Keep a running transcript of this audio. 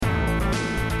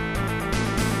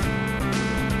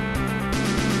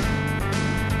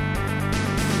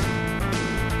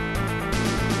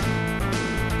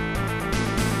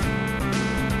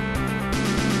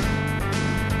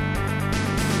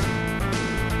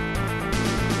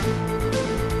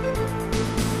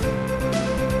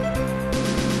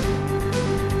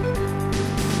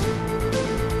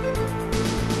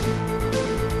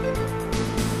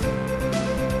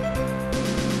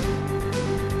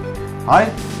Hej,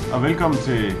 og velkommen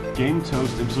til Game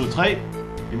Toast episode 3.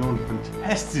 Endnu en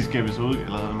fantastisk episode, jeg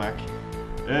lavede mærke.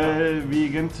 Vi er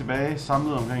igen tilbage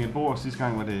samlet omkring et bord. Sidste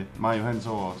gang var det mig og Johannes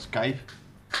over Skype.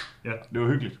 Ja. Det var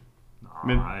hyggeligt.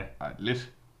 Nej.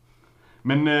 Lidt.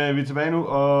 Men vi er tilbage nu,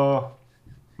 og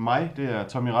mig, det er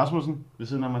Tommy Rasmussen. Ved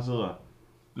siden af mig sidder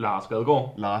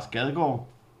Lars Gadegaard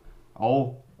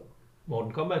og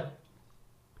Morten Combat.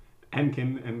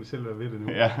 Han vil selv være ved det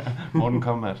nu. ja, Morten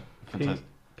Combat. Fantastisk.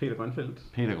 Peter Grønfeldt.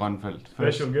 Peter Grønfeldt.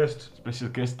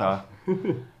 Special guest star.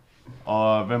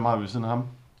 Og hvem har vi ved siden af ham?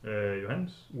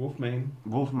 Johannes.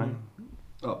 Wolfman.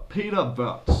 Og Peter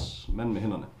Wörth, mand med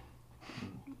hænderne.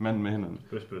 Manden med hænderne.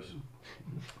 Bøs.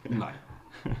 Nej.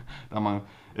 Der er mange.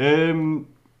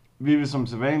 Vi vil som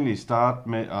sædvanligt starte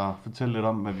med at fortælle lidt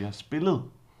om, hvad vi har spillet.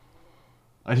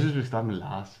 Og jeg synes, vi skal starte med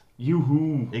Lars.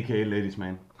 Juhu. A.k.a. Ladies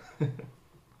Man.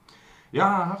 Jeg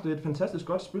har haft et fantastisk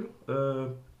godt spil.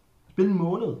 Spil en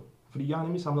måned. Fordi jeg har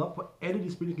nemlig samlet op på alle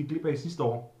de spil, jeg gik glip af sidste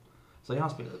år. Så jeg har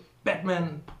spillet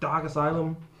Batman, Dark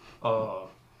Asylum og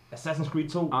Assassin's Creed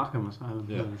 2. Arkham Asylum.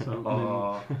 Ja.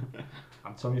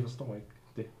 Og Tommy forstår ikke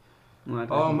det. Nej,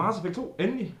 det Og Mass Effect 2,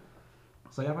 endelig.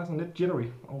 Så jeg er faktisk sådan lidt jittery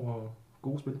over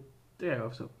gode spil. det er jeg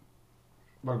også.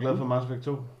 Var du glad for Mass Effect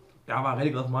 2? Jeg var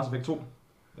rigtig glad for Mass Effect 2.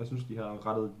 Jeg synes, de har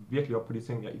rettet virkelig op på de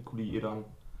ting, jeg ikke kunne lide i etteren.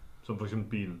 Som for eksempel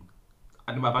bilen.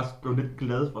 Ej, det var jeg faktisk blevet lidt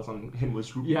glad for sådan hen mod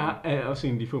slut. Jeg er også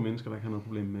en af de få mennesker, der kan have noget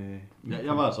problem med... Ja,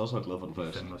 jeg var altså også ret glad for den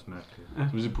første. Den var smertelig. Så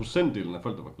hvis procentdelen af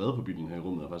folk, der var glade for bilen her i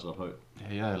rummet, er faktisk ret høj.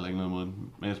 Ja, jeg har heller ikke noget imod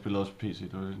den. Men jeg spiller også på PC,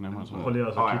 det var lidt nemmere, tror Prøv jeg. lige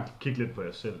også at kigge lidt på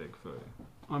jer selv, ikke? For...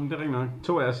 Men det er rigtig nok.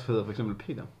 To af os hedder for eksempel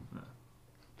Peter.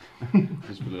 Det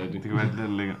er selvfølgelig rigtigt. Det kan være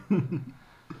lidt lækkert.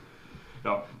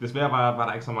 Ja, desværre var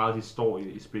der ikke så meget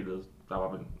historie i spillet. Der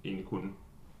var vel egentlig kun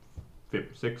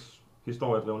 5-6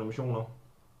 historiedrevne missioner.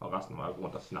 Og resten var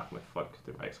rundt og snakke med folk.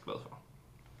 Det var jeg ikke så glad for.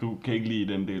 Du kan ikke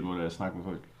lide den del, hvor der er snak med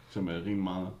folk, som er rimelig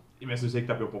meget. Jamen, jeg synes ikke,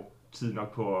 der blev brugt tid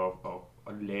nok på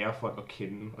at lære folk at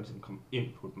kende og ligesom komme ind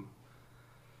på dem.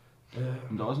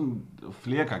 Men der er også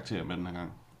flere karakterer med den her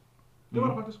gang. Det var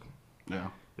der faktisk. Ja.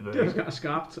 Det er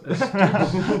skarpt.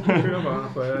 Kører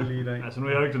bare for jer lige i dag. Altså nu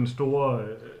er jeg jo ikke den store...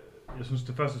 Jeg synes,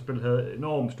 det første spil havde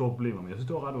enormt store problemer, men jeg synes,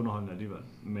 det var ret underholdende alligevel.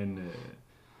 Men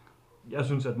jeg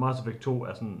synes, at Mass Effect 2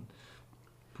 er sådan...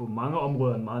 på mange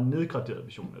områder en meget nedgraderet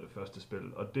version af det første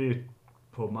spil. Og det er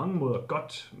på mange måder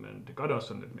godt, men det gør det også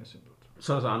sådan lidt mere simpelt.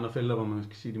 Så er der så andre felter, hvor man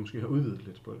skal sige, at de måske har udvidet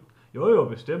lidt på det. Jo,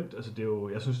 bestemt. Altså, det er jo,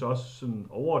 jeg synes det også sådan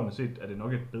overordnet set, at det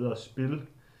nok et bedre spil.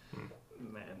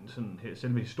 Men sådan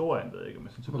selve historien ved jeg ikke, om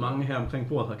jeg synes, Hvor mange her omkring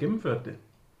bordet har gennemført det?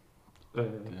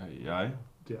 Det har jeg.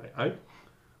 Det har jeg.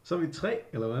 Så er vi 3,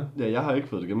 eller hvad? Ja, jeg har ikke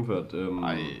fået det gennemført.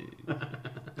 Nej.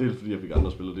 Dels fordi jeg fik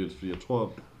andre spil, og dels fordi jeg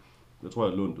tror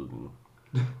jeg lånt ud nu.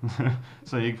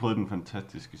 Så har I ikke prøvet den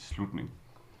fantastiske slutning.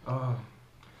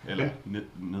 Eller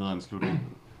nederen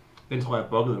slutning. Den tror jeg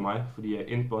buggede mig, fordi jeg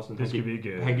endte bossen. Det skal vi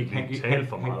ikke Han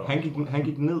for meget om. han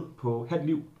gik ned på halvt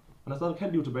liv. Han har stadig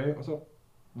halvt liv tilbage, og så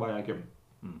var jeg igennem.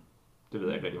 Det ved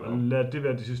jeg ikke rigtig, hvad. Lad det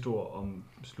være de sidste ord om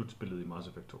slutspillet i Mass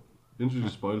Effect 2. Jeg synes, vi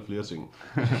spoil flere ting.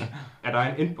 Er der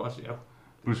en endboss, ja?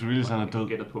 Bruce Willis, han er død.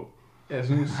 Gættet på. Jeg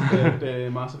synes,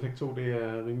 at Mass Effect 2, det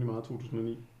er rimelig meget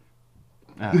 2009.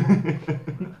 Ja.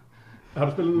 Har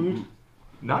du spillet noget nyt?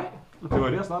 Nej, det var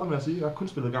det, jeg startede med at sige. Jeg har kun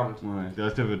spillet gammelt. Nej, det er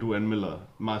også derfor, du anmelder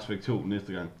Mass Effect 2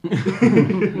 næste gang.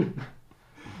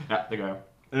 Ja, det gør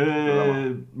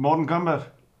jeg. Morten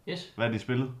Combat, Yes. hvad er de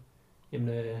spillet? Jamen,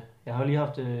 jeg har jo lige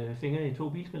haft fingre i 2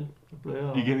 bilspil. Blur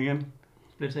og Igen.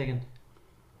 Split Second.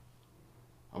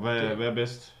 Og hvad er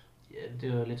bedst? Ja,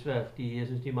 det var lidt svært, fordi jeg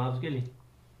synes, de er meget forskellige.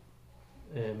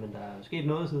 Men der er sket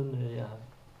noget, siden jeg har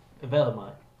erhvervet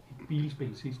mig et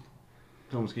bilspil sidst.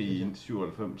 Det var måske i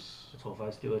 97. Jeg tror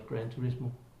faktisk, det var et Gran Turismo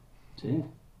til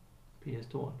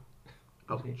PS2'en.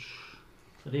 Okay.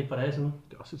 Så det er et par dage siden.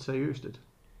 Det er også et seriøst et.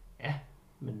 Ja,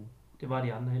 men det var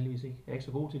de andre heldigvis ikke. Jeg er ikke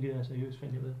så god til de der seriøse,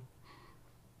 fandt jeg ved.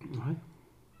 Nej.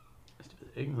 Altså, det ved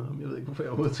jeg ikke noget om. Jeg ved ikke, hvorfor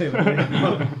jeg overhovedet taler det.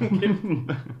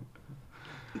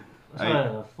 Og så har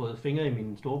jeg fået fingre i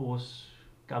min storebrors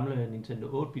gamle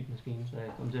Nintendo 8-bit maskine, så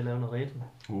jeg kommer til at lave noget retro.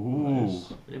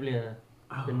 Så det bliver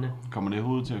spændende. Kommer det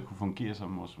overhovedet til at kunne fungere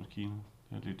som vores maskine? Det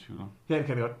er jeg lidt i tvivl om. Ja, det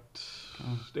kan det godt.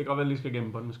 Det kan godt være, at jeg lige skal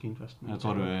igennem båndmaskinen først. Jeg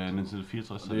tror, det er Nintendo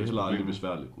 64. Og det er heller aldrig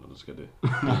besværligt, når det skal det.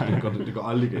 Det går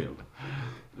aldrig galt.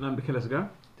 Nej, men det kan lade sig gøre.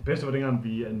 Det bedste var dengang,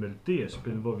 vi anmeldte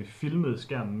DS-spil, hvor vi filmede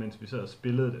skærmen, mens vi sad og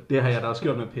spillede det. Det har jeg da også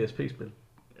gjort med PSP-spil.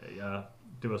 Ja,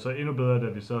 det var så endnu bedre, da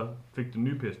vi så fik den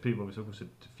nye PSP, hvor vi så kunne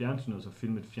sætte fjernsynet og så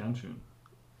filme et fjernsyn.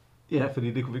 Ja,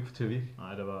 fordi det kunne vi ikke få til at virke.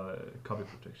 Nej, der var copy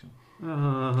protection. Ja,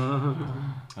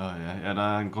 der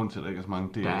er en grund til, at der ikke er så mange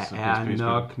DS der og PSP-spil. er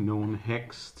nok nogle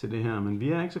hacks til det her, men vi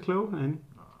er ikke så kloge herinde.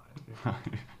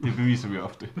 Det beviser vi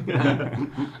ofte.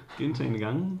 Gentagende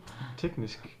gange.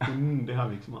 Teknisk. Det har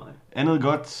vi ikke så meget af. Andet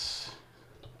godt.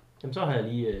 Jamen så har jeg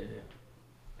lige,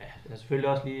 jeg har selvfølgelig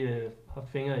også lige haft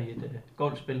fingre i et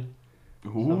golfspil.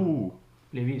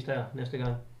 Bliver vist her næste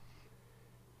gang.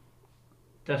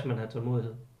 Der skal man have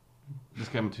tålmodighed. Det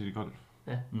skal man til i golf.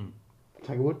 Ja.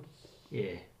 Tiger Woods. Ja.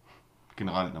 Yeah.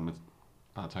 Generelt, når man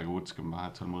bare tager ud, skal man bare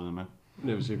have tålmodighed med.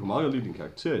 Jeg vil sige, hvor meget lide din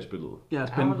karakter i spillet. Jeg er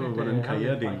spændt på, lidt, hvordan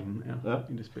karrieredelen er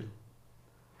i det spil.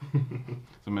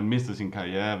 Så man mister sin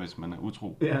karriere, hvis man er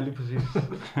utro. Ja, lige præcis.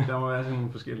 Der må være sådan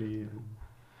nogle forskellige...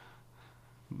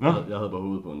 Nå? Jeg havde bare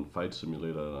hovedet på en fight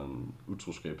simulator, eller en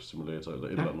utroskabssimulator, eller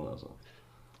et eller andet, altså.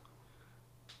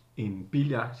 En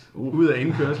biljagt ud af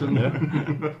indkørslen. Ja.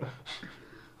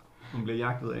 Hun bliver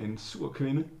jagtet af en sur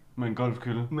kvinde. Med en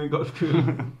golfkølle. Med en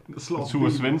golfkølle. Der slår Sur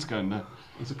svensker endda.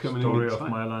 Og så kører man Story ind i et of træ.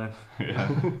 my life. Ja.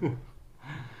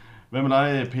 Hvad med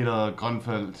dig, Peter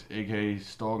Grønfeldt, a.k.a.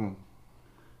 Storken?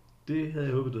 Det havde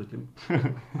jeg håbet, du havde glemt.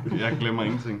 Jeg glemmer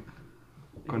ingenting.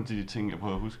 Kun til de ting, jeg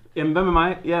prøver at huske. Jamen, hvad med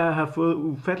mig? Jeg har fået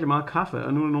ufattelig meget kaffe,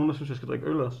 og nu er der nogen, der synes, jeg skal drikke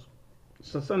øl også.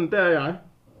 Så sådan, der er jeg.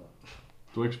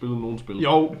 Du har ikke spillet nogen spil?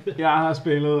 Jo, jeg har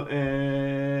spillet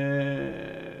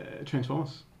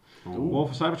Transformers. War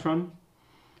for Cybertron.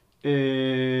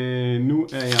 Nu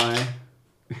er jeg...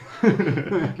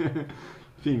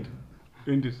 Fint.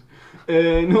 Yndigt.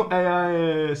 Nu er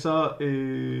jeg så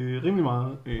rimelig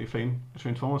meget fan af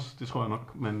Transformers. Det tror jeg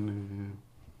nok, man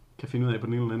kan finde ud af på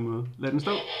den ene eller anden måde. Lad den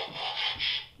stå.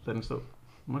 Lad den stå.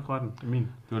 Du må ikke røre den. Det er min.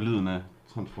 Det var lyden af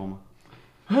Transformer.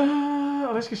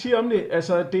 Og hvad skal jeg sige om det?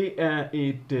 Altså, det er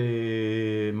et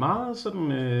meget sådan...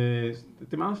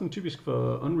 det er meget sådan typisk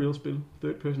for Unreal-spil.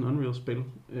 Third-person Unreal-spil.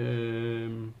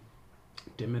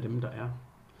 Dem er dem, der er.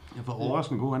 Jeg får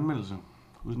overraskende god anmeldelse.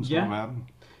 Uden den store verden.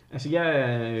 Altså, jeg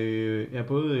er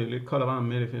både lidt kold og varm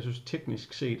med det, for jeg synes,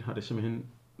 teknisk set har det simpelthen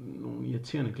nogle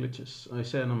irriterende glitches. Og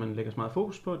især når man lægger så meget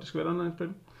fokus på, at det skal være et online-spil.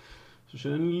 Så synes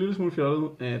jeg, det er en lille smule fjollet,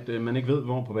 at man ikke ved,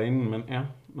 hvor på banen man er,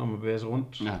 når man bevæger sig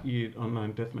rundt i et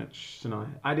online deathmatch-scenarie.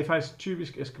 Ej, det er faktisk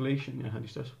typisk escalation, jeg har de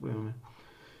største problemer med.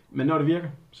 Men når det virker,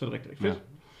 så er det rigtig, rigtig fedt.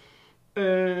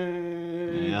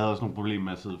 Ja. Jeg havde også nogle problemer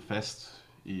med at sidde fast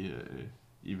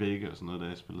i vægge og sådan noget, da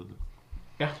jeg spillede det.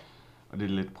 Ja. Og det er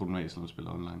lidt problematisk, når man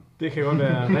spiller online. Det kan godt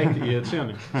være rigtig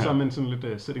irriterende. Så er man sådan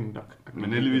lidt sitting duck.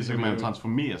 Men heldigvis så kan man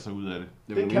transformere sig ud af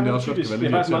det. Det kan man typisk. Det er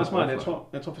faktisk meget smart. Jeg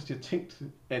tror faktisk, jeg tænkte,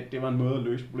 at det var en måde at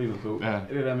løse problemet på. Ja.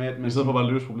 Det der med, at man... I stedet for bare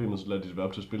at løse problemet, så lader de det være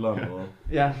op til spilleren.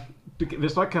 Ja.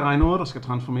 Hvis du ikke kan regne noget, der skal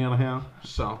transformere dig her,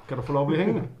 så kan du få lov at blive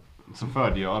hængende. Så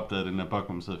før de har opdaget den der bug,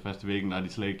 hvor man sidder fast i væggen, der er de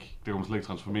slet ikke, det kan man slet ikke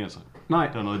transformere sig. Nej,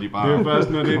 det var noget, de bare... det er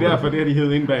først, når det er derfor, det har de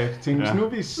hævet ind bag. Tænkte,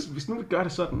 hvis nu vi gør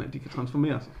det sådan, at de kan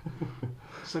transformere sig,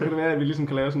 så kan det være, at vi ligesom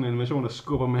kan lave sådan en animation, der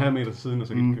skubber med her meter til siden, og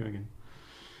så kan de køre igen.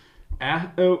 Ja,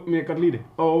 men jeg kan godt lide det.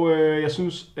 Og jeg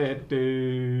synes, at det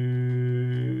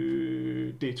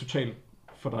er totalt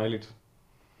for dejligt.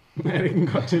 Er det ikke en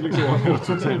godt tillægsord? Det er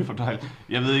totalt for dejligt.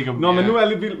 Jeg ved ikke om... Nå, men nu er jeg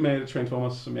lidt vild med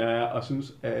Transformers, som jeg er, og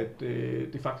synes, at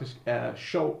det faktisk er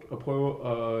sjovt at prøve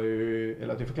at...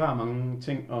 eller det forklarer mange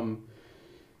ting om...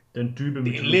 Den dybe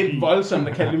mytologi. Det er lidt voldsomt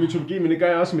at kalde det mytologi, men det gør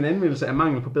jeg også i min anmeldelse af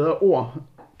mangel på bedre ord.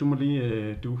 Du må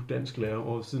lige, du dansklærer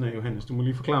over ved siden af Johannes, du må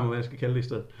lige forklare mig, hvad jeg skal kalde det i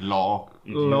stedet. Law.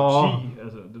 Idioti,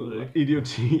 altså, det ved jeg ikke.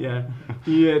 Idioti, ja.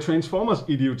 I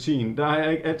Transformers-idiotien, der har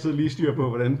jeg ikke altid lige styr på,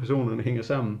 hvordan personerne hænger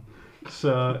sammen.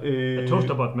 Så, er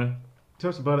Toasterbot med?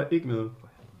 Toasterbot er ikke med.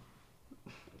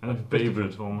 Han er den bedste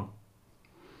Transformer.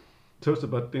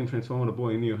 Toasterbot, det er en Transformer, der bor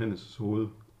inde i Johannes' hoved.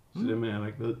 Så dem er jeg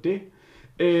ikke ved det.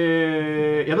 Jeg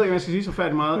ved ikke, om jeg skal sige så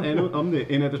færdigt meget andet om det,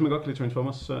 end at hvis man godt kan lide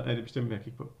Transformers, så er det bestemt, hvad jeg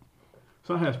kigge på.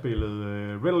 Så har jeg spillet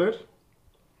Red Alert.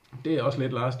 Det er også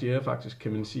lidt last year, faktisk,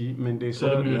 kan man sige. Men det er så...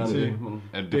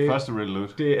 Er det første Red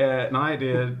Alert? Det er... Nej,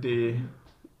 det er det...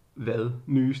 Hvad?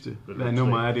 Nyeste. Hvad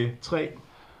nummer er det? 3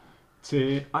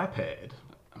 til iPad.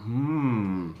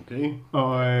 Okay.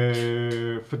 Og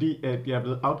fordi at jeg er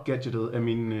blevet outgadgetet af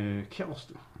min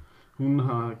kæreste. Hun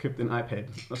har købt en iPad,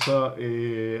 og så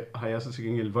har jeg så til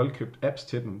gengæld voldkøbt apps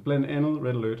til den. Blandt andet Red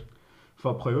Alert, for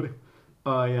at prøve det.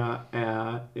 Og jeg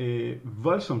er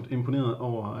voldsomt imponeret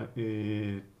over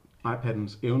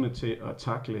iPadens evne til at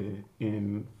takle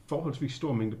en forholdsvis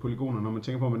stor mængde polygoner, når man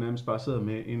tænker på, at man nærmest bare sidder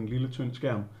med en lille tynd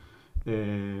skærm.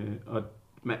 Og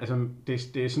altså,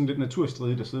 det er sådan lidt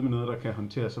naturstridigt at sidde med noget, der kan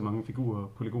håndtere så mange figurer,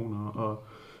 polygoner og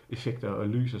effekter og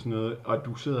lys og sådan noget, og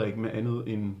du sidder ikke med andet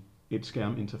end et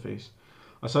skærminterface.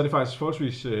 Og så er det faktisk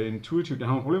forholdsvis intuitivt. Jeg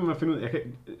har nogle problemer med at finde ud af,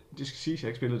 det skal siges, at jeg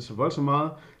ikke spillet det så voldsomt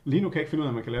meget. Lige nu kan jeg ikke finde ud af,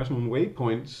 at man kan lave sådan nogle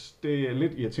waypoints. Det er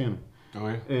lidt irriterende.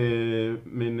 Okay.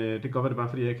 Men det kan godt være, det er bare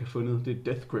fordi, jeg ikke har fundet det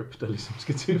death grip, der ligesom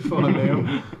skal til for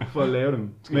at lave dem.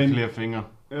 Skal flere fingre.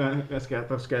 Ja,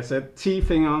 der skal sætte 10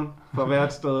 fingre for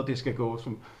hvert sted, det skal gå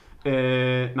som.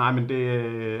 Nej, men det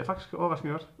er faktisk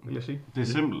overraskende godt, vil jeg sige. Det er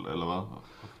simpelt, eller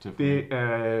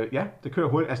hvad? Ja, det kører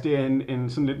hurtigt. Altså det er en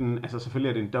sådan lidt en, altså selvfølgelig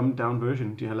er det en dumbed down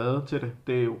version, de har lavet til det.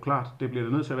 Det er jo klart, det bliver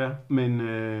det nødt til at være, men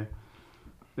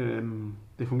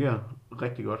det fungerer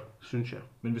rigtig godt, synes jeg.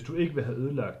 Men hvis du ikke vil have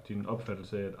ødelagt din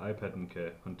opfattelse af, at iPad'en kan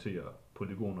håndtere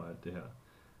polygoner og alt det her,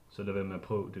 så lad være med at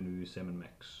prøve det nye Salmon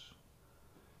Max.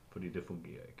 Fordi det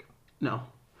fungerer ikke. Nå,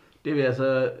 det vil jeg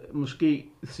altså måske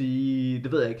sige,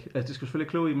 det ved jeg ikke. Altså det skal selvfølgelig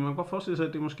kloge i, men man kan godt forestille sig,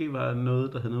 at det måske var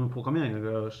noget, der havde noget med programmering at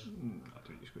gøre også.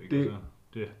 Det er sgu ikke.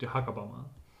 Det hakker bare meget.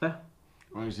 Ja.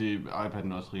 Man kan sige, at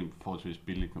iPad'en er også en forholdsvis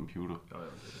billig computer.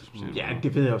 Ja,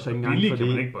 det ved jeg jo så ikke engang,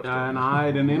 fordi...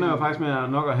 Nej, den ender jo faktisk med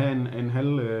nok at have en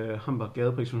halv Hamburg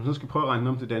gadepris. Hvis man så skal prøve at regne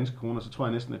om til danske kroner, så tror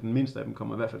jeg næsten, at den mindste af dem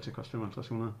kommer i hvert fald til at koste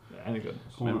 5500. Ja, det gør det.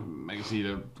 Men man kan sige,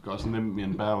 at det går også nemt mere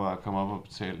end bare at komme op og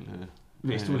betale...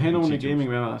 Hvis du vil have nogen i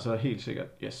gaming, så helt sikkert,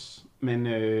 yes. Men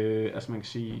altså man kan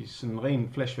sige, sådan ren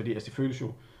flashværdi, altså det føles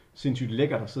jo sindssygt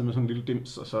lækkert at sidde med sådan en lille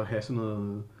dims, og så have sådan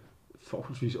noget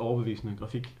forholdsvis overbevisende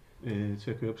grafik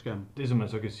til at køre på skærmen. Det som man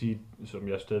så kan sige, som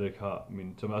jeg stadigvæk har,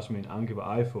 som også min anke på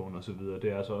iPhone og så videre,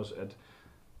 det er altså også, at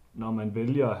når man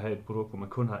vælger at have et produkt, hvor man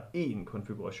kun har én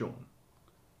konfiguration,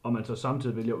 og man så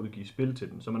samtidig vælger at udgive spil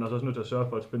til den, så man er også nødt til at sørge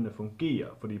for, at spillene fungerer,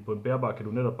 fordi på en bærbar kan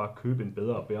du netop bare købe en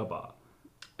bedre bærbar.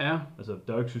 Ja. Altså,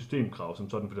 der er jo ikke systemkrav som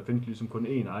sådan, for der findes ligesom kun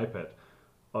én iPad,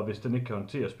 og hvis den ikke kan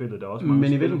håndtere spillet, der er også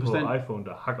mange spil på iPhone,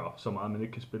 der hacker så meget, man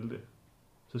ikke kan spille det.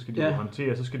 Så skal de jo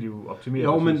håndtere, så skal de jo optimere.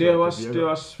 Jo, men det er jo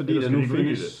også, fordi der nu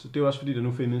findes, det er også fordi der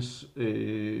nu findes 3-4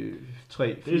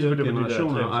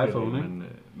 generationer af iPhone, ikke?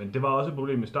 Men det var også et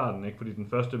problem i starten, ikke? Fordi den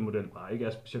første model bare ikke er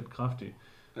specielt kraftig.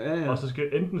 Ja. Og så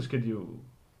skal de jo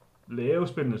lave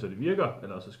spillene, så det virker,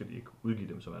 eller så skal de ikke udgive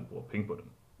dem, så man bruger penge på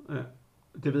dem. Ja.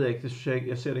 Det ved jeg ikke, det synes jeg ikke.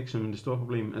 Jeg ser det ikke som et stort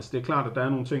problem. Altså det er klart, at der er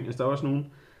nogle ting. Altså der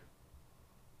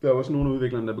er også nogle af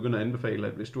udviklerne, der begynder at anbefale,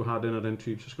 at hvis du har den og den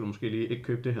type, så skal du måske lige ikke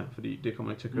købe det her, fordi det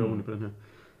kommer ikke til at køre rundt på den her.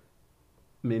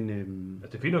 Men altså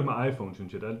det er fint nok med iPhone,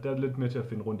 synes jeg. Der er lidt mere til at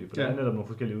finde rundt i, for der er netop nogle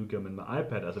forskellige udgaver, men med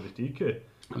iPad, altså hvis de ikke kan...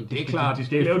 Det er klart, de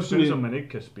skal lave et spil, som man ikke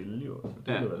kan spille, jo.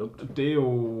 Det ja, det er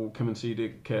jo, kan man sige,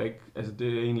 det kan jeg ikke... Altså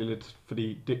det er egentlig lidt,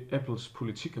 fordi Apples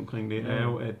politik omkring det er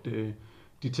jo, at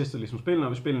de tester ligesom spillene, og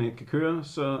hvis spillene ikke kan køre,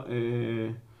 så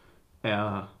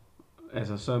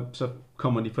så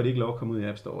kommer de, for de ikke lov at komme ud i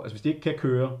App Store. Altså hvis de ikke kan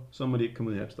køre, så må de ikke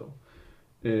komme ud i App Store.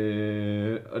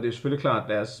 Og det er selvfølgelig klart, at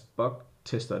deres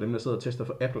bug-tester, dem der sidder og tester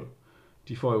for Apple,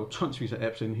 de får jo tonsvis af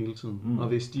apps ind hele tiden. Og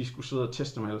hvis de skulle sidde og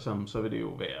teste dem alle sammen, så vil det jo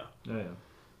være... Ja.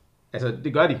 Altså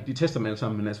det gør de tester dem alle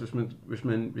sammen, men altså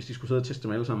hvis de skulle sidde og teste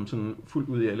dem alle sammen sådan fuldt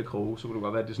ud i alle kroge, så kunne det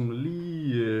godt være, at det sådan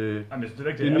lige... Jamen det er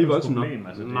ikke det Apples problem,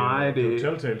 altså det er jo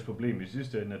Telltales problem i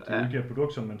sidste ende, at de udgiver et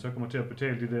produkt, som man så kommer til at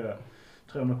betale de der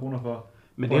 300 kroner for.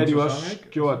 Men det har de jo også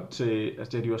gjort til,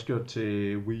 altså det har de også gjort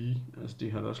til Wii, altså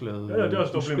de har også lavet det er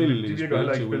også spil. De virker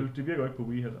heller ikke de virker ikke på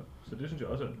Wii heller. Så det synes jeg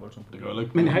også er et voldsomt problem.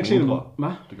 Men jeg har ikke set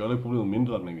det. Det gør ikke problemet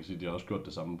mindre, at man kan sige, at de har også gjort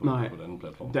det samme på den anden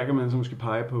platform. Der kan man så måske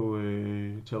pege på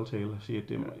Telltale og sige, at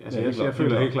det altså jeg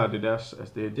føler helt klart, det er deres...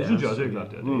 Altså det synes jeg også helt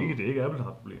klart, det er ikke Apple, der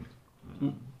har problemet.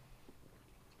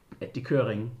 At de kører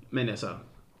ringe. Men altså,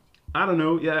 I don't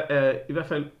know, jeg er i hvert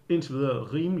fald indtil videre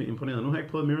rimelig imponeret. Nu har jeg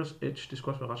ikke prøvet Mirror's Edge, det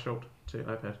skulle også være ret sjovt til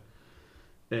iPad.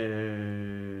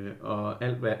 Og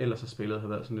alt hvad jeg ellers har spillet har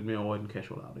været sådan lidt mere over i den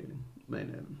casual afdeling. Men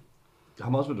jeg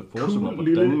har meget svært at forestille mig,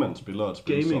 hvordan man spiller et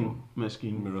spil som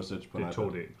Mirror's Edge på en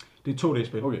iPad. Det er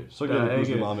 2D-spil. Okay, så kan jeg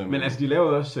pludselig meget mere. Men altså, de laver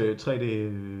også 3D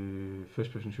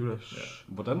first-person shooters.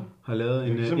 Ja. Hvordan? Har lavet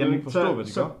jeg kan simpelthen ikke forstå, hvad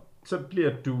de gør. Så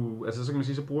bliver du, altså så kan man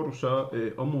sige, så bruger du så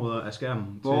områder af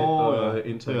skærmen til at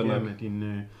interagere med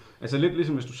din... altså lidt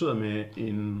ligesom hvis du sidder med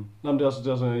en... Nå, men det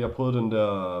er også, jeg prøvede den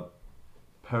der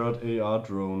Parrot AR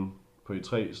drone på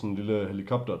E3, sådan en lille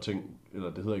helikopter-ting, eller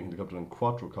det hedder ikke en helikopter, en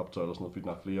quadrocopter eller sådan noget, fordi den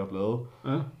har flere blade,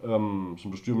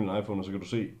 som du styrer med din iPhone, og så kan du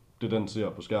se, det den ser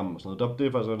på skærmen og sådan noget. Det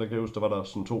er faktisk, der kan jeg huske, der var der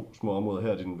sådan 2 små områder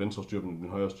her, din venstre styrbæk og din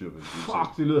højre styrbæk.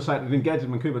 Fuck, det lyder sejt. Det er en gadget,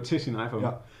 man køber til sin iPhone.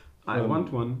 Ja. I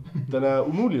want one. Den er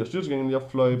umulig at styre til gengæld. Jeg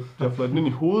fløj den ind i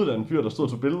hovedet af en fyr, der stod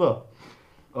til billeder.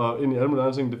 Og ind i alle mulige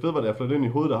andre ting. Det fede var, da jeg fløj den ind i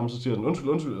hovedet af ham, så siger den, undskyld,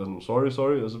 og sådan,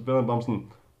 sorry. Og så vender han bare sådan,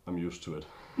 I'm used to it.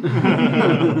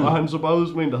 Og han så bare ud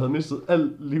som en, der havde mistet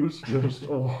al livslyst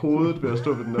overhovedet ved at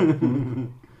stå ved den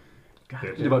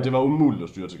der. Det var umuligt at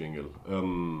styre til gengæld.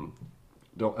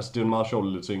 Det er en meget sjov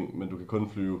lille ting, men du kan kun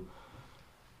flyve...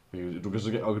 Du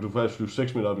kan faktisk flyve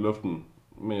 6 meter op i luften,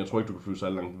 men jeg tror ikke, du kan flyve så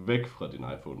langt væk fra din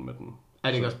iPhone med den. Er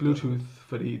det ikke også Bluetooth?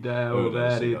 Fordi der er jo, der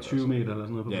er det 20 meter eller sådan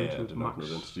noget på Ja, Bluetooth det er nok max.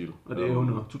 noget den stil. Og det er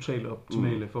under totalt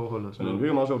optimale forhold og sådan Men den noget.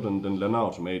 virker meget sjovt, den lander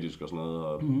automatisk og sådan noget,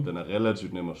 og den er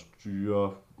relativt nem at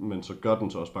styre, men så gør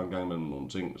den så også bare en gang imellem nogle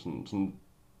ting. Sådan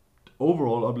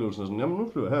overall oplevelsen er sådan, jamen nu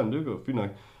flyver jeg her, det går fint nok.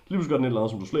 Lige pludselig gør den et eller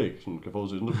andet, som du slet ikke sådan, kan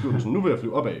forudse. Så flyver den sådan, nu vil jeg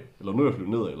flyve opad, eller nu vil jeg flyve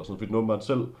nedad, eller sådan, fordi den åbenbart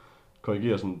selv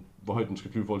korrigerer sådan, hvor højt den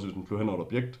skal flyve i forhold til, hvis den flyver hen over et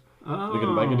objekt. Det kan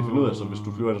den bare ikke rigtig finde ud af, så hvis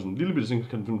du flyver sådan en lille bitte ting, så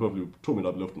kan den finde på at flyve 2 meter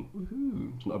op i luften.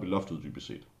 Sådan op i loftet dybest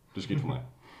set. Det skete for mig.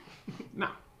 Nå.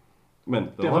 Men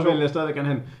Derfor vil jeg stadigvæk gerne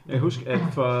have den. Jeg husker, at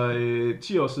for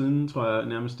 10 år siden, tror jeg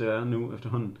nærmest det er nu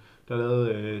efterhånden, der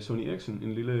lavede Sony Ericsson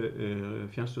en lille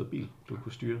fjernstyret bil, du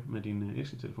kunne styre med din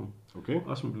Ericsson-telefon. Okay.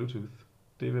 Også med Bluetooth.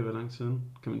 Det vil være lang tid,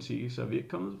 kan man sige, så vi er ikke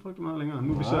kommet så frygtelig meget længere.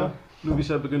 Nu er vi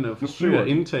så begyndt at forsøge at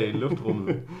indtage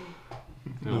luftrummet.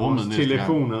 Det er rummet næste gang.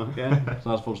 Telefoner, ja.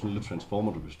 Så får du sådan en lille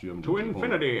transformer, du kan styre med. To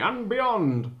infinity and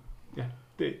beyond. Ja,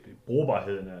 det.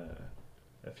 Brugbarheden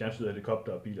af fjernstyrede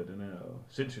helikopter og biler, den er jo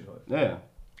sindssygt høj. Ja, ja.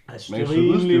 Altså, Man det kan er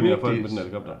søge udstyr rimelig af folk med den vigtigt.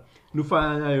 helikopter. Nu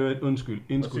fejrer jeg jo et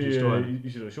indskudt historie. I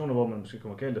situationer, hvor man måske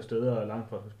kommer galt af steder og langt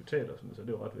fra hospitaler og sådan, så det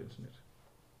er jo ret væsentligt.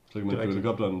 Så kan man flyve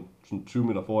helikopteren sådan 20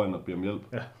 meter foran og bede om hjælp.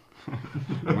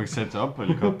 Man kan sætte sig op på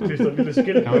helikopter. Det er sådan en lille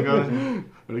skilt. Kan man gøre det?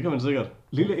 Men det kan man sikkert.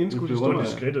 Lille indskudt Det bliver Stort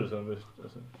historie, i skridtet, så hvis...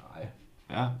 Altså. Nej.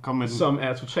 Ja, kom med den. som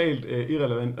er totalt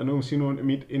irrelevant. Og nu må sige noget af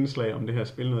mit indslag om det her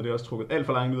spil, noget det er også trukket alt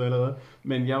for langt ud allerede.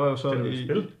 Men jeg var jo så Taler du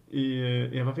spil?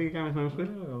 jeg var ikke i gang med at snakke om spil.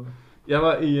 Jeg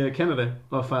var i Canada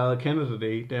og fejrede Canada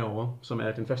Day derovre, som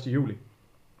er den 1. juli.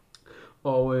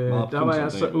 Og der var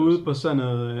jeg så ude på sådan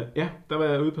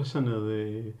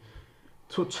noget,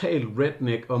 total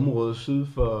redneck område syd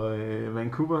for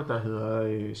Vancouver, der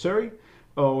hedder Surrey.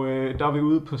 Og der er vi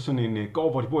ude på sådan en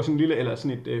gård, hvor de bor i sådan en lille, eller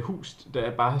sådan et hus, der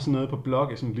er bare sådan noget på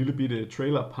blokke, sådan en lille bitte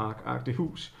trailerpark-agtigt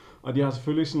hus. Og de har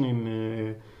selvfølgelig sådan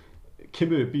en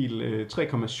kæmpe bil,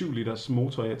 3,7 liters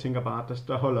motor. Jeg tænker bare,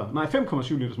 der holder, nej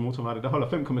 5,7 liters motor var det, der holder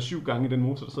 5,7 gange den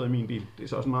motor, der sidder i min bil. Det er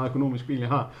så også en meget økonomisk bil, jeg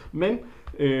har. Men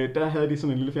der havde de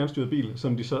sådan en lille fjernstyret bil,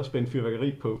 som de så spændte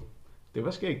fyrværkeri på. Det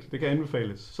var skægt, det kan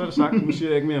anbefales. Så er det sagt, nu siger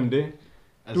jeg ikke mere om det.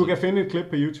 Du kan finde et klip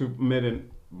på YouTube med den.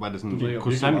 Var det sådan Du en drikker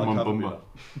krysantemumbomber?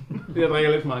 Jeg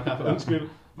drikker lidt for meget kaffe, undskyld.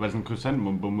 Var det sådan en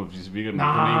krysantemumbomber, fordi så virker den kun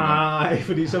en gang? Nej,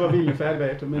 fordi så var bilen færdig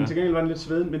bagefter. Men til gengæld var den lidt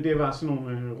sved, men det var sådan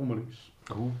nogle romerlys.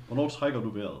 Hvornår trækker du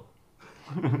vejret?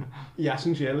 Jeg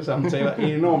synes, I alle sammen taler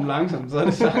enormt langsomt, så er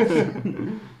det sagt.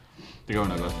 Det gør vi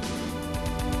nok godt.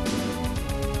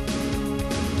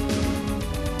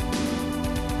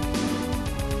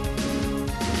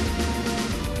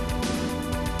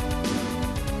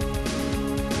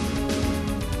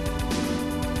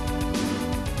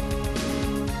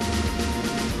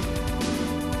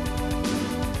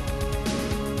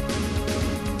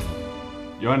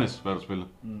 Johannes, hvad har du spillet?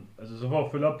 Altså så for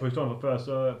at følge op på historien fra før,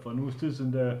 så for en uges tid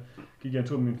siden, der gik jeg en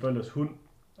tur med min forældres hund.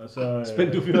 Og så,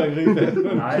 Spændt du fyrværkeri fast?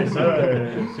 Nej,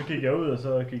 så gik jeg ud, og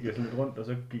så gik jeg sådan lidt rundt, og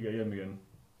så gik jeg hjem igen.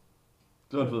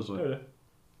 Det var en fed Det historie. var det.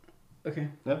 Okay.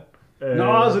 Ja.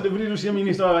 Nå, så det er fordi, du siger, at min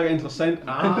historie er interessant.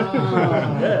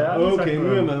 Ja, Okay, nu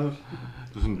er jeg med.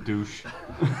 Du er sådan en douche.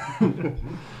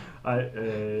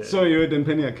 Så er jo den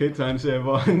Penny Arcade-tegneserie,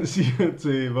 hvor han siger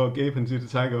til, hvor Gabe han siger til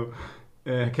Tycho,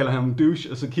 kalder ham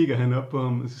douche, og så kigger han op på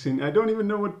ham, og så siger han, I don't even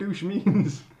know what douche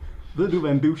means. Ved du,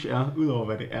 hvad en douche er, udover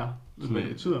hvad det er? Ved du, hvad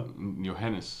det betyder?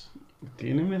 Johannes.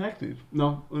 Det er nemlig rigtigt.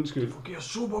 Nå, undskyld. Det fungerer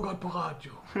super godt på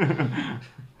radio.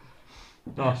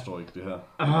 Der står ikke det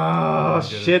her.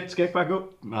 Shit, skal jeg ikke bare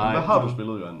gå? Nej. Hvad har du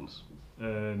spillet, Johannes?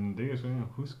 Det kan jeg sgu ikke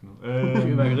huske nu.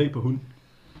 Fyrværkeri på hund.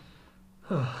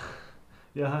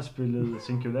 Jeg har spillet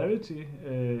Singularity,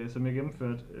 som jeg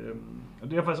gennemførte. Og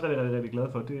det er jeg faktisk rigtig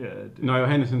glad for. Det er, Når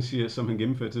Johannes han siger, som han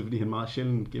gennemførte, så er det fordi han meget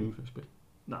sjældent gennemfører spil.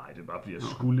 Nej, det er bare fordi, jeg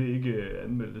skulle ikke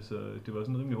anmelde det, så det var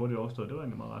sådan rimelig hurtigt overstået. Det var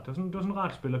egentlig meget rart. Det var sådan et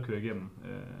rart spil at køre igennem.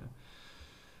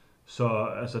 Så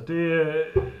altså,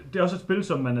 det er også et spil,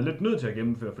 som man er lidt nødt til at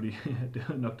gennemføre, fordi det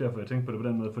er nok derfor, jeg tænkte på det på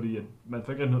den måde, fordi at man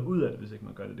får ikke rigtig noget ud af det, hvis ikke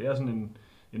man gør det. Det er sådan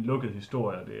en lukket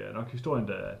historie, og det er nok historien,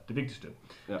 der er det vigtigste.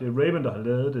 Ja. Det er Raven, der har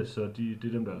lavet det, så det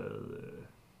er dem, der har lavet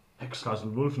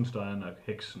Castle Wolfenstein og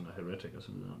Hexen og Heretic og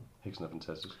så videre. Hexen er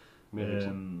fantastisk. Mere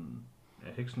Hexen.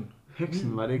 Ja, Hexen.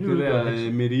 Hexen, var det ikke det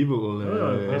der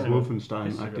medieval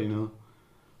Wolfenstein-agtige noget?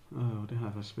 Det har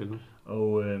jeg faktisk spillet.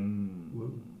 Og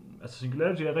altså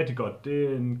Singularity er rigtig godt.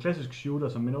 Det er en klassisk shooter,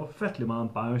 som minder ufattelig meget om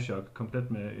Bioshock,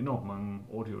 komplet med enormt mange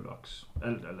audio logs.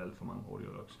 Alt for mange audio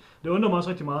logs. Det undrer mig også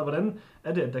rigtig meget, hvordan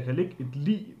er det, at der kan ligge et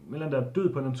lig, mellem der er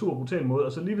død på en natur brutal måde,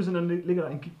 og så lige ved sådan der ligger der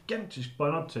en gigantisk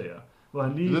båndoptager, hvor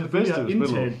han lige har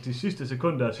indtalt de sidste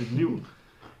sekunder af sit liv.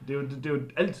 Det er jo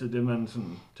altid det, man sådan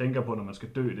tænker på, når man skal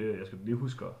dø. Det jeg skal lige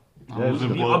huske at Jeg elsker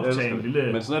lige det. optage en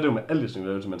lille... Men sådan er det jo med alt i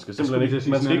Singularity. Man skal simpelthen skulle ikke, til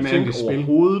man at sige, skal ikke sådan er det tænke med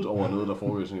overhovedet over noget, der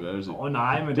foregår i Singularity.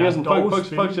 Nej, men Det der er er sådan, dog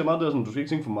folk siger meget, det er sådan, du skal ikke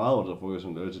tænke for meget over det, der foregår i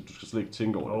Singularity. Du skal slet ikke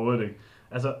tænke over det. Overhovedet ikke.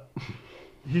 Altså,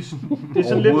 det er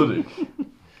sådan Overhovedet lidt... ikke.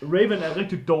 Raven er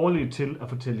rigtig dårlig til at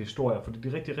fortælle historier, fordi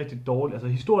det er rigtig, rigtig dårligt. Altså,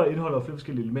 historier indeholder flere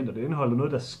forskellige elementer. Det indeholder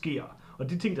noget, der sker. Og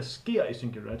de ting, der sker i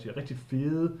Singularity, er rigtig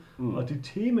fede. Og de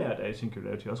temaer, der er i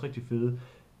Singularity, er også rigtig fede.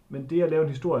 Men det at lave en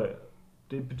historie,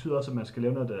 det betyder også, at man skal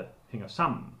lave noget, der hænger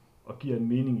sammen og giver en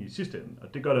mening i sidste ende.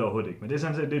 Og det gør det overhovedet ikke. Men det er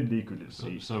sådan set lidt ligegyldigt at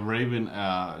sige. Så Raven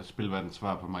er spilverdens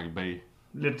svar på Michael Bay.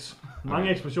 Lidt. Mange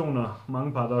eksplosioner,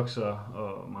 mange paradokser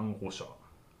og mange russere.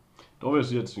 Dog vil jeg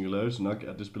sige, at Singularity nok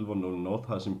er det spil, hvor Nolan North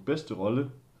har sin bedste rolle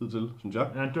hidtil, synes jeg.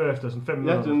 Ja, han dør efter sådan 5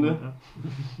 minutter. Ja, det er det.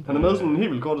 Han er med sådan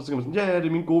helt vildt kort, og så tænker man sådan, ja, det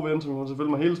er min gode ven, som kommer til at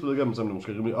følge mig hele spillet igennem, så er det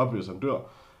måske rimelig op, hvis han dør.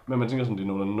 Men man tænker sådan, det er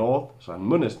Nolan North, så han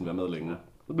må næsten være med længe.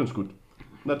 Så bliver han skudt.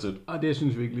 That's it. Og det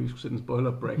synes vi ikke lige, vi skulle sætte en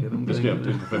spoiler bracket om Det sker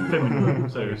på 5 minutter.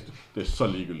 Seriøst. Det er så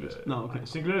ligegyldigt. Nå, okay.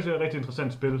 Singularity er et rigtig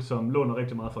interessant spil, som låner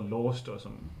rigtig meget fra Lost, og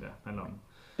som handler om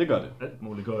Det gør det. alt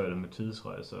muligt gøjl med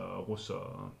tidsrejser og russer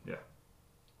og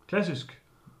klassisk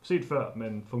set før,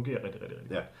 men fungerer rigtig godt.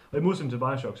 Ja. Og i modsætning til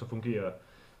Bioshock, så fungerer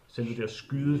selve det at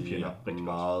skyde fjender rigtig godt.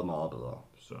 meget, meget bedre.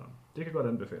 Så det kan godt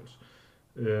anbefales.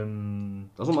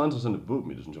 Der er så meget interessante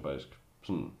våben i det, synes jeg faktisk.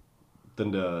 Sådan,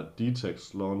 den der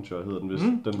D-Tex launcher hedder den vist.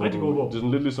 Den, rigtig god våben. Det er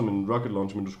sådan lidt ligesom en rocket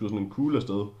launcher, men du skyder sådan en kugle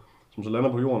afsted, som så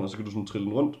lander på jorden, og så kan du sådan trille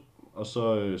den rundt, og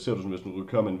så ser du sådan, hvis du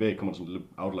kører med en væg, kommer der sådan en lille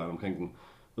outline omkring den.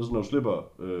 Og så når du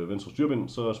slipper venstre styrbind,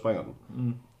 så springer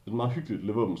den. Det er et meget hyggeligt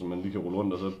lille våben, som man lige kan rulle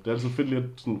rundt, og så det er altid fedt lige at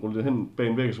sådan, rulle det hen bag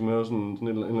en væg, så man hører sådan en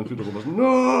eller anden fyr, der råber sådan,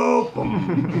 no! Bum!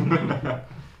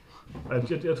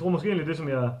 Jeg tror måske egentlig det, som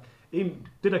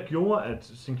det der gjorde, at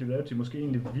Singularity måske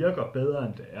egentlig virker bedre,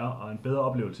 end det er, og en bedre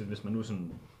oplevelse, hvis man nu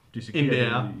sådan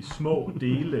dissekerer det i små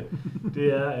dele,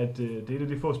 det er, at det er et af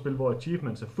de få spil, hvor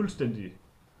achievements er fuldstændig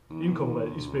inkorporeret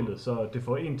i spillet, så det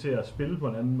får en til at spille på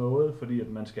en anden måde, fordi at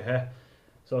man skal have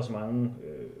så mange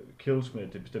kills med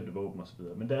det bestemte våben og så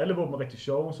videre. Men da alle våben er rigtig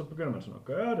sjove, så begynder man sådan at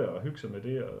gøre det og hygge sig med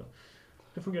det, og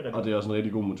det fungerer rigtig. Og det er også en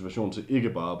rigtig god motivation til ikke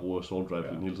bare at bruge assault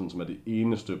rifle hele tiden, som er det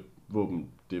eneste våben,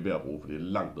 det er værd at bruge, for det er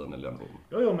langt bedre end alle andre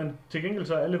våben. Jo, men til gengæld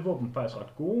så er alle våben faktisk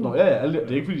ret gode. Nå ja,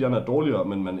 det er ikke fordi, de andre er dårligere,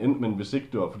 men hvis ikke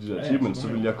det var for de der achievements, så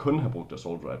ville jeg kun have brugt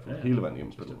assault rifle hele vejen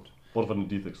igennem spillet. Bortset fra den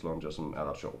D-Tex launcher, som er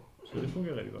ret sjov. Så det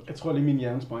fungerer rigtig godt. Jeg tror lige min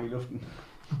hjerne sprang i luften.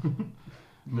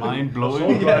 Mind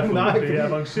blowing. Det er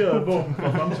avanceret våben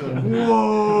fra fremtiden.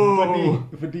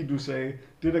 Wow! Fordi du sagde,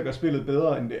 det der gør spillet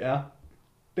bedre end det er.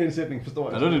 Den sætning forstår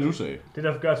jeg. Ja, det var det, du sagde. Det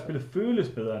der gør, at spillet føles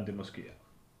bedre, end det måske er.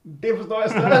 Det forstår jeg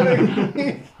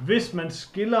stadigvæk. Hvis man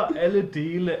skiller alle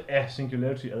dele af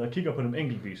Singularity ad og kigger på dem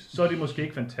enkeltvis, så er de måske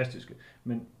ikke fantastiske.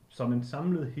 Men som en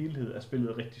samlet helhed er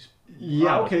spillet rigtig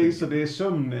Ja, okay, så det er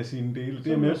summen af sine dele.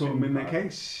 Det er med på, men man kan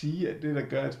ikke sige, at det der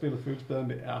gør, at spillet føles bedre, end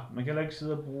det er. Man kan heller ikke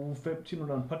sidde og bruge 5-10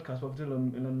 minutter en podcast, hvor fortæller om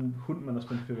en eller anden hund, man har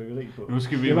spændt fyrværkeri på. Nu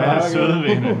skal vi være søde ved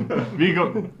hinanden. Vi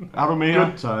går. Er du mere?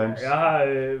 Good times. Jeg har,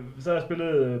 så har jeg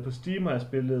spillet på Steam, har jeg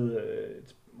spillet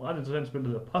et ret interessant spil, der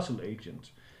hedder Puzzle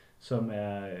Agent, som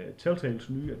er Telltales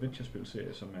nye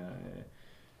adventure-spilserie, som er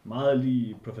meget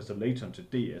lige Professor Layton til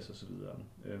DS og så videre.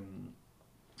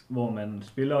 Hvor man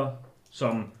spiller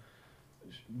som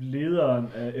lederen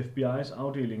af FBI's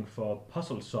afdeling for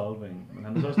puzzle solving, men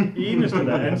han er så også den eneste,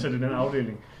 der er ansat i den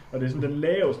afdeling, og det er sådan den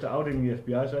laveste afdeling i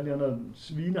FBI, så alle de andre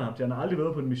sviner ham til. Han har aldrig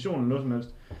været på en mission eller noget som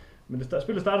helst. Men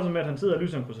spillet starter så med, at han sidder og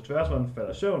lyser en kryds og tværs, hvor han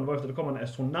falder i søvn, hvorefter der kommer en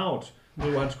astronaut,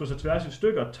 hvor han krydser tværs i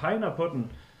stykker, tegner på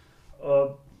den,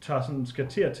 og tager sådan skal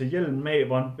til hjelmen af,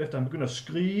 hvor han, efter han begynder at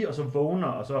skrige, og så vågner,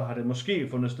 og så har det måske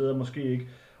fundet sted, og måske ikke.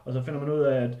 Og så finder man ud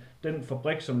af, at den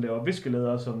fabrik, som laver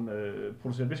viskelæder, som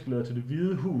producerer viskelæder til Det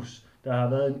Hvide Hus, der har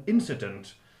været en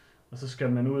incident. Og så skal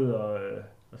man ud og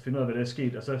finde ud af, hvad der er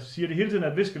sket. Og så siger de hele tiden,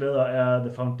 at viskelæder er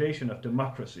the foundation of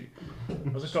democracy.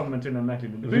 Og så kommer man til en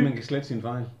mærkelig lille by. Man kan slette sin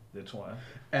fejl. Det tror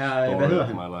jeg. Hvad hedder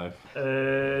han? My life.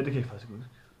 Det kan jeg faktisk ikke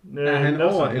huske. Er han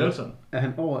Nelson. Er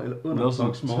han over eller under Nelson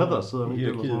Fox Tether Mulder sidder i han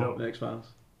ikke hierarkiet der, ved X-Files?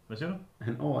 Hvad siger du? Er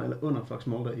han over eller under Fox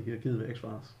Mulder i hierarkiet ved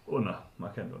X-Files? Under.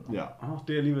 Markant under. Ja.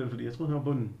 Det er alligevel, fordi jeg troede, han var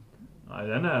bunden. Nej,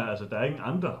 der er ingen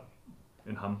andre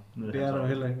end ham. Det er der jo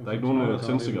heller ikke. Der er ikke nogen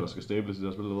tændstikker, der skal stables i det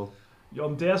her spil, eller hvad? Jo,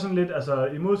 men det er sådan lidt, altså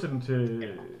i modsætning til,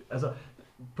 altså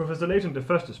Professor Layton, det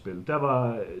første spil, der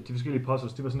var de forskellige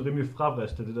puzzles, det var sådan rimelig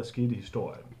fravrist af det, der skete i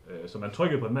historien. Så man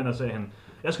trykkede på en mand og sagde han,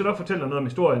 jeg skal nok fortælle dig noget om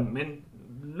historien, men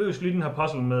løs lige den her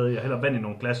puzzle med, jeg hælder vand i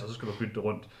nogle glas, og så skal du bytte det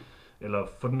rundt. Eller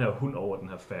få den her hund over den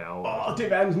her færge. Det er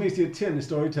verdens mest irriterende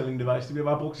storytelling device, det bliver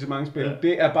bare brugt til så mange spil. Ja.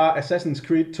 Det er bare Assassin's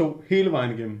Creed 2 hele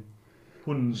vejen igennem.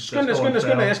 hunden... Skynd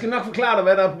dig. Jeg skal nok forklare dig,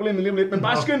 hvad der er problemet lige om lidt, men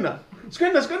bare skynd dig. Skynd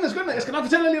dig. Jeg skal nok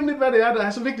fortælle dig lige om lidt, hvad det er, der er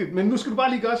så vigtigt, men nu skal du bare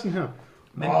lige gøre sådan her.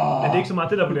 Men det er ikke så meget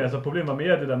det, der bliver. Altså, problemet var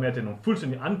mere det der med, at det er nogle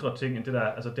fuldstændig andre ting, end det der...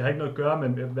 Altså, det har ikke noget at gøre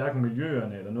med hverken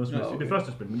miljøerne eller noget som helst i det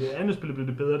første spil, men i det andet spil blev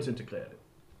det bedre til at integrere det.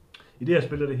 I det her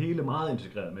spil er det hele meget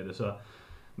integreret med det, så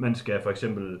man skal for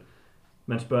eksempel...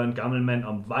 Man spørger en gammel mand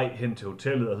om vej hen til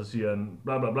hotellet, og så siger han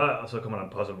bla bla bla, og så kommer der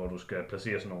en puzzle, hvor du skal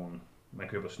placere sådan nogle... Man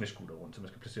køber sneskutter rundt, så man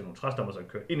skal placere nogle træstammer, så han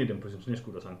kører ind i dem på sin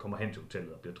sneskutter, så han kommer hen til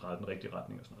hotellet og bliver drejet i den rigtige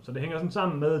retning og sådan noget. Så det hænger sådan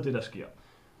sammen med det, der sker.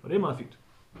 Og det er meget fint.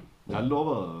 Jeg har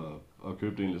lovet at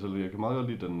købe det egentlig, så jeg kan meget godt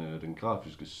lide den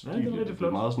grafiske stil. Ja, det er rigtig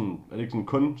flot. Meget sådan, er det ikke sådan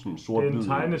kun sådan sort-hvid? Det er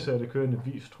en tegneserie, det kører en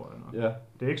vis, tror jeg nok. Ja.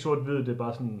 Det er ikke sort-hvid, det er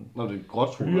bare sådan... Nå, det er gråt,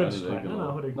 tror jeg. Blyantstreng.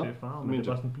 Nej, det er ikke det farve, men det er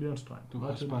bare sådan en blyantstreng. Du kan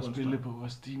også bare spille på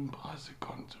vores Steam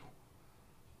pressekonto.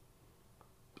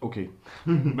 Okay.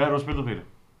 Hvad har du spillet, Peter?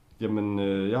 Jamen,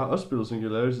 jeg har også spillet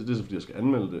Singularity, det er så fordi, jeg skal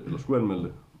anmelde det, eller skulle anmelde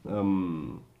det.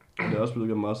 Det har også spillet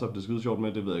gennem Microsoft, det er skide sjovt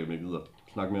med, det ved jeg ikke, om jeg gider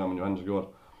snakke mere om, end Johannes har gjort.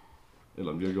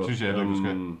 Eller om vi har gjort. Synes jeg heller ikke, du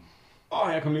skal.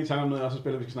 Jeg kom lige i tanke om noget, jeg også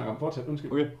spiller, vi skal snakke om. Fortsæt,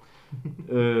 undskyld. Okay.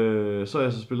 Så har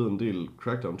jeg så spillet en del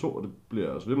Crackdown 2, og det bliver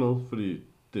jeg også ved med, fordi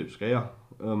det skal jeg.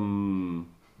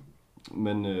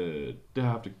 Men det har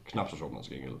jeg haft det knap så sjovt med,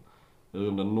 til gengæld. Jeg ved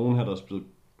ikke, om der er nogen her, der har spillet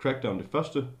Crackdown, det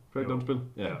første Crackdown-spil.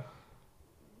 Ja.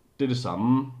 Det er det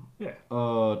samme. Ja.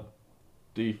 Og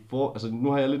det altså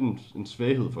nu har jeg lidt en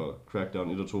svaghed for Crackdown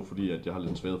 1 og 2, fordi at jeg har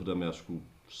lidt en svaghed for det med at skulle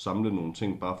samle nogle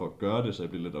ting bare for at gøre det, så jeg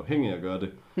bliver lidt afhængig af at gøre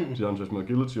det. Det er også med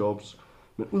Agility Orbs.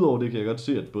 Men udover det kan jeg godt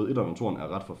se, at både 1'eren og 2'eren er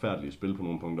ret forfærdelige spil på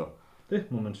nogle punkter.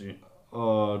 Det må man sige.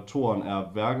 Og 2'eren er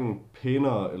hverken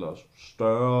pænere eller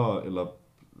større eller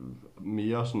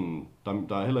mere sådan...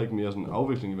 Der er heller ikke mere sådan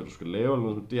afvikling i, hvad du skal lave eller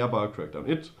noget. Det er bare Crackdown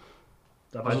 1.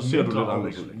 Der er og så ser du lidt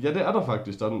anderledes. Ja, det er der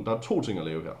faktisk. Der er 2 ting at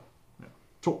lave her. Ja.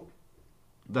 2.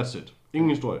 That's it. Ingen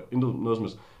historie. Intet noget som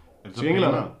helst. Til gengæld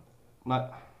er der... Nej.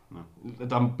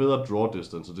 Der er en bedre draw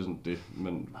distance, og det er sådan det.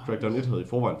 Men Crackdown 1 havde i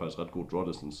forvejen faktisk ret god draw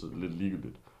distance, lidt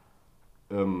ligegyldigt.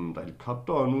 Der er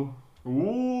helikopter nu.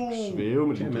 Svæve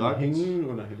med din dragt. Kan man hænge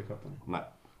under helikopteren? Nej.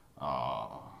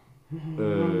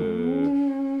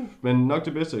 Men nok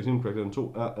det bedste eksempel Crackdown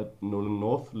 2 er, at Nolan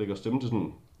North lægger stemme til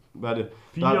sådan... Hvad er det?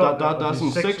 Der er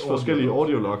sådan 6 forskellige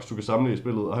audiologs, du kan samle i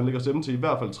spillet, og han lægger stemme til i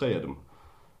hvert fald 3 af dem.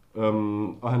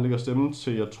 Og han lægger stemme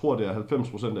til, jeg tror det er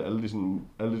 90% af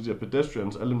alle de der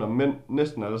pedestrians, alle dem der er mænd,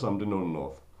 næsten alle sammen, det er Nolan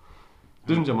North.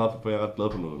 Det synes jeg er meget, for jeg er ret glad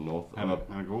på Nolan North. Han er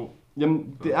god.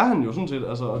 Jamen, det er han jo sådan set,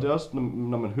 altså, og det er også,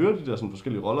 når man hører de der sådan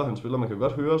forskellige roller, han spiller, man kan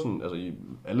godt høre sådan, altså i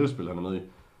alle spil, han er med i,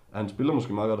 at han spiller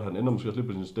måske meget godt, og han ændrer måske også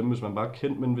lidt på sin stemme, hvis man bare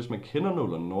men hvis man kender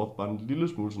Nolan North bare en lille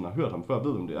smule, sådan har hørt ham før,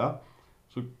 ved hvem det er,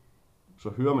 så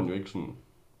hører man jo ikke sådan en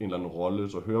eller anden rolle,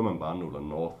 så hører man bare Nolan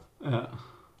North. Ja.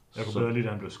 Jeg kunne bedre lide, at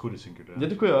han blev skudt i Singularity. Ja,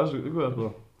 det kunne jeg også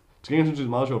bedre. Til gengæld synes jeg, det er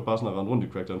meget sjovt bare sådan at rende rundt i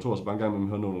Crackdown 2, og så bare en gang med at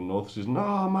høre Nolan North sige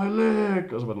sådan, my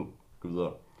leg, og så var den, gå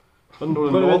videre. Sådan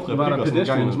Nolan North var der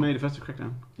pedestrians med i det første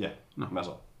Crackdown? Ja,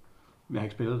 masser. Jeg har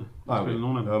ikke spillet det. Jeg har spillet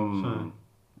nogen af dem.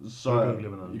 Så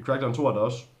i Crackdown 2 er der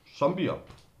også zombier.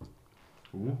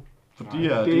 Fordi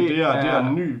det er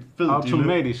en ny fed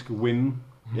automatisk win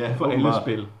for alle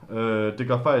spil. Det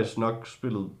gør faktisk nok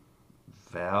spillet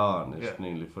værre næsten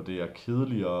egentlig, for det er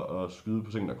kedeligere at skyde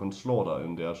på ting, der kun slår dig,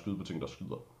 end det er at skyde på ting, der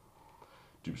skyder.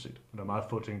 Dybest set. Der er meget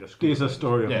få ting, der skyder. Det er så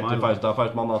story of ja, der er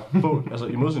faktisk meget få. Altså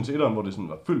i modsætning til 1'eren, hvor det sådan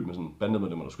var fyldt med sådan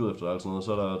bandemedlemmer, der skyder efter dig og sådan noget,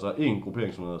 så er der en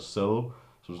gruppering, som hedder Cell,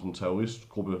 som er sådan en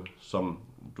terroristgruppe, som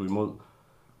du er imod.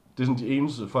 Det er sådan de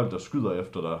eneste folk, der skyder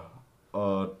efter dig,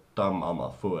 og der er meget,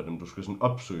 meget få af dem. Du skal sådan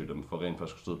opsøge dem for rent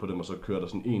faktisk at støde på dem, og så kører der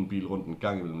sådan en bil rundt en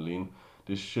gang imellem alene.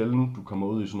 Det er sjældent, du kommer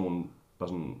ud i sådan nogle bare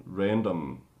sådan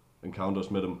random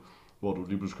encounters med dem, hvor du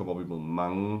lige pludselig kommer op imod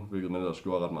mange, hvilket man ellers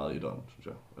gjorde ret meget i 1'eren, synes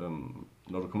jeg.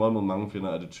 Når du kommer op imod mange fjender,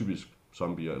 er det typisk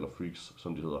zombier eller freaks,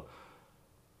 som de hedder.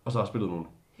 Og så har spillet nogle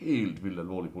helt vildt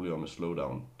alvorlige problemer med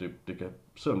slowdown. Det kan,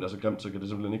 selvom det er så grimt, så kan det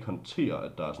simpelthen ikke håndtere,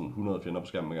 at der er sådan 100 fjender på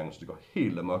skærmen ad gangen, så det går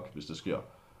helt amok, hvis det sker.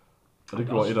 Og det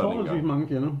gjorde 1'eren ikke engang. Mange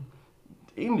fjender.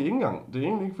 Egentlig ikke engang. Det er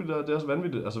egentlig ikke, fordi det er så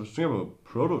vanvittigt. Altså hvis du tænker på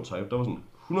Prototype, der var sådan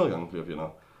 100 gange flere fjender.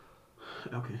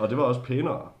 Okay. Og det var også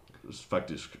pænere,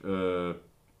 faktisk.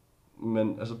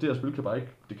 Men altså det her spil kan bare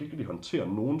ikke, det kan ikke lige håndtere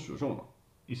nogen situationer.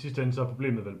 I sidste ende så er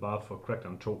problemet vel bare for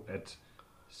Crackdown 2, at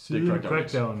siden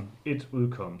Crackdown 1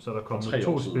 udkom, så er der kommet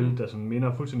 2 spil, der sådan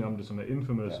minder fuldstændig om det, som er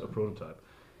Infamous og Prototype.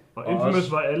 Og Infamous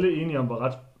også var alle enige om,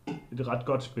 var et ret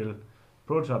godt spil.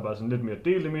 Prototype var sådan lidt mere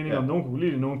delte meninger om, nogen kunne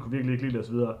lide det, nogen kunne virkelig ikke lide det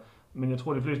osv. Men jeg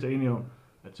tror, de fleste er enige om,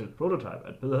 at selv Prototype er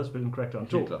et bedre spil end Crackdown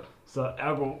 2. Så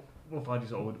ergo, hvorfor har de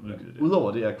så overhovedet udgivet det?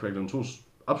 Udover det er Crackdown 2's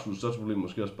absolut største problem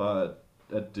måske også bare,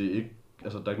 at det ikke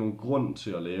altså, der er ikke nogen grund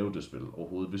til at lave det spil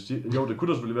overhovedet. Hvis de, jo, det kunne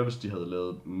da selvfølgelig være, hvis de havde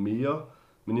lavet mere,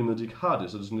 men i og med, at de ikke har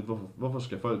det, så er det sådan lidt, hvorfor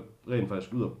skal folk rent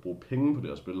faktisk ud og bruge penge på det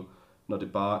her spil, når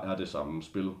det bare er det samme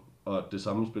spil? Og det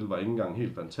samme spil var ikke engang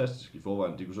helt fantastisk i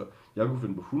forvejen. Jeg kunne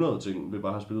finde på 100 ting ved bare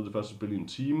at have spillet det første spil i en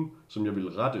time, som jeg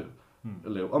ville rette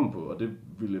at lave om på, og det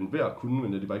ville enhver kunne, men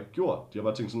det har de bare ikke gjort. De har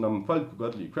bare tænkt sådan, at folk kunne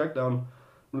godt lide Crackdown,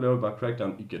 nu laver vi bare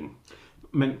Crackdown igen.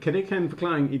 Men kan det ikke have en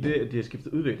forklaring i det, at de har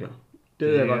skiftet udvikler?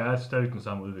 Det er stadig den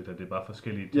samme udvikler, det er bare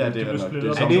forskellige. Ja, det er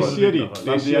det siger de.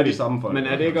 Det siger de samme folk. Men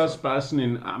er det ikke også bare sådan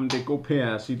en, men det er god PR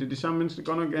at sige, det er de samme mennesker,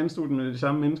 godt nok anstået, men det er de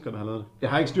samme mennesker, der har lavet det. Jeg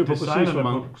har ikke styr på præcis hvor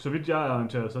mange. Så vidt jeg er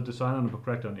orienteret, så designerne på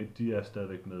Crackdown 1, de er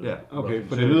stadigvæk med. Ja, okay,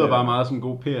 for det lyder bare meget sådan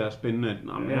god PR spændende, at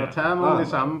jeg tager mig det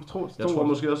samme. Jeg tror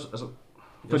måske også, altså,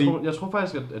 jeg tror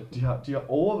faktisk, at de har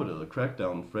overvurderet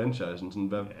Crackdown-franchisen,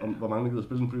 sådan, hvor mange der gider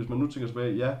spille sådan, fordi hvis man nu tænker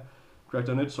tilbage, ja,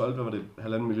 Crackdown 1 solgte, hvad var det,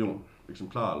 1,5 million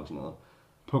eksemplarer eller sådan noget.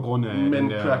 På grund af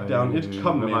men Crackdown 1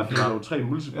 kom med Halo 3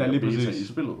 multiplayer beta i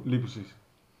spillet. Lige præcis.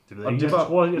 Det ved jeg ikke. Jeg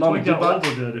tror ikke, jeg har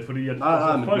overvurderet det, fordi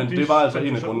men det var altså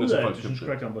en af grundene til, at folk synes,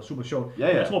 Crackdown var super sjovt.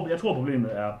 Ja. Jeg tror,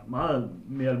 problemet er meget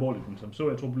mere alvorligt end som så.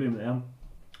 Jeg tror, problemet er,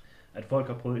 at folk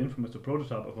har prøvet Infamous The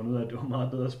Prototype og fundet ud af, at det var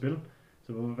meget bedre spil.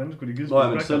 Så hvorfor fanden skulle de give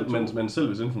Crackdown 2? Men selv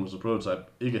hvis Infamous The Prototype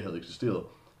ikke havde eksisteret,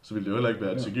 så ville det jo heller ikke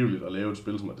være tilgiveligt at lave et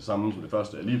spil, som er det samme som det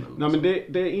første alligevel. Nå, men det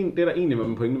der egentlig var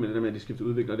min pointe med det der med, at de skiftede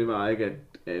udvikler, det var ikke,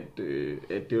 at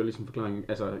det var ligesom forklaringen.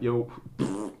 Altså,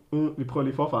 vi prøver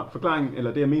lige forfra. Forklaringen,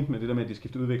 eller det jeg mente med det der med, at de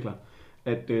skiftede udvikler,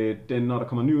 at når der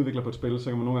kommer nye udvikler på et spil, så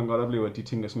kan man nogle gange godt opleve, at de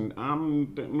tænker sådan,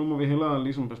 nu må vi hellere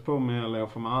ligesom passe på med at lave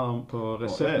for meget om på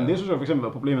recepten. Det synes jeg for eksempel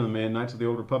var problemet med Knights of the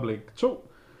Old Republic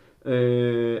 2.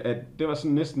 At det var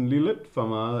sådan næsten lige lidt for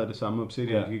meget af det samme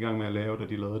Obsidian, de gik i gang med at lave, da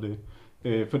de lavede det.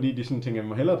 Fordi de sådan tænker, at vi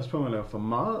må hellere passe på med at lave for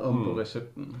meget om på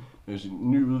recepten. Hvis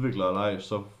ny udvikler eller ej,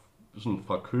 så sådan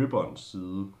fra køberens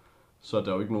side, så er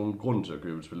der jo ikke nogen grund til at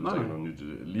købe et spil, hvis der er noget nyt,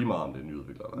 lige meget om det er ny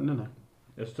udvikler eller ej. Nej.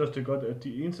 Jeg synes også, det er godt, at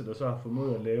de eneste, der så har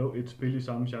formået at lave et spil i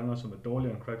samme genre, som er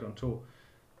dårligere end Crackdown 2,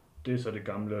 det er så det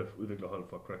gamle udviklerhold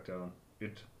fra Crackdown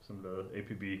 1, som lavede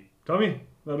APB. Tommy,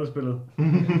 hvad har du spillet?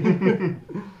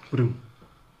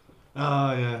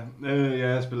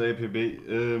 Jeg spiller APB.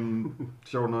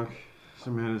 Sjovt nok,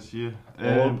 som jeg siger.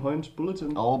 All Points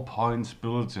Bulletin. All Points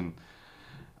Bulletin.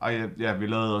 Vi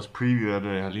lavede også preview af det.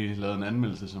 Jeg har lige lavet en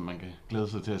anmeldelse, som man kan glæde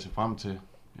sig til at se frem til.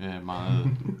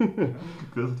 Meget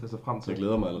glæder sig til at se frem til. Jeg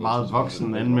glæder mig. Meget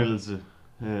voksen anmeldelse.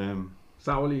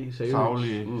 Saglig,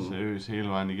 seriøs hele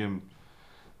vejen igennem.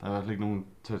 Der er i hvert fald ikke nogen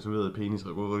tatoverede penis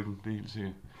og gå ryggen, det er helt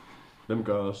sikkert. Hvem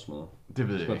gør også sådan noget? Det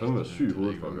ved jeg ikke. Man være syg i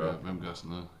hovedet for at gøre. Hvem gør sådan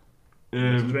noget?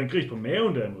 Hvis du er en gris på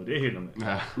maven derimod, det er helt normalt.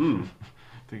 Ja,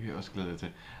 det kan jeg også glæde dig til.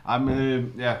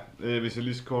 Hvis jeg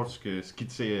lige så kort skal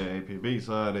skitsere APB,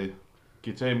 så er det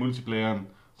GTA multiplayeren,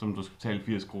 som du skal betale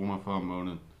 80 kroner for om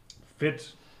måneden.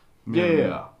 Fedt.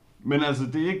 Men altså,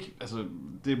 det er ikke,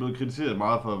 det er blevet kritiseret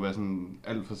meget for at være sådan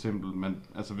alt for simpelt, men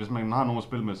altså, hvis man har nogen at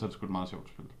spille med, så er det sgu et meget sjovt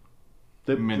spil.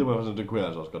 Det kunne jeg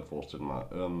altså også godt forestille mig.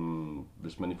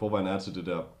 Hvis man i forvejen er til det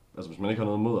der, altså hvis man ikke har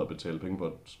noget mod at betale penge på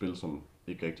et spil, som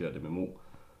ikke rigtig er det MMO.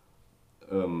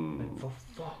 Men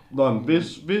hvorfor?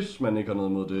 Hvis man ikke har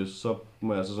noget mod det, så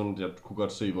må jeg sådan, jeg kunne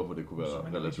godt se, hvorfor det kunne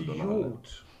være relativt underholdende.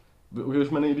 Okay,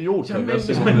 hvis man er idiot, så kan jeg godt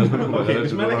se, hvorfor det kunne være relativt underholdende.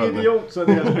 Hvis man er idiot, så er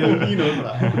det her spil lige noget for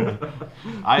dig.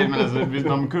 Ej, men altså,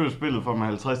 når man køber spillet, får man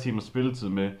 50 timers spilletid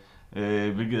med,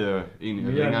 hvilket er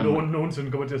egentlig længere.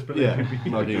 Nogensinde kommer til at spille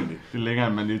APB. Nok egentlig. Det er længere,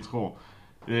 end man lige tror.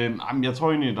 Jeg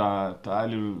tror egentlig, der er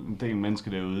en del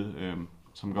mennesker derude,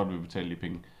 som godt vil betale de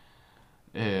penge.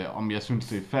 Om jeg synes,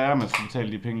 det er fair, at man skal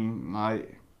betale de penge? Nej,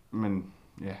 men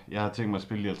ja, jeg har tænkt mig at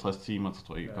spille de 50 timer, så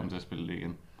tror jeg ikke, jeg kommer til at spille det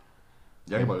igen.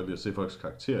 Jeg kan bare lide at se folks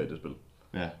karakterer i det spil.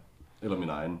 Ja. Eller min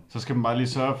egen. Så skal man bare lige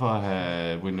sørge for at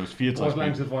have Windows 64. Hvor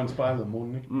lang tid foran spejlet om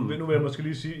morgenen, ikke? Nu vil jeg måske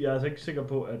lige sige, jeg er altså ikke sikker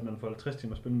på, at man får 50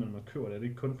 timer spil, men man køber det. Er det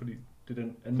ikke kun fordi, det er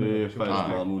den anden version? Det er faktisk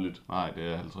meget muligt. Nej,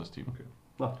 det er 50 timer. Okay.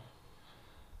 Nå.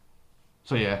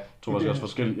 Så ja. Jeg tror faktisk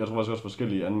også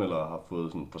forskellige anmeldere har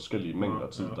fået sådan forskellige mængder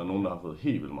tid. Der er nogen, der har fået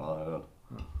helt vildt meget, har jeg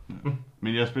hørt.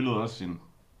 Men jeg spillede også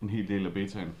en hel del af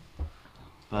betaen.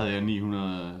 Der havde jeg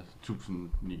 900.000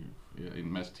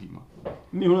 en masse timer.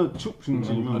 900.000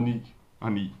 timer?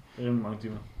 Og 9. Det er mange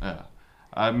timer. Ja.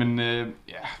 Ej, men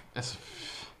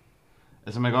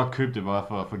altså man kan godt købe det bare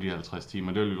for at få de 50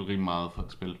 timer. Det er jo lidt rimelig meget for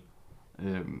et spil.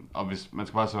 Og hvis man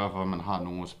skal bare sørge for, at man har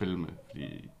nogen at spille med,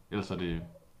 fordi ellers er det...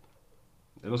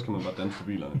 Ellers kan man bare danse på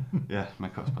bilerne. Ja, man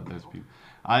kan også bare danse på biler.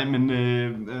 Ej, men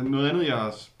noget andet, jeg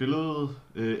har spillet,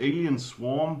 Alien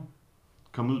Swarm,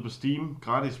 kom ud på Steam,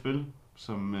 gratis spil,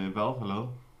 som Valve har lavet,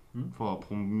 for at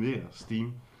promovere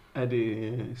Steam. Er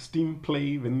det Steam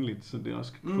Play-venligt, så det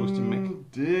også kan fås til Mac?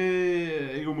 Det er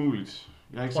ikke umuligt.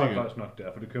 Jeg er Jeg ikke tror jeg sikker. faktisk nok, det er,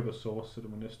 for det køber Source, så det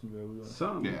må næsten være ude af. Så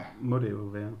Ja. må det jo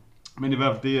være. Men i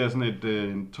hvert fald, det er sådan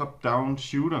en top-down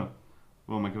shooter,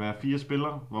 hvor man kan være 4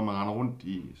 spillere, hvor man render rundt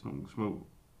i sådan nogle små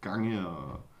gange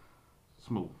og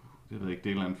små, jeg ved ikke, det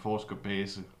er en eller anden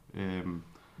forskerbase,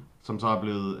 som så er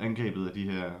blevet angrebet af de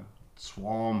her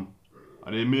swarm.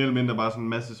 Og det er mere eller mindre bare sådan en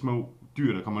masse små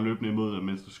dyr, der kommer løbende imod dig,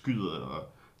 mens du skyder og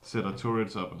sætter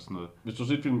turrets op og sådan noget. Hvis du har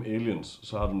set filmen Aliens,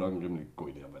 så har du nok en rimelig god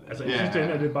idé om, hvad det er. Altså, Ja. i sidste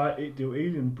ende er det bare, det er jo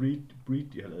Alien Breed,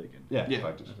 de har lavet igen. Ja, Ja.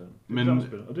 faktisk. Altså, det Men- er samme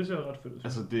spil, og det ser ret fedt ud.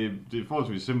 Altså, det er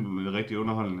forholdsvis simpelt, men det er rigtig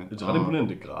underholdende. Det er ret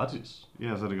imponerende, det er gratis.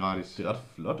 Ja, så er det gratis. Det er ret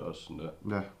flot også, sådan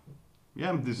der. Ja.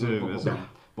 Jamen, det ser, altså,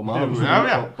 Hvor meget, har du,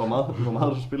 Ja. hvor meget har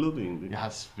du spillet det egentlig? jeg har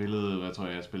spillet, hvad tror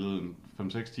jeg har spillet en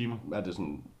 5-6 timer. Er det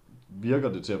sådan,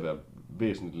 virker det til at være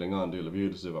væsentligt længere end det, eller virker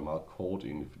det til at være meget kort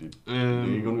egentlig? Fordi det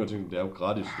er ikke undgået ting, det er jo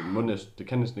gratis. Det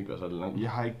kan næsten ikke være så langt. Jeg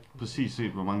har ikke præcis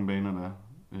set, hvor mange baner der er.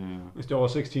 Hvis det er over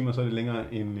 6 timer, så er det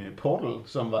længere end Portal,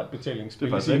 som var et betalingsspil.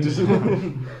 Det er faktisk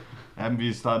rigtigt. Jamen,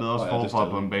 vi startede også Nå ja, det forfra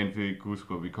stadig. på en bane, for vi ikke kunne huske,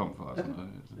 hvor vi kom fra. og sådan noget.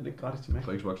 Er det ikke gratis til Mac?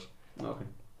 På Xbox. Nå, okay.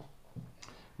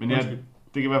 Men ja,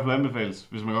 det kan i hvert fald anbefales,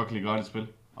 hvis man godt kan lide gratis spil,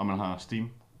 og man har Steam,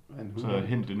 så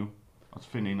hent det nu, og så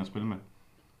find en at spille med.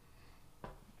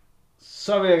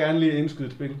 Så vil jeg gerne lige indskyde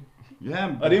et spil. Ja,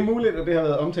 Og det er muligt, at det har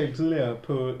været omtalt tidligere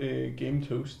på Game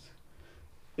Toast.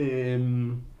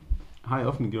 Har jeg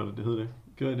offentliggjort det, hed det?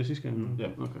 Gjorde jeg det sidste gang? Ja.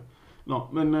 Okay. Nå,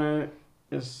 men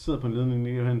jeg sidder på en ledning,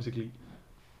 ikke Johannes ikke lige.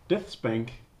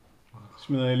 Deathspank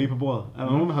smider jeg lige på bordet. Er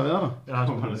der nogen, der har været der? Jeg har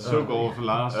man spillet sukker over for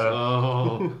Lars.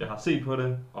 Jeg har set på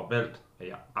det og valgt, at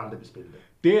jeg aldrig vil spille det.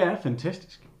 Det er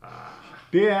fantastisk.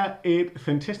 Det er et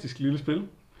fantastisk lille spil.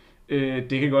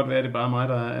 Det kan godt være, at det er bare mig,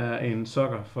 der er en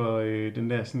sokker for den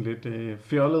der sådan lidt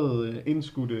fjollede,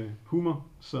 indskudte humor,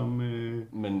 som...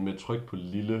 Men med tryk på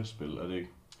lille spil, er det ikke?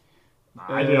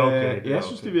 Nej, det er okay. Jeg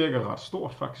synes, det virker ret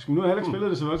stort, faktisk. Men nu har jeg heller ikke spillet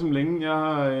det så voldsomt længe. Jeg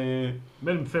har...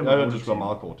 Mellem 5 Jeg og har 8 det skulle være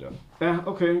meget kort, ja. Ja,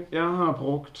 okay. Jeg har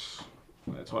brugt...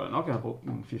 Jeg tror nok, jeg har brugt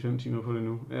en 4-5 timer på det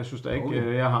nu. Jeg synes da ikke,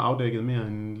 Okay. jeg har afdækket mere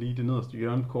end lige det nederste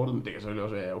hjørne på kortet. Men det kan selvfølgelig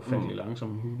også være, at jeg er ufattelig langsom.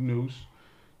 Who knows?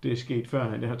 Det er sket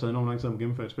før. Det har taget enormt lang tid at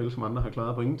gennemføre et spil, som andre har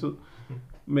klaret på ingen tid.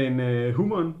 Men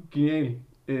humoren, genial.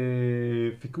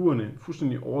 Figurerne,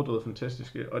 fuldstændig overdrevet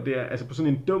fantastiske. Og det er altså på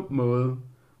sådan en dum måde.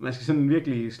 Man skal sådan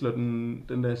virkelig slå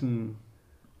den der sådan...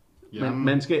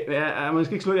 Man skal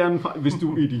ikke slå hjernen fra. Hvis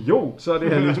du er idiot, så er det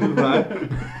her lidt spil for dig.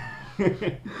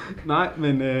 Nej,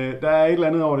 men der er et eller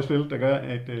andet over det spil, der gør,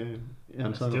 at... Det er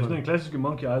jo sådan en klassisk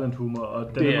Monkey Island humor, og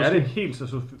den Det er er måske det. helt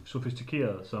så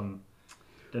sofistikeret, som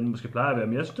den måske plejer at være.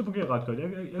 Men jeg synes, det fungerer ret godt. Jeg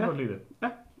kan godt lide det.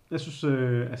 Jeg synes,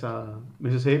 altså,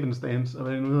 Mrs. Havenstance, og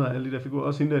hvad det nu hedder, alle de der figurer,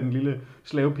 også hende der, den lille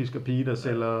slavepiskerpige, der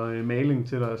sælger maling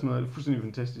til dig og sådan noget, det er fuldstændig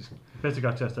fantastisk. Bedste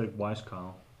karakter er stadig Wise Cow.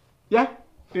 Ja,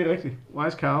 det er rigtigt.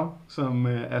 Wise Cow, som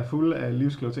er fuld af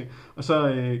livskloge ting. Og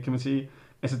så kan man sige,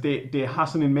 altså det har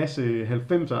sådan en masse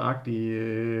 90'er-agtige,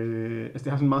 altså det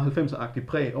har sådan en meget 90'er-agtig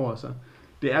præg over sig.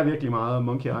 Det er virkelig meget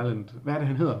Monkey Island. Hvad er det,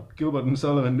 han hedder? Gilbert and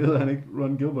Sullivan, det hedder han ikke?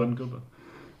 Ron Gilbert.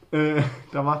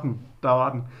 Der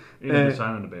var den. En af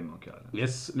designerne bag Monkey Island.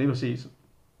 Yes, lige præcis.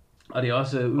 Og det er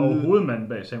også Og hovedmanden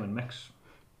bag Sam Max.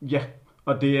 Ja,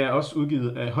 og det er også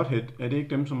udgivet af Hothead. Er det ikke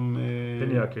dem, som...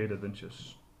 Penny Arcade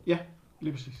Adventures. Ja,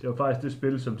 lige præcis. Det var faktisk det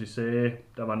spil, som de sagde,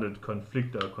 der var lidt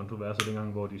konflikter og kontroverser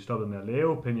dengang, hvor de stoppede med at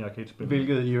lave Penny Arcade-spil.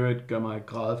 Hvilket i øvrigt gør mig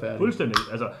grædefærdig. Fuldstændig.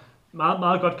 Altså, meget,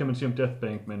 meget godt kan man sige om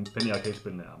Deathbank, men Penny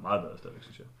Arcade-spillene er meget bedre stadigvæk,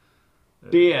 synes jeg.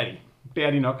 Det er de. Det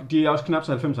er de nok. De er også knap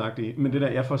så 90'er-agtige. Men det der,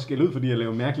 jeg får skæld ud, fordi jeg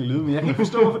laver mærkelige lyde. Men jeg kan ikke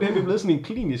forstå, hvorfor det her er blevet sådan en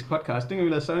klinisk podcast. Dengang vi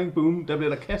lavede Sonic Boom, der blev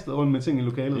der kastet rundt med ting i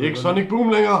lokalet. Det er ikke Sonic Boom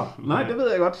længere! Nej, det ved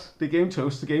jeg godt. Det er Game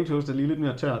Toast. Game Toast er lige lidt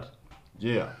mere tørt.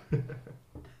 Yeah.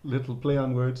 Little play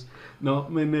on words. Nå,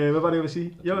 men hvad var det, jeg ville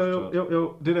sige?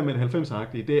 Jo. Det der med det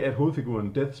 90'er-agtige, det er, at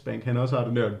hovedfiguren Deathspank, han også har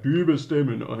den der dybe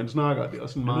stemme, og han snakker. Det er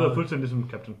også sådan Det meget... lyder fuldstændig ligesom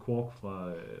Captain Quark fra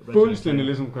Fuldstændig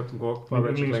ligesom Captain Quark fra Min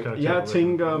Ratchet Clank. yndlingskarakter Jeg på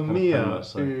tænker Han er mere... fandme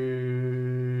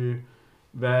sej.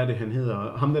 Hvad er det, han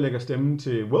hedder? Ham, der lægger stemmen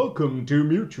til Welcome to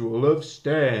Mutual of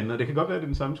Stan. Og det kan godt være, at det er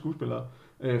den samme skuespiller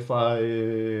fra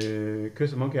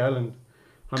Curse of Monkey Island.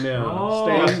 Ham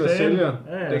der Stan, der sælger.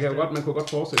 Ja, Det kan jo Stan. godt, man kunne godt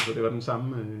forestille sig, at det var den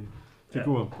samme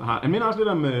figur. Ja. Han minder også lidt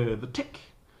om The Tick,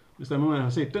 hvis der er nogen, der har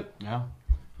set den. Ja.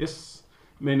 Yes.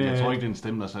 Men, Jeg tror ikke, det er en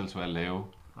stemme, der selv skal være lave.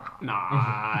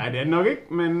 Nej, det er det nok ikke,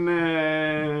 men Det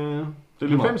er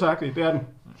lige meget. 90'er-agtigt, det er den.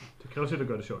 Det kræver set at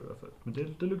gøre det sjovt i hvert fald. Men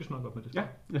det lykkes nok godt med det. Ja,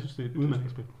 jeg synes, det er et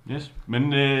udmærket spil. Yes.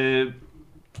 Men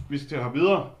vi skal have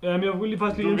videre. Ja, men jeg vil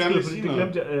faktisk lige Du vil gerne indskyde, lige fordi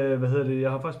sige det glemte jeg.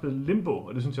 Jeg har faktisk spillet Limbo,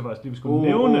 og det synes jeg faktisk lige, vi skulle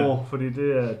nævne, fordi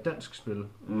det er et dansk spil.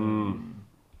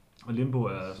 Og Limbo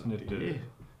er sådan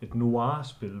et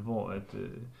noir-spil, hvor at,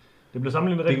 det bliver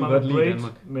sammenlignet Det rigtig kan meget vi med godt lide i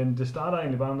Braid, Danmark. men det starter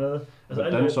egentlig bare med... Altså,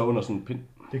 hvordan så under sådan en pind?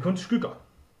 Det er kun skygger,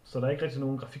 så der er ikke rigtig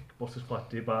nogen grafik, bortset fra,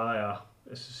 at det bare er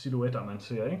silhuetter, man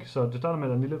ser, ikke? Så det starter med, at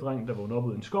der er en lille dreng, der vågner op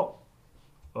ud i en skov,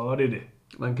 og det er det,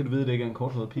 Hvordan kan du vide, at det ikke er en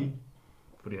korthåret pige?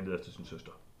 fordi han leder til sin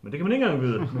søster. Men det kan man ikke engang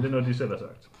vide, men det er noget, de selv har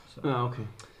sagt. Så. Ja, okay.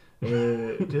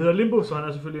 Det hedder Limbo, så han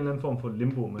er selvfølgelig en eller anden form for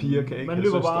limbo, men Piger kan ikke man have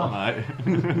løber søstre. bare Nej.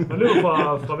 man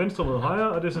løber fra venstre mod højre,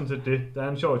 og det er sådan set det. Der er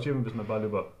en sjov achievement, hvis man bare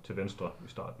løber til venstre i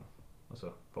starten, og så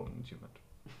får man en achievement.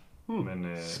 Men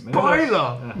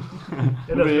Spoiler!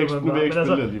 Ellers vil jeg ikke- løber man nu vil jeg bare. ikke Men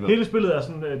spille det alligevel. hele spillet er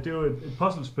sådan, det er jo et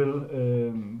puzzlespil,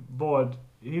 hvor at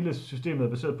hele systemet er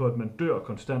baseret på, at man dør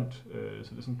konstant. Så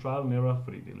det er sådan trial and error,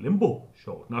 fordi det er limbo,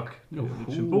 sjovt nok. Det er jo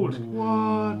lidt symbolsk.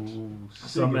 What?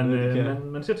 Så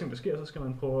man ser ting, der sker, så skal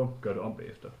man prøve at gøre det om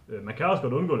bagefter. Man kan også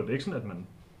godt undgå det. Det er ikke sådan, at man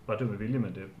bare dør med vilje, men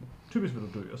det typisk vil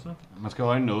du dø og sådan. Man skal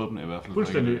have øjnene åbne i hvert fald.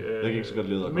 Fuldstændig. Jeg kan ikke så godt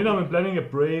lide at minder om en blanding af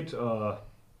Braid og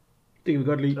Det kan vi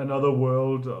godt lide. Another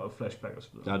World og Flashback og så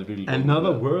videre. Ja, det er virkelig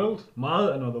Another World? Meget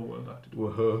Another World-agtigt.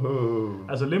 Wow.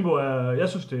 Altså Limbo er, jeg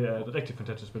synes det er et rigtig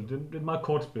fantastisk spil. Det er et meget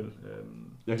kort spil.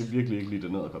 Jeg kan virkelig ikke lide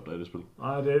den nederkop, der er i det spil.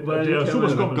 Nej, det Hvordan er kan super man-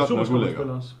 skummelt. godt Super nok skummelt ulækker.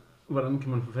 spil også. Hvordan kan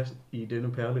man få fast i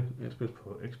denne perle af et spil?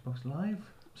 På Xbox Live.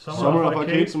 Summer of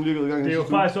Arcade, som lige er gået i gang. Det er jo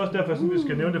sidste uge. faktisk også derfor, jeg synes, vi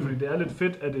skal nævne det, fordi det er lidt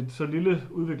fedt, at et så lille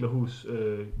udviklerhus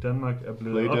i Danmark er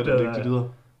blevet Playdead, er det opdaget ikke det, videre?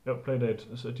 Ja, Playdead.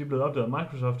 Altså, de er blevet opdaget af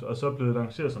Microsoft, og så er blevet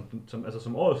lanceret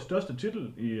som årets største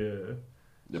titel i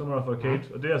Summer of Arcade.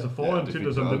 Og det er altså Ja, foran det titler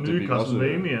fik som jeg- den det nye fik også,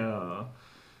 Castlevania, og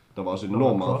Der var også Lara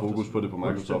enormt meget Croft fokus på det på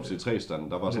Microsoft fuldstændig. C3-stand.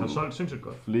 Der var det har sådan solgt sindssygt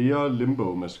godt. flere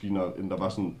Limbo-maskiner, end der var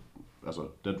sådan, altså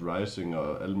Dead Rising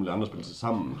og alle mulige andre spil til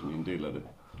sammen, som en del af det.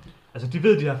 Altså, de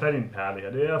ved, de har fat i en perle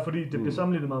her. Det er fordi, det bliver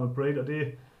sammenlignet meget med Braid, og det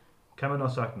kan man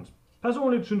også sagtens.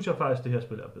 Personligt synes jeg faktisk, at det her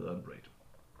spil er bedre end Braid.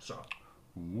 Så,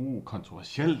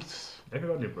 Kontroversielt. jeg kan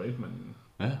godt lide Braid, men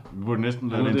Ja, vi burde næsten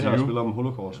Det lave er et det her interview. spil om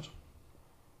Holocaust.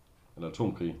 Eller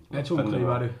atomkrig. Atomkrig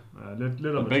var det. ja,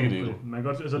 lidt om Begge atomkrig. dele. Man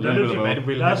kan godt, altså, Ja, der er, det lidt, er hvad du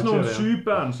vil der er have sådan det nogle til at være. syge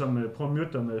børn, som prøver at myrde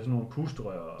dig med sådan nogle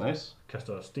pusterør og Nice.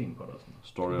 kaster sten på dig. og Sådan.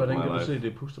 Story of Hvordan my kan du life. se,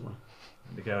 det puster mig?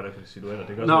 Men det kan jeg jo da ikke silhuetter.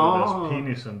 Det kan Nå. også være deres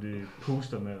penis, som de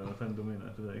puster med, eller hvad fanden du mener.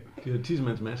 Det ved jeg ikke. De har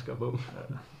tissemands masker på.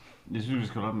 Jeg synes, vi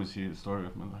skal holde op med at sige story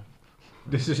of my life.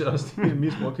 Det synes jeg også, det er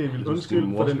misbrugt helt vildt. Jeg synes, din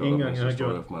Undskyld mor for den skal holde op indgang, med jeg har at sige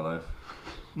gjort. Story of my life.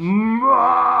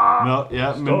 Nå, ja,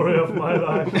 men Story of my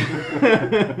life.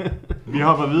 vi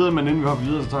hopper videre, men inden vi hopper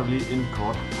videre, så tager vi lige en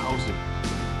kort pause.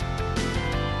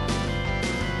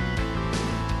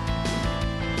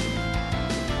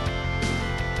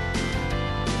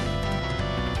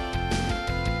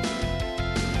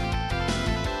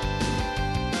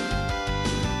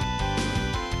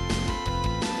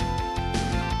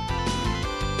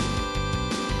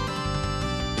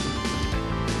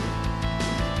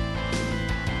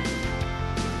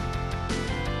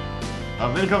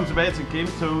 Og velkommen tilbage til Game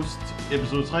Toast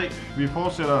episode 3. Vi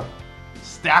fortsætter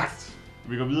stærkt.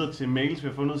 Vi går videre til mails, vi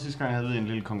har fundet. Sidste gang havde vi en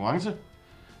lille konkurrence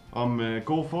om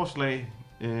gode forslag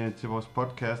til vores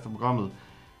podcast og programmet.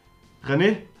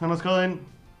 René, han har skrevet ind,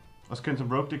 også kendt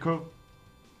som Rogue.dk.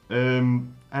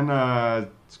 Han har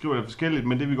skriver det forskelligt,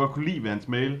 men det vi godt kunne lide ved hans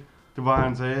mail, det var, at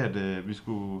han sagde, at vi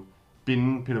skulle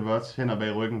binde Peter Wurtz hænder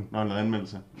bag ryggen, når han lavede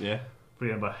anmeldelse. Ja.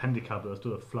 Fordi han var handicappet og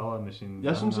stod og flagrede med sin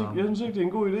Jeg synes lange ikke, arme. det er en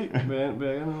god idé, vil jeg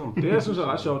gerne høre om. Det, jeg synes er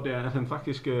ret sjovt, det er, at han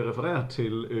faktisk refererer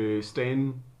til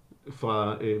Stan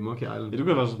fra Monkey Island. Ja, det kunne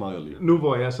jeg faktisk meget godt lide. Nu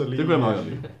hvor jeg så lige... Det kunne jeg meget godt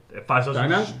lide. Det er faktisk også Der er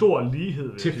en engang stor lighed.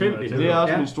 vil jeg sige, tilfældigt. når jeg Det er tænker.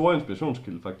 også Ja. min store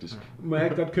inspirationskilde, faktisk. Må jeg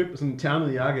ikke godt købe sådan en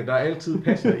ternet jakke, der altid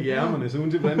passer i ærmerne, så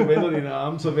uanset hvordan du vender dine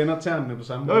arme, så vender ternene på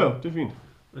samme måde. Jo, det er fint.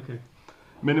 Okay.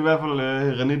 Men i hvert fald,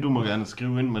 René, du må gerne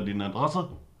skrive ind med dine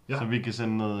adresser, Ja. så vi kan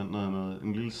sende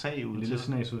en lille sag ud En til lille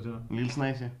snas ud til dig. En lille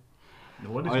snas, ja.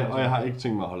 Og jeg har ikke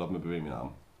tænkt mig at holde op med at bevæge mine arme.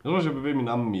 Jeg tror, jeg skal bevæge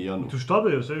mine arme mere nu. Du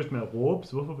stoppede jo seriøst med at råbe,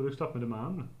 så hvorfor vil du ikke stoppe med det med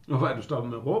armene? Hvorfor er du stoppet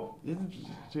med at råbe? Ja,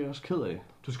 det er jeg også ked af.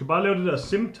 Du skal bare lave det der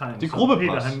sim-tegn, Det er som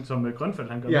gruppepres. Peter, som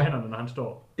Grønfeldt, han gør Ja. med hænderne, når han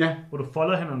står. Ja. Hvor du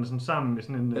folder hænderne sådan sammen med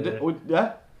sådan en, Ja, ja.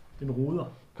 en ruder.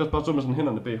 Kan også bare stå med sådan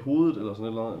hænderne bag hovedet, eller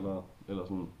sådan eller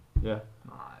sådan. Ja.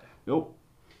 Nej. Jo.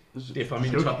 Det er fra Det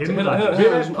min er jo top ikke 10. hende, her- der- her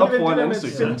er sådan op foran det der med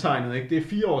ansigtet. simtegnet, ikke? Det er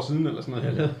 4 år siden eller sådan noget,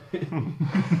 jeg lavede.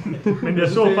 Men jeg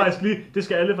så Det- faktisk lige, det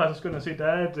skal alle faktisk skynde at se, der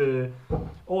er et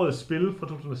årets spil fra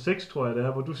 2006, tror jeg det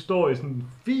er, hvor du står i sådan en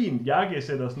fin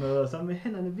jakkesæt og sådan noget, og så med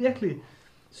hænderne virkelig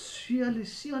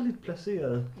syrligt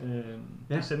placeret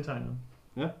Ja. i sendtegnet.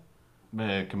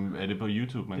 Er det på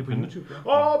YouTube, man Det er på kan YouTube,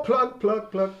 ja.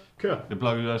 Plug. Kør. Det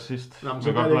plukkede vi også sidst. Nå, men Vi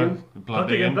så kan gør godt det plukke- igen. vi plukker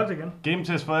det igen. Plug det igen. Game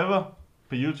Test Forever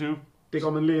på YouTube. Det går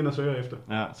man lige ind og søger efter.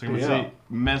 Ja, så kan man Det se er-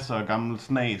 masser af gammel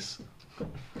snas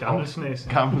Gammel snas.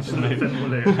 Gammel snas. Det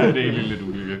Det er egentlig lidt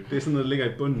uhyggeligt. Det er sådan noget, der ligger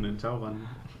i bunden af en tagrende.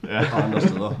 Ja. Og andre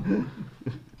steder.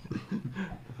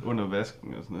 Under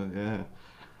vasken og sådan noget,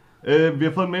 ja. Vi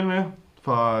har fået en mail med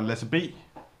fra Lasse B.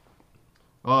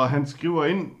 Og han skriver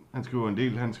en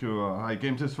del, han skriver, hej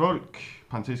Gametest folk,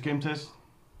 parentes Gametest.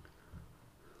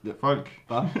 Ja. Folk.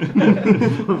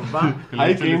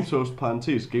 Hej Gametoast,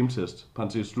 parentes Gametest,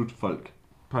 parentes slut folk.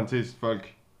 Parentes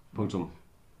folk. Punktum.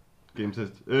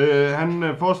 Gametest.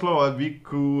 Han foreslår, at vi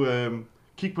kunne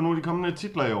kigge på nogle af de kommende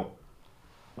titler i år.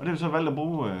 Og det har vi så valgt at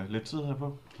bruge lidt tid her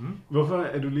på. Hvorfor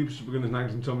er du lige pludselig begyndt at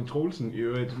snakke som Tommy Troelsen? I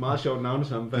et meget sjovt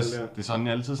navnesammenfald der. Det er sådan,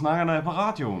 jeg altid snakker, når jeg er på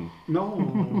radioen. No,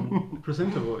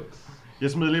 presenter voice.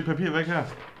 Jeg smider lidt papir væk her.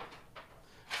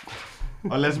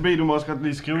 Og Lasse B, du må også godt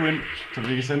lige skrive ind, så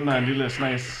vi kan sende dig en lille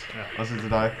snas, også til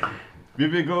dig. Vi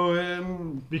vil gå...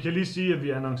 Vi kan lige sige, at vi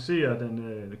annoncerer den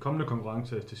kommende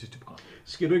konkurrence til sidste program.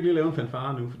 Skal du ikke lige lave en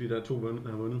fanfare nu, fordi der er 2 der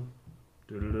har vundet?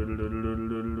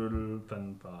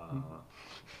 Fanfare.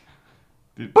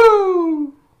 Jeg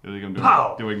ved ikke, om det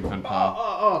var ikke en fanfare.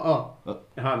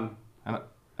 Jeg har den.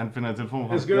 Han finder en telefon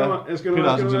fra. Jeg skylder mig. Hvad sker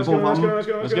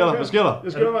der?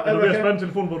 Er du ved at spørge en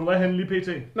telefon, hvor du er henne lige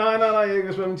pt? Nej, jeg kan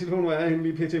ikke spørge min telefon, hvor jeg er henne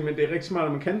lige pt, men det er rigtig smart,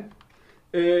 at man kan.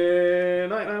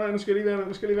 Nej, nu skal jeg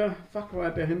lige være. Fuck, hvor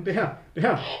er det henne? Det her.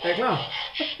 Er jeg klar?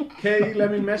 Kan I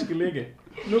lade min maske ligge?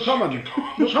 Nu kommer den.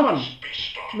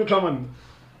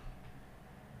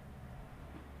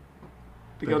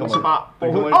 Det gør den så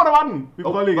bare. Der var den! Vi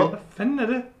prøver lige igen. Hvad fanden er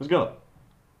det? Hvad sker der?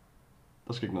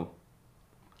 Der sker ikke noget.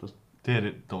 Det er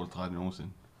det dårligt radio nogensinde.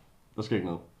 Der sker ikke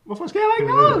noget. Hvorfor sker der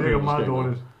ikke noget? Det er jo meget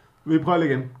dårligt. Vi prøver lige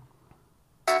igen.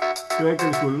 Det var ikke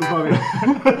den skulle. Nu prøver vi.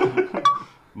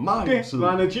 Det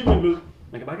var en achievement-lyd.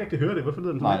 Man kan bare ikke rigtig høre det. Hvorfor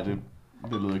lyder den sådan? Nej,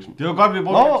 det lyder ikke som... Det var godt, vi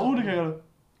brugte... Det kan jeg det.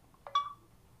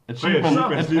 Achievement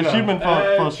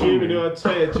for achievement. Det var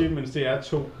 3 achievements til jer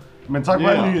 2. Men tak for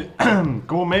alle de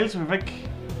gode mails, vi fik.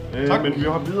 Tak. Men vi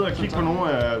har videre at kigge på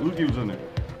nogle af udgivelserne.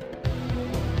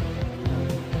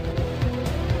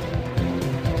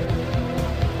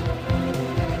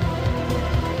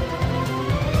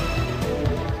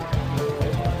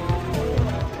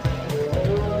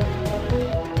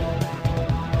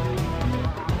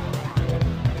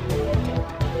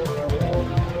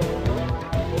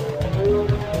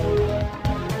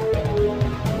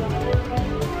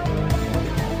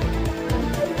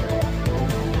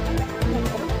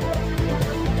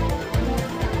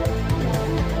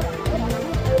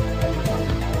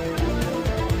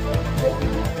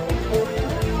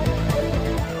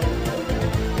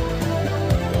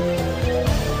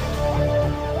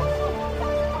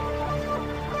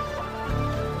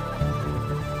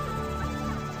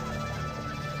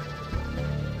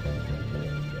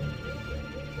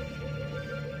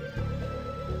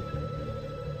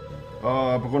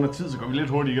 Og på grund af tid, så går vi lidt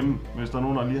hurtigt igennem, hvis der er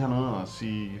nogen, der lige har noget at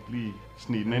sige, lige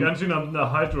snige den ind. Jeg kan sige, om den er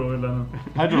Hydro eller andet.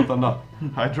 Hydro Thunder.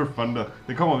 Hydro Thunder,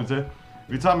 det kommer vi til.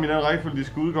 Vi tager dem i den rækkefølge, de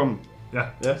skal udkomme. Ja.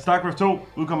 StarCraft 2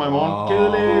 udkommer i morgen.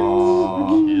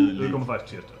 Kedeligt. Det kommer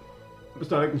faktisk tirsdag. Det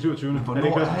står ikke den 27. Hvornår er det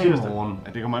ikke først er tirsdag?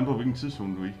 Ja, det kommer an på, hvilken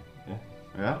tidszone du er i.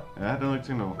 Ja, det har jeg ikke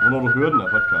tænkt over. Hvornår du hører den her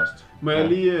podcast? Må jeg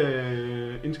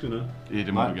lige indskyde noget?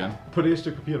 Det må du gerne. På det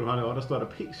stykke papir, du har derovre, der står der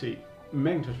PC.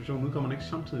 Macintosh-versionen udkommer den ikke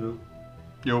samtidig med.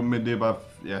 Jo, men det er bare,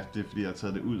 det er fordi jeg har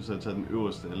taget det ud, så jeg har taget den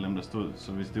øverste af alle dem, der stod.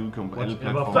 Så hvis det udkommer på alle Jeg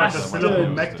var platformer, faktisk så spiller var på det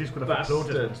Mac, øverste. de skulle da få lov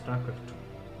til at spille StarCraft 2.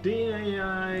 Det er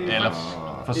jeg Eller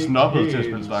for snobbet til at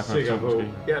spille StarCraft 2 måske.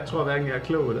 Jeg tror hverken jeg er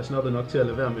klog eller snobbet nok til at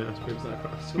lade være med at spille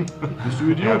StarCraft 2. Hvis du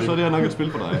er idiot, så er det her nok et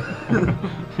spil for dig.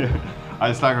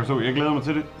 Ej, StarCraft 2, jeg glæder mig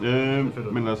til det.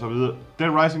 Men lad os så videre.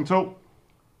 Dead Rising 2.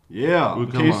 Yeah,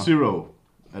 Udkommer. Case Zero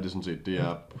er det sådan set. Det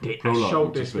er Det er prologen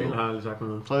sjovt, til det spil spillet. har jeg aldrig sagt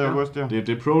noget. 3. august, ja. Det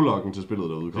er prologen til spillet,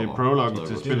 der udkommer. Det er prologen til 3.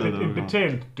 august. spillet. Det er en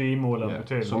betalt demo eller en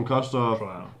betalt Som koster...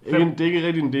 trial. Det er ikke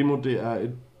rigtig en demo, det er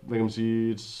et, hvad kan man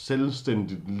sige, et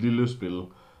selvstændigt lille spil.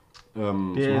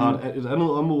 Som har et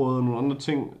andet område og nogle andre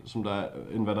ting, som der er,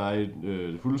 end hvad der er i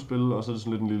det fulde spil, og så er det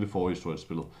sådan lidt en lille forhistorie til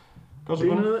spillet. Koster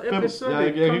Det er kun noget 5. episodic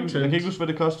Jeg kan content. ikke huske, hvad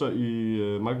det koster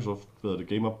i Microsoft, hvad hedder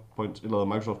det, Gamer Points, eller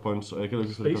Microsoft Points, og jeg kan ikke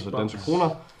huske, hvad det koster i danske kroner.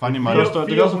 Funny Det money. koster $5.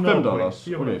 400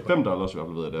 Okay, point. $5 i hvert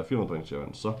fald ved jeg, det er 400 point cirka.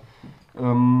 Så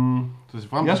Så se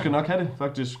frem jeg til. skal nok have det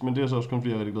faktisk, men det er så også kun fordi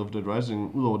jeg er rigtig glad for Dead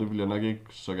Rising. Udover det vil jeg nok ikke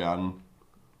så gerne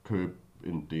købe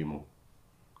en demo.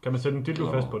 Kan man sætte en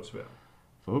dildo fast på et sværd?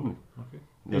 Forhåbentlig. Okay.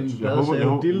 Hvad sagde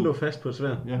du? Dildo fast på et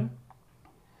sværd? Ja.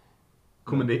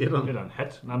 Kunne man det etteren? Eller en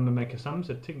hat. Nej, men man kan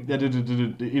sammensætte ting. Ja, det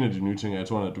er en af de nye ting, jeg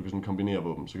tror, at du kan sådan kombinere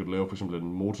våben. Så kan du lave for eksempel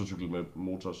en motorcykel med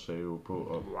motorsave på.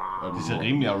 Og Det ser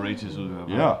rimelig outrageous ud.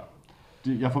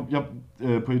 Ja.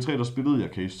 På E3 der spillede jeg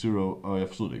Case Zero, og jeg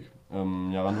forstod det ikke.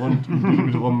 Jeg rendte rundt i et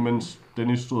lille rum, mens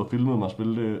Dennis stod og filmede mig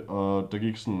spille det, og der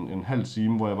gik sådan en halv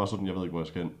time, hvor jeg var sådan, jeg ved ikke, hvor jeg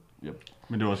skal hen. Yep.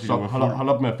 Men det var også Stop, hold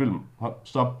op med at filme.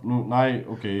 Stop nu. Nej,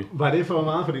 okay. Var det for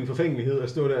meget for din forfængelighed at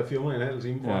stå der og filme en halv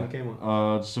time foran kamera?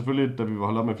 Og selvfølgelig, da vi var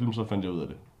holdt op med at filme, så fandt jeg ud af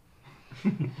det.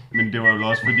 Men det var jo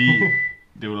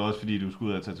også fordi, du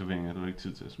skulle ud af tatoveringer, du havde ikke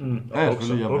tid til at spille. Ja,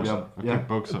 selvfølgelig.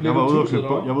 Jeg var ude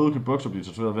og købe bukser og blive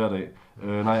tatoveret hver dag.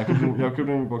 Nej, jeg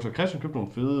købte nogle bukser. Christian købte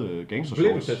nogle fede gangster shorts.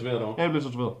 Blev du tatoveret dog? Ja, jeg blev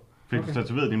tatoveret. Fik du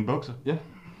tatoveret dine bukser? Ja.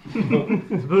 Så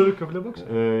ved du ikke, flere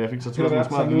bukser? Jeg fik tatoveret nogle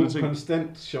smart lille ting.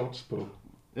 Konstant shorts på.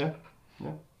 Ja.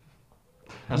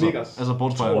 Altså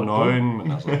bortset fra jeg nøgen,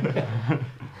 men altså...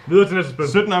 Videre til næste spil.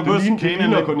 17. august, Det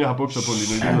ligner kun, jeg har bukser på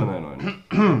lige nu, i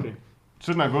nøgen.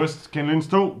 17. august, Ken Lynch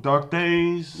 2, Dog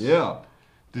Days. Ja. Yeah.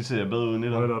 Det ser bedre ud end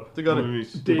det. Det gør det.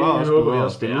 Det bare også håber bedre jeg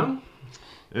at spille.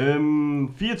 spille.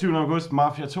 24. august,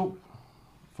 Mafia 2.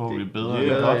 Forhåbentlig bedre end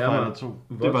glæder jeg Godfighter mig. 2.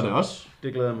 Det var det også.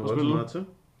 Det glæder jeg mig også meget til.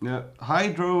 Ja.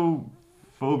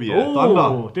 Hydrophobia.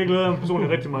 Thunder. Det glæder jeg mig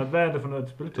personligt rigtig meget. Hvad er det for noget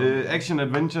spil? Action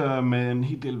Adventure med en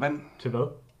hel del vand. Til hvad?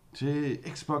 Til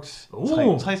Xbox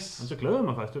 360. Så glæder jeg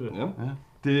mig faktisk til det. Ja.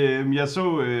 Jeg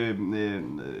så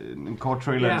en kort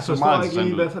trailer. Ja, det så så meget står ikke lige,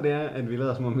 interessant ud. hvorfor det er, at vi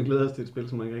lader som om vi glæder os til et spil,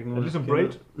 som ikke rigtig Er nogen det ligesom kender.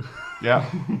 Braid? Ja,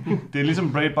 det er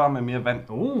ligesom Braid bare med mere vand.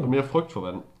 Og mere frygt for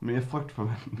vand. Mere frygt for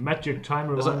vand. Magic Time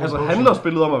Rewind. Altså handler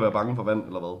spillet om at være bange for vand,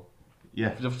 eller hvad? Ja.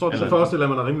 Jeg forstår det. Så forestiller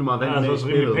man, der er rimelig meget vand Ja, altså i også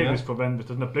rimelig spillet. panisk for vand, hvis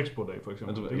der er sådan en blæksprutter af, for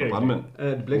eksempel. Men Det du kan er jeg brandmænd. Ja,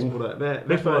 det er blæksprutter.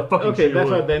 Blæksprutter er fucking Okay, hvad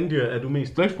for syge. et vanddyr er du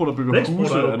mest? Blæksprutter bygger Blæksprutter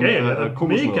huse er jo galt, af det er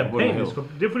kokosnødder mega på bunden af panisk. havet.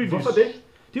 Det er fordi, Hvorfor det?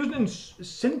 Det er jo sådan en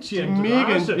sentient De er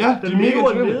mega- race, ja, der de er mega lever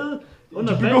intelligente. nede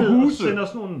under De bygger vandet og huse. sender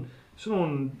sådan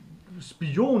nogle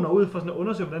spioner ud for sådan at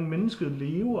undersøge, hvordan mennesket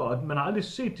lever, og man har aldrig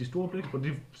set de store blæksprutter.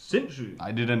 De er sindssyge.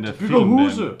 Nej, det er den der bygger film,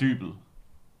 huse. der Dybet.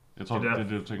 Jeg tror, Det det der- er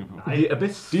det, du tænker på. Nej, Det er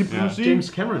bedst. Deep Blue Sea. James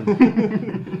Cameron.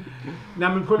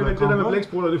 Nej, men prøv lige at det der med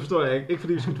blæksprutter, det forstår jeg ikke. Ikke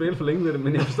fordi vi skulle dvæle for længe ved det,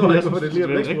 men jeg forstår ikke, hvorfor det lige er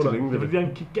blæksprutter. det er fordi, de har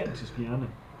en gigantisk hjerne.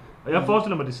 Og jeg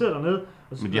forestiller mig, at de sidder dernede,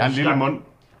 og så Men de har en lille mund.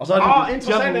 Og så er det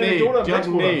interessant anekdote om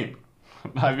blæksprutter.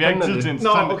 Nej, vi har ikke tid til en Nå,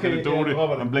 interessant okay, anekdote jeg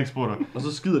dropper det. om blæksprutter. Og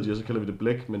så skider de, og så kalder vi det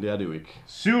blæk, men det er det jo ikke.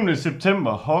 7.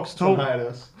 september, Hawks 2. Sådan har jeg det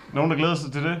også. Nogen, der glæder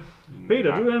sig til det?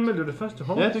 Peter, du anmeldte jo det første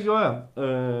Hawks. Ja, det gjorde jeg.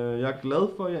 Jeg er glad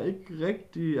for, at jeg ikke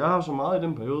rigtig... Jeg har så meget i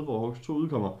den periode, hvor Hawks 2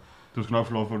 udkommer. Du skal nok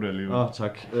få lov at få det alligevel.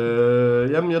 Tak.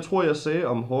 Jamen, jeg tror, jeg sagde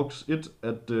om Hawks 1,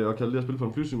 at at kalde det at spille for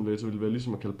en flysimulator ville være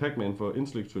ligesom at kalde Pac-Man for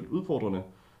intellektuelt udfordrende.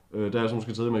 Der er jeg så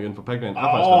måske taget med igen, for Pac-Man er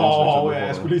faktisk lidt intellektuelt udfordrende. Ja,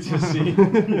 jeg skulle lige til at sige.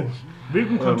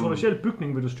 Hvilken kontroversiel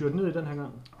bygning vil du styrte ned i den her gang?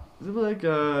 Det ved jeg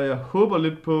ikke. Jeg håber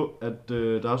lidt på, at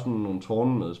der er sådan nogle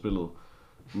tårne med i spillet.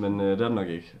 Men det er det nok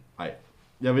ikke. Nej.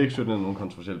 Jeg vil ikke søge ned nogen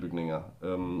kontroversielle bygninger.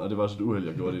 Og det var også et uheld,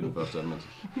 jeg gjorde det i den første anmeldelse.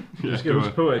 Du skal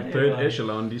huske på, at Third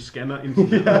Echelon, de scanner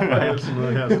internet og alt sådan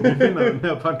noget her. Så vi finder den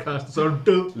her podcast, så er du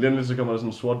død. Lige om lidt, så kommer der sådan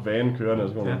en sort van kørende, og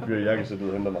så kommer der en fyr i jakkesæt ud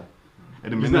og henter mig. Er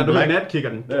det Lige Men snart in du har Black? natkikker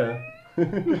den. Ja, ja.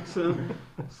 Så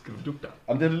skal du dukke dig.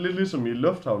 Jamen, det er lidt ligesom i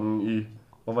lufthavnen i...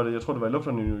 Hvor var det? Jeg tror, det var i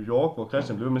lufthavnen i New York, hvor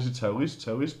Christian blev ved med at sige terrorist.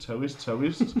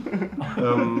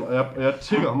 Og jeg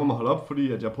tigger ham om at holde op,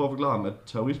 fordi at jeg prøver at forklare ham, at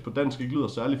terrorist på dansk ikke lyder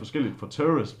særlig forskelligt fra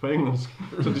terrorist på engelsk.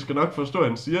 Så de skal nok forstå, at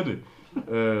han siger det.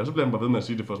 Og så bliver han bare ved med at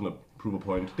sige det for sådan at prove a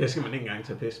point. Det skal man ikke engang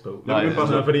tage pis på. Jeg begyndte bare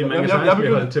sådan, fordi man kan sagtens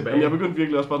blive holdt tilbage. jeg begyndte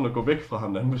virkelig også bare sådan at gå væk fra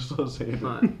ham, da han stod og sagde det.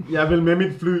 Nej, jeg vil med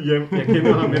mit fly hjem. Jeg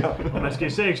kender ham ikke. Og man skal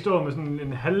især ikke stå med sådan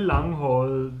en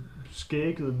halvlanghåret,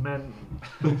 skægget mand,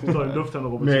 der står i lufthavnen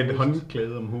og råber Med et terrorist.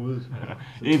 håndklæde om hovedet.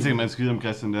 En ting, man skal vide om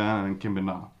Christian, det er, at han er en kæmpe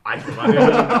nar. Ej, det var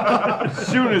det.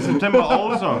 7. september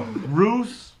også.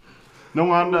 Ruse.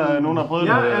 Nogen andre, har prøvet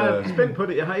Jeg det? er spændt på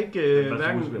det. Jeg har ikke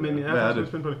hverken, men jeg Hvad er er det? faktisk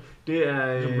spændt på det. Det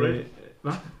er... Braid.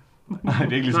 Hvad? Nej,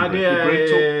 det er ikke ligesom Nej, det Braid. er...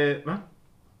 Braid 2. Hvad?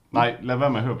 Nej, lad være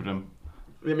med at høre på dem.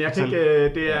 Jamen, jeg kan ikke...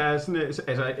 Det er sådan... Altså,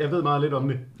 jeg ved meget lidt om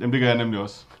det. Jamen, det gør jeg nemlig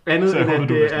også. Andet Så jeg end håber, at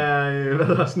du det vidste er... Hvad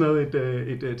hedder sådan noget?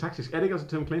 Et taktisk... Er det ikke også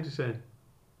Tom Clancy-serie?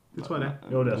 Det tror jeg, det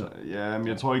er. Jo, det er så. Ja, men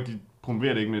jeg tror ikke, de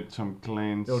promoverer det ikke med Tom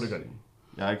Clancy. Jo, det gør de.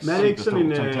 Jeg har ikke Men er det ikke der sådan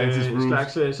en står Tom Clancy's Ruse.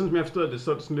 slags... Sådan som jeg forstod det,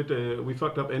 så er det sådan lidt... We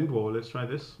fucked up end war, let's try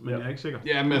this. Men jeg er ikke sikker.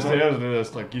 Ja, men altså, det er jo det der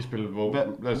strategispil, hvor...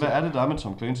 Hvad er det, der er med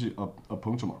Tom Clancy og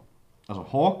punktummer? Altså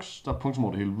Hawks, der er punktum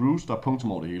over det hele. Ruse, der er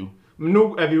punktum over det hele. Men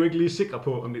nu er vi jo ikke lige sikre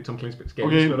på, om det er Tom Clancy. Skal jeg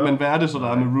lige Okay, slå det op? men hvad er det så, der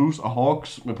er med Ruse og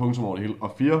Hawks med punktum over det hele?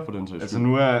 Og 4 for den sags Altså skyld?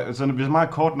 nu er... Altså, hvis det er meget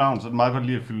kort navn, så er det meget godt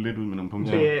lige at fylde lidt ud med nogle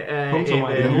punkter. Det er Punktummer.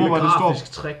 et Jeg lille håber, det står-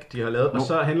 grafisk trick, de har lavet. Og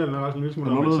så handler det nok også en lille smule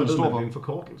Er der om, noget, at så der ved står man, at for? det er en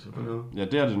forkortelse for noget. Ja,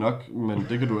 det er det nok, men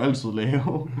det kan du altid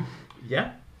lave. Ja,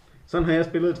 sådan har jeg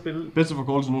spillet et spil. Bedste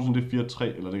forkortelse nogensinde, det er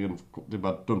 4-3, eller det er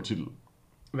bare en dum titel.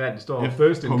 Hvad er det, står?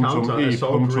 First encounter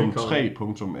assault recon.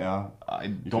 F.3.r.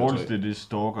 Ej, dårligste det er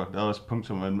Stalker. Der er også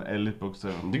punktum mellem alle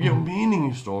bogstaver. Men det giver jo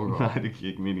mening i Stalker. Nej, det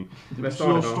giver ikke mening. Hvad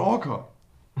står der Stalker.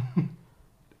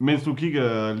 Mens du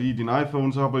kigger lige i din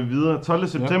iPhone, så hopper vi videre. 12.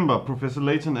 september, Professor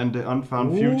Layton and the Unfound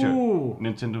Future.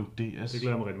 Nintendo DS. Det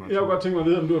glæder mig rigtig meget. Jeg kunne godt tænke mig at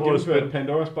vide, om du har gennemført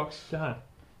Pandora's Box. Det har jeg.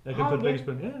 Jeg kan få begge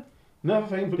spil. Ja. Nå, for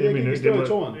fanden, for det er ikke stået i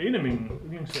toren. En af mine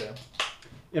yndlingsserier.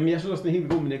 Jamen, jeg synes også, den er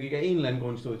helt god, men jeg gik af en eller anden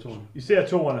grund stået i toren. Især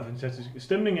toren er fantastisk.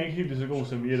 Stemningen er ikke helt lige så god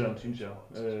som i etteren, synes jeg.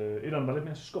 Etteren var lidt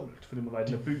mere skummelt, fordi man var i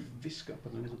den her by. Visker på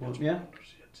den her måde. Ja.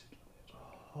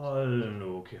 Hold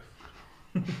nu kæft.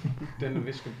 Den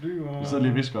visker blyver. Jeg sidder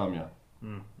lige og visker om jer.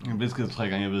 Jeg viskede 3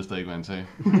 gange, jeg ved stadig ikke, hvad han sagde.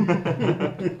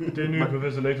 Det nye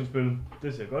Professor Layton-spil,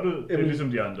 det ser godt ud. Det er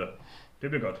ligesom de andre. Det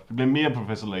bliver godt. Det bliver mere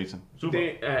Professor Layton. Super. Det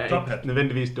er Top ikke hat.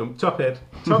 nødvendigvis dumt. Top hat.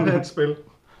 Top hat spil.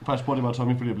 Faktisk spurgte jeg bare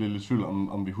Tommy, fordi jeg blev lidt i tvivl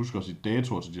om vi husker os i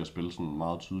datoer til de her spil sådan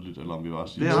meget tydeligt, eller om vi bare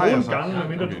siger... Det har jeg Nogle sagt. gange,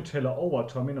 medmindre Okay. du tæller over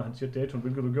Tommy, når han siger datoen,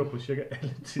 hvilket du gjorde på cirka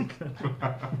alle titler.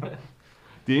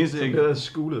 Det eneste, Det jeg hedder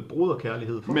skulet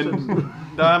broderkærlighed. Men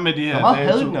der er med de Jeg her er meget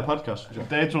hadet i den her podcast, synes jeg.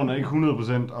 datoen er ikke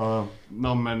 100%, og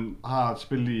når man har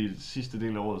spillet i sidste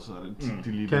del af året, så er det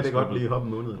de lige Kan det godt blive hoppe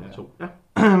måned eller to. Ja.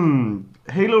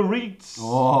 Halo Reach,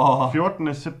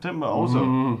 14. september også. Er du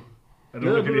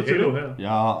nogen, der kan lide Halo her?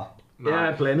 Ja, Jeg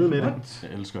er blandet med det.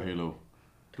 jeg elsker Halo.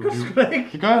 Du sgu da ikke.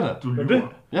 Det gør jeg da. Du lyver.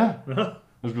 Ja.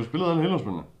 Jeg skulle spille alle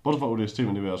Halo-spillene. Bortset fra ODST, men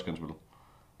det vil jeg også gerne spille.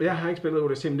 Jeg har ikke spillet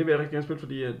ODST, men det vil jeg rigtig gerne spille,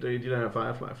 fordi at de der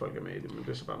Firefly-folk er med i det, men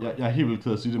det er så bare mig. Jeg er helt vildt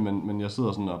ked af at sige det, men jeg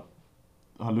sidder sådan og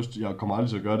har lyst til, jeg kommer aldrig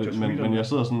til at gøre det, men jeg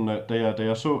sidder sådan, da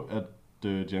jeg så, at de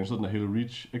annoncerede den der Halo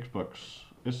Reach Xbox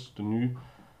S, den nye,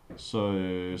 så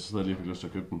sidder jeg lige og fik lyst til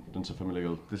at købe den. Den ser fandme lækker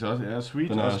ud. Det ser også sweet.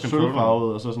 Den er også controller.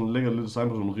 sølvfarvet, og så sådan lækker lidt design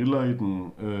på sådan nogle riller i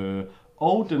den.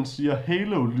 Og den siger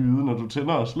Halo-lyde, når du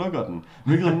tænder og slukker den.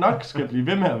 Hvilket nok skal blive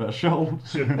ved med at være sjovt.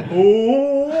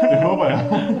 Det håber jeg.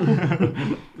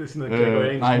 Det er sådan noget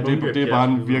gregoriansk Nej, det er munkepjat.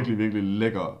 bare en virkelig, virkelig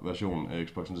lækker version af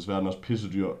Xboxen. Desværre er den også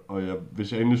pissedyr, og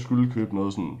hvis jeg endelig skulle købe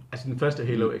noget sådan... Altså den første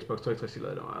Halo Xbox 360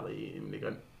 der var rimelig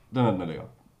grim. Den er lækker.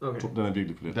 Okay. Den er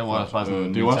virkelig fedt. Den var også bare sådan en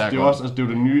det er jo også, altså, det er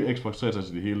jo den nye Xbox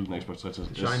 360 i det hele, den Xbox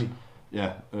 360. Shiny. Ja,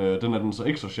 den er den så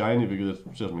ikke så shiny, hvilket jeg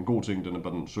ser som en god ting. Den er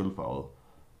bare den sølvfarvede.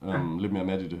 Lidt mere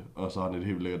mat i det, og så har den et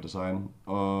helt lækkert design.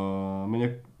 Men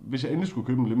hvis jeg endelig skulle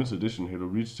købe en limited edition Halo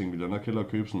Reach ting, ville jeg nok hellere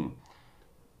købe sådan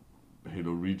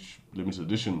Halo Reach limited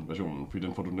edition versionen, fordi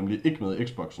den får du nemlig ikke med i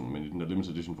Xboxen, men i den der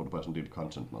limited edition får du bare sådan en del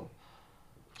content med.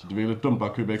 Så det er lidt dumt bare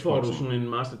at købe Xboxen. Får du sådan en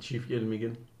Master Chief hjelm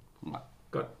igen? Nej.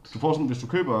 Godt. Du får sådan, hvis du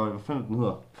køber, hvad fanden den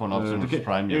hedder? For en Optimus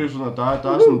Prime, ja. ja. Sådan, der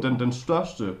er sådan den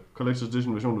største Collector's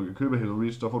Edition version, du kan købe af Halo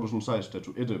Reach, der får du sådan en sejt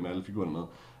statuette med alle figurerne med.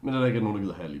 Men der er der ikke nogen, der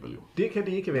gider have alligevel jo. Det kan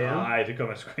det ikke være. Nej, det gør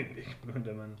man sgu egentlig ikke.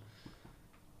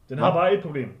 Den har bare et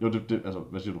problem. Jo, altså,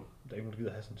 hvad siger du? Der er ikke nogen, der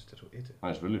gider have sådan en statuette.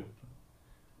 Nej, selvfølgelig.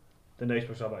 Den der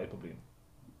Xbox har bare et problem.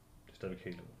 Det er stadigvæk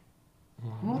Halo.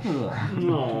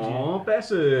 Nå,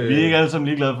 Basse. Vi er ikke alle sammen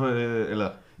ligeglade for, eller...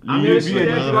 Jamen, jeg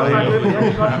kan godt bakke Vi er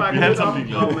lidt alle op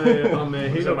sammen om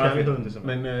Halo-kærligheden,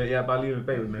 men jeg er bare lige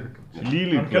bagud med det.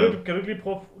 Lige Kan glade. du ikke lige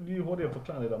prøve lige hurtigt at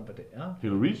forklare lidt om, hvad det er?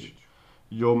 Halo Reach?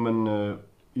 Jo, men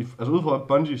altså ud fra at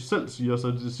Bungie selv siger, så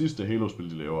er det sidste Halo-spil,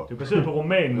 de laver. Det er baseret på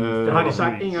romanen. Det har de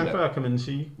sagt en gang før, kan man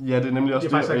sige. Ja, det er nemlig også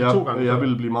De har faktisk det, sagt og det 2 gange jeg før.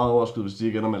 ville blive meget overrasket, hvis de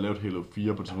ikke ender med at lave et Halo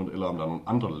 4 på et tidspunkt, eller om der er nogen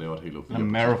andre, der laver et Halo 4 En på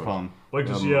et marathon.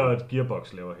 Rygtet siger, at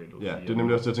Gearbox laver Halo 4. Ja, det er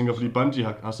nemlig også det, jeg tænker, fordi Bungie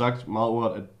har sagt meget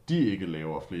ordet, at de ikke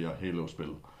laver flere Halo-spil.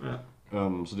 Ja.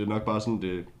 Så det er nok bare sådan,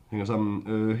 det hænger sammen.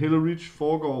 Halo Reach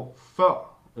foregår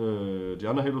før de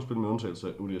andre Halo-spil med undtagelse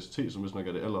af ODST, som vist nok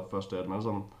er det allerførste af dem alle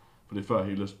sammen. For det er før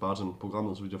hele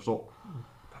Spartan-programmet, så vidt jeg forstår.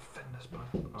 Hvad fanden er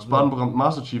Spartan? Spartan-programmet,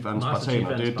 Master Chief er en Master Chief er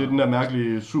spartaner. en Det er den der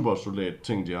mærkelige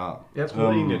supersoldat-ting, de har. Jeg troede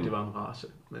egentlig, at det var en race.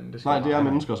 Men det Nej, det er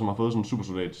mennesker, som har fået sådan en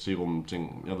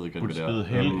supersoldat-serum-ting. Jeg ved ikke, Kunne hvad du det er.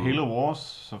 spille Halo Wars,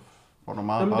 så får du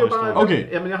meget Jamen, det var bare...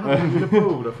 Okay. Jamen, jeg har en lille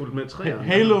bog, der fulgte med træerne.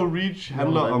 Halo Reach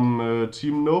handler om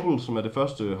Team Noble, som er det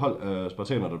første hold af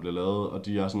spartaner, der bliver lavet, og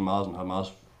de er sådan meget, har meget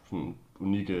sådan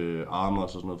unikke armor og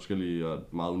sådan noget forskellige, og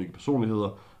meget unikke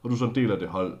personligheder, og du er så en del af det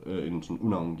hold, en sådan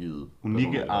unavngivet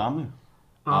Unikke arme.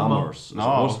 Armors. Nå,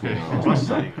 Altså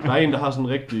rustninger. Der er en, der har sådan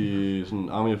en rigtig sådan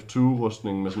Army of Two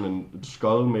rustning med sådan et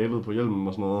skjold malet på hjelmen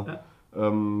og sådan noget. Ja.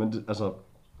 Men det, altså,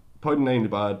 pointen er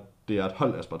egentlig bare, at det er et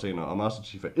hold af spartaner, og Master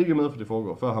Chief er ikke med, for det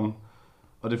foregår før ham.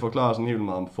 Og det forklarer sådan helt vildt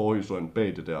meget om forhistorien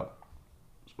bag det der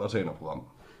Spartaner-program.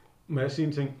 Må jeg sige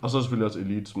en ting? Og så er selvfølgelig også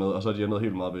Elites med, og så er de ændret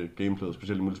helt meget ved gameplayet,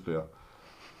 specielt i multiplayer.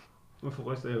 Hvorfor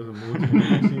ryster jeg som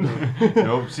hovedet?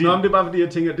 Jo, sig. Nå, men det er bare fordi, jeg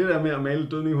tænker, det der med at male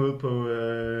dødning hoved på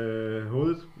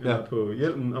hovedet, eller på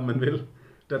hjelmen, om man vil,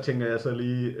 der tænker jeg så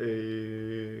lige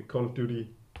Call of Duty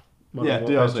Modern Ja, det er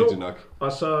Warfare også 2. rigtigt nok.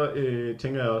 Og så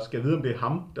tænker jeg også, skal jeg vide, om det er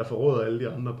ham, der forråder alle de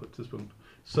andre på et tidspunkt.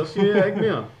 Så siger jeg ikke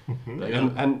mere.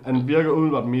 Han virker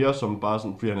umiddelbart mere som bare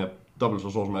sådan, fordi han er dobbelt så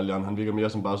sort som alle de andre, han virker mere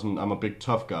som bare sådan, I'm a big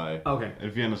tough guy. Okay. Er det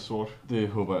fordi, han er sort? Det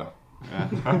håber jeg.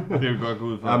 Ja, det vil godt gå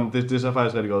ud fra. Jamen, det ser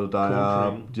faktisk rigtig godt ud.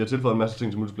 De har tilføjet en masse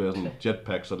ting til multiplayer, sådan Ja.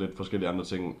 jetpacks og lidt forskellige andre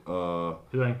ting, og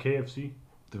Hedder han KFC?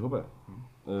 det håber jeg.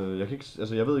 Jeg kan ikke,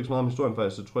 altså jeg ved ikke så meget om historien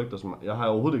faktisk, jeg tror ikke, jeg har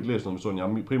overhovedet ikke læst noget om historien, jeg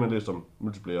har primært læst om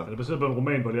multiplayer. Er det baseret på en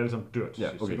roman, hvor de alle sammen dør til Ja,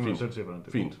 sidst? okay, Så kan man fint. selv se, hvordan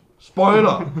det Fint.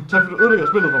 Spoiler! Tak for, du ødelægger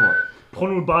spillet for mig. Prøv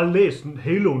nu bare at læse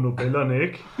Halo-novellerne,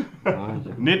 ikke? Jeg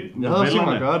havde tænkt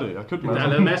mig at gøre det, jeg har købt mig. Der er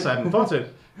lavet masser af den. Fortsæt.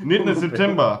 19.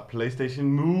 september, PlayStation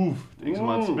Move. Det er ikke så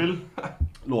meget et spil,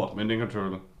 Lort. men det er en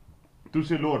controller. Du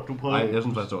siger lort, du prøvede. Nej, jeg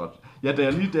synes faktisk, det var ret. Ja, da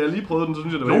jeg lige prøvede den, så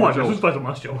synes jeg, det var Lort, helt jeg sjovt. synes faktisk, det var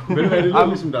meget sjovt. Ved du hvad, det lyder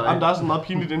ligesom dig. Jamen, der er sådan et meget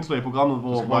pinligt indslag i programmet,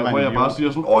 hvor skal bare være en jeg bare idiot.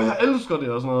 siger sådan, jeg elsker det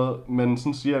og sådan noget. Men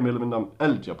sådan siger jeg mere eller mindre om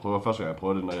alt, jeg prøver. Første gang jeg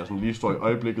prøver det, når jeg sådan lige står i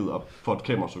øjeblikket og får et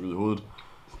kamera sukket i hovedet.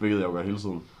 Hvilket jeg jo gør hele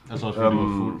tiden. Altså også fordi du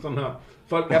var fuld. Sådan her.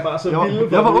 Folk er bare så vilde.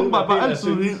 Jeg var at vide, åbenbart hvad bare det er,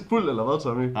 altid synes. helt fuld, eller hvad,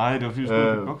 Tommy? Nej, det var fordi du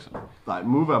skulle på bukser. Nej,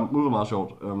 Move er meget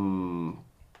sjovt.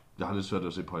 Jeg har lidt svært ved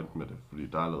at se point med det, fordi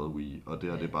der er lavet Wii, og det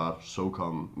her det er bare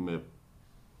SOCOM med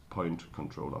point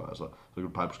controller. Altså, så kan du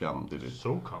pege på skærmen, det er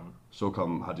det.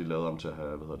 SOCOM har de lavet om til at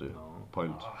have,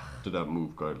 point. Det der Move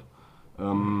gøjl.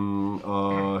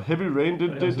 Og Heavy Rain,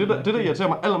 det der irriterer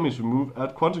mig allermest ved Move, er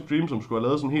at Quantic Dream, som skulle have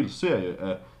lavet sådan en hel serie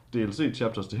af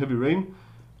DLC-chapters til Heavy Rain,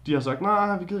 de har sagt,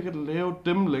 nej, vi gider ikke at lave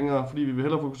dem længere, fordi vi vil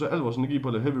hellere fokusere al vores energi på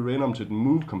at lave Heavy Rain om til et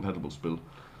Move-compatible spil. Det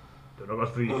er nok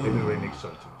også fordi Heavy Rain ikke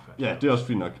solgte til mig. Ja, det er også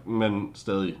fint nok, men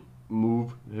stadig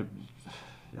Move. Jeg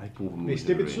har ikke brug for Move. Hvis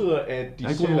det betyder, at de Jeg har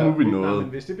ikke brug for Move i noget. men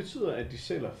hvis det betyder, at de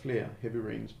sælger flere Heavy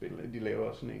Rain-spil, end de laver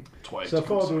sådan en, Tror jeg ikke, så de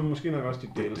får kommer du måske nok også dit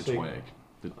til. DLC. Det tror jeg ikke.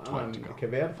 Det tror jeg ikke, Det det gør.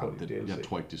 kan være, du får Jamen, dit det, DLC. jeg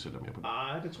tror ikke, de sælger mere på det.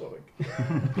 Nej, det tror jeg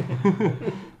ikke.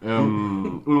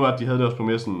 Umiddelbart, de havde det også på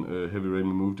messen, Heavy Rain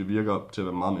med Move. Det virker til at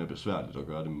være meget mere besværligt at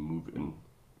gøre det med Move end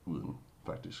uden,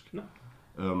 faktisk. Nå.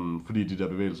 Fordi de der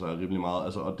bevægelser er rimelig meget,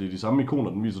 altså, og det er de samme ikoner,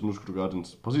 den viser, at nu skal du gøre den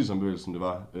præcis samme bevægelse, som det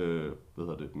var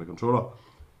med controller.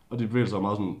 Og de bevægelser er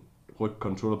meget sådan, ryk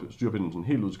controller styrpinden sådan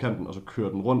helt ud til kanten, og så kører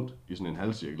den rundt i sådan en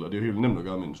halvcirkel, og det er jo helt nemt at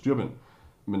gøre med en styrpind.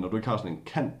 Men når du ikke har sådan en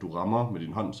kant, du rammer med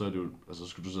din hånd, så er det jo, altså, så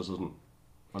skal du så sådan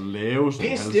og lave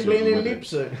sådan en Pis, det blev en med det.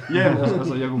 ellipse. Ja,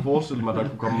 altså jeg kunne forestille mig, at der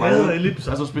kunne komme Hader mange...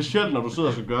 ellipser. Altså specielt når du sidder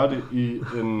og skal gøre det i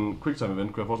en quicktime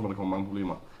event, kunne jeg forestille mig, at der kommer mange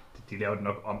problemer. De laver det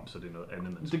nok om, så det er noget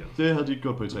andet, man skal. Det havde de ikke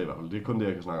gjort på E3 i hvert fald. Det er kun det,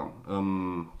 jeg kan snakke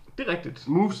om. Det er rigtigt.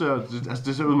 Move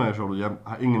det ser udmærket sjovt ud. Jeg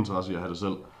har ingen interesse i at have det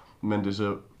selv. Men det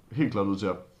ser helt klart ud til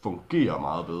at fungere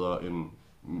meget bedre end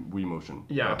Wii Motion.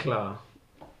 Jeg er klar.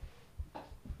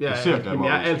 Det ser grimmere Jamen,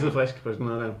 jeg er ud. altid frisk på sådan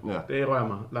noget der. Ja. Det rører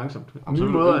mig langsomt. Jamen, så Nye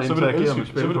vil du- måder at så vil du interagere elske- med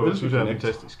så spil vil du på, elske synes jeg er Kinect.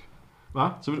 fantastisk. Hvad?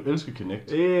 Så vil du elske Kinect.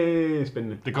 Det er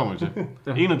spændende. Det kommer vi til.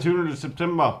 Ja. 21.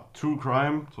 september, True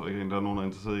Crime. Tror jeg ikke, der er nogen, der er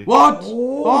interesseret i. What?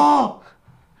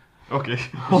 Okay.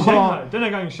 Shanghai. Den her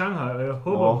gang i Shanghai, og jeg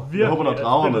håber virkelig, jeg håber, der er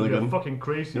drager at med spillet igen. bliver fucking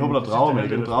crazy. Jeg håber, der er drager med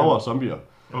igen. Drager og zombier.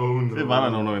 Det var der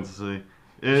nogen, der var interesseret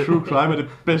i. True Crime er det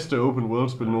bedste open world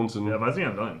spil nogensinde. Jeg var faktisk ikke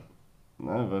engang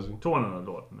løgn. Nej, hvad siger 2'eren er noget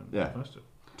lort, men Ja. første.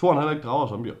 Toren heller ikke drager og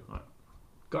zombier.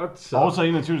 Godt så. Og så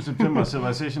 21. september,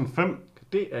 Civilization 5.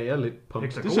 Det er jeg lidt pumped.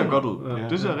 Hexagon. Det ser godt ud. Ja.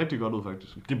 Det ser rigtig godt ud,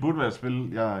 faktisk. Det burde være et spil,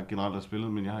 jeg generelt har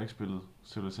spillet, men jeg har ikke spillet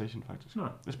Civilization faktisk. Nej.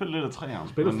 Jeg spillede lidt af 3'eren.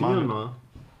 Spiller men 4 meget meget.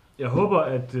 Jeg håber,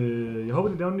 at de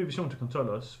laver en ny version til konsol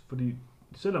også, fordi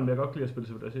selvom jeg godt kan lide at spille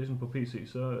Civilization på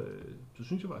PC, så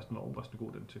synes jeg faktisk, den er overraskende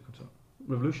god, den til konsol.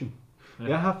 Revolution. Ja.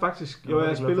 Jeg har faktisk, Jeg er jeg har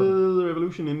rigtig glad for spillet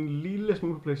Revolution en lille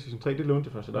smule på PlayStation 3, det lånte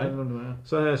jeg først til dig.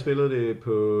 Så har jeg spillet det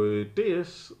på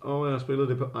DS, og jeg har spillet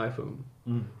det på iPhone.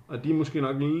 Mm. Og de er måske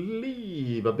nok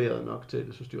lige barberet nok til, at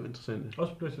det synes, det var interessant.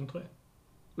 Også PlayStation 3.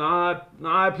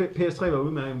 Nej, PS3 var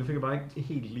udmærket, men det fik jeg bare ikke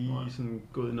helt lige sådan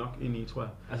gået nok ind i, tror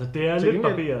jeg. Altså, det er Til lidt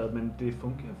gengæld- barberet, men det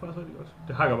fungerer faktisk rigtig godt.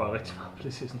 Det hakker bare rigtig meget på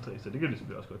PlayStation 3, så det kan de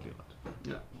selvfølgelig også godt lide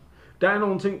ret. Der er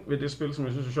nogle ting ved det spil, som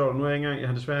jeg synes er sjovt. Nu er jeg ikke engang, jeg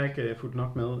har desværre ikke fulgt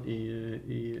nok med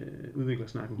i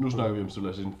udviklersnakken. Nu snakker vi om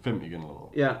Civilization 5 igen, eller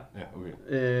hvad? Ja, Ja,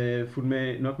 okay. fulgt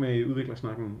med, nok med i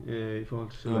udviklersnakken i forhold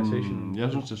til Civilization. Jeg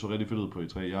synes, det så rigtig fedt ud på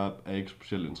E3. Jeg er ikke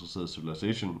specielt interesseret i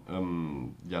Civilization.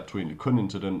 Jeg tog egentlig kun ind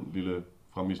til den lille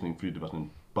fremvisning, fordi det var sådan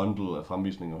en bundle af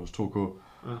fremvisninger hos 2K.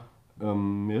 Ja.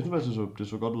 Men jeg synes faktisk, det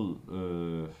så godt ud.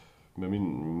 Med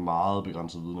min meget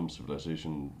begrænsede viden om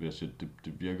Civilization, vil jeg sige, at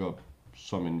det virker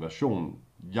som en version,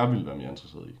 jeg ville være mere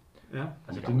interesseret i. Ja.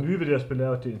 Altså, det nye ved det her spil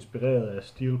er, at det er inspireret af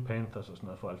Steel Panthers og sådan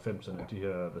noget fra 90'erne. De her,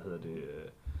 jeg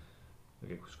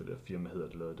kan ikke huske, hvad det her firma hedder,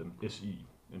 der lavede dem. SI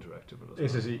Interactive eller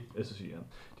sådan noget. SSI, ja.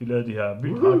 De lavede de her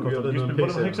vildt jeg hardcore ved strategispil, noget hvor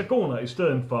der var PC. hexagoner i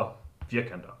stedet for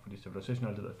firkanter. Fordi Civilization har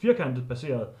altid været firkantet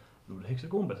baseret,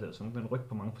 hexagonbaseret, så man rykker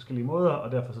på mange forskellige måder,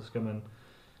 og derfor så skal man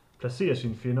placere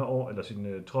sine fjender over, eller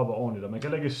sine tropper ordentligt, og man kan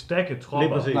heller ikke stacke tropper.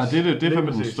 Lige præcis. Nej, det er Lige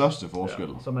fandme den præcis. største forskel.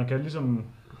 Ja, så man kan ligesom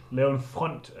lave en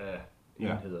front af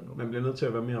enheder nu. Man bliver nødt til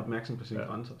at være mere opmærksom på sine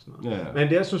grænser og sådan noget. Ja. Men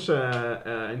det, jeg synes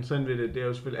er interessant ved det er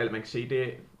jo selvfølgelig, at man kan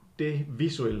se, det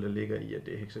visuelle, der ligger i, at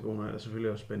det er hexagoner, er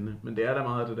selvfølgelig også spændende. Men det er der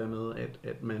meget af det der med,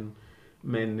 at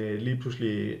man lige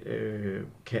pludselig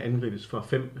kan angribes fra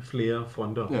 5 flere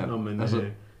fronter, når man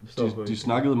står på. De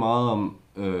snakkede meget om,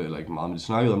 eller ikke meget, men de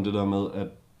snakkede om det der med, at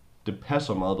det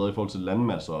passer meget bedre i forhold til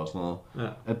landmasser og sådan noget,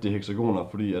 at det er hexagoner,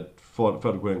 fordi at før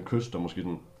du kunne have en kyst, der måske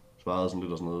den svarede sådan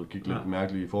lidt og sådan noget, gik lidt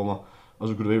mærkelige former, og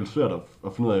så kunne det være lidt svært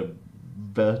at finde ud af,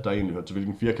 hvad der egentlig hørte til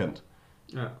hvilken firkant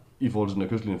i forhold til den her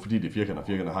kystlinje, fordi det er firkanter.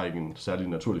 Firkanter har ikke en særlig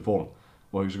naturlig form,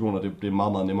 hvor hexagoner, det er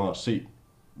meget, meget nemmere at se,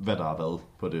 hvad der er hvad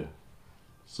på det.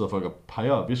 Så sidder folk og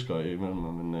peger og visker imellem,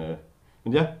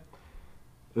 men ja.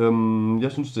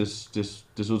 Jeg synes,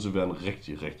 det ser ud til at være en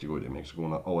rigtig, rigtig god idé med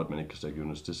hexagoner, og at man ikke kan stack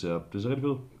units. Det ser rigtig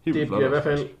godt. Det bliver i hvert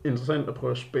fald interessant at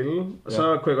prøve at spille. Og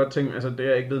så kunne jeg godt tænke, altså det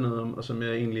jeg ikke ved noget om, og som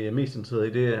jeg egentlig er mest interesseret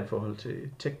i, det er i forhold til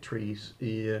tech trees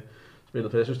i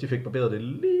spillet. For jeg synes, de fik barberet det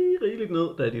lige rigeligt ned,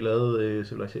 da de lavede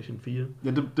Civilization 4.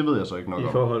 Ja, det ved jeg så ikke nok om.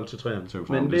 I forhold til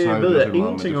 3'eren. Men det det ved jeg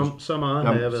ingenting om. Så meget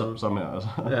har jeg været. Samme her, altså.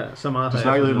 Ja, så meget de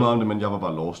snakkede helt meget om det, men jeg var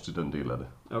bare lost i den del af det.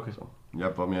 Okay. Så jeg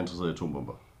var mere interesseret i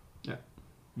atombomber. Ja.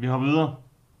 Vi har videre.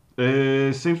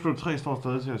 Saints Row 3 står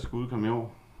stadig til at skulle udkomme i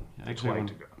år. Jeg tror ikke,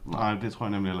 det gør. Nej, det tror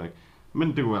jeg nemlig heller ikke.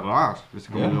 Men det kunne være rart, hvis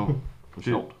det kommer i år. Det er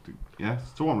sjovt. Ja,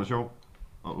 Storm er sjov.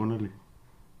 Og underlig.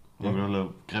 Jeg vil have lavet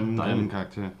grimme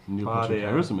karakterer. Bare det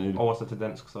er oversat til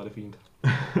dansk, så er det fint.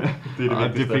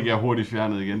 det fik jeg hurtigt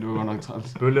fjernet igen. Det var godt nok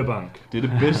træls. Bøllebank. Det er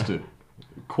det bedste.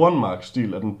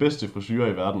 Kornmark-stil er den bedste frisyre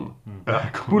i verden.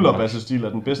 Bullerbasse-stil er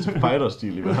den bedste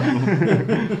fighter-stil i verden.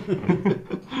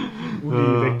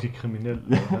 Uligevægtig kriminel.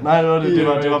 Nej,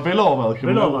 det var velovervejet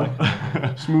kriminel.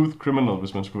 Smooth criminal,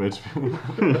 hvis man skulle være i tvivl.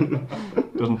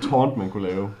 Det var sådan en taunt, man kunne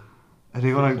lave. Ja, det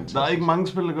er godt nok. Der er ikke mange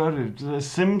spil, der gør det.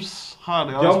 Sims har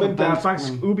det også. Jo, men der er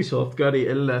faktisk Ubisoft gør det i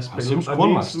alle deres spil. Sims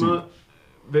kornmark-stil.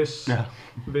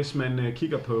 Hvis man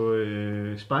kigger på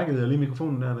spikket og lige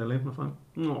mikrofonen der lægger mig frem.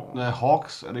 Ja,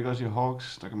 Hawks, er det ikke også i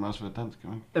Hawks? Der kan man også være dansk,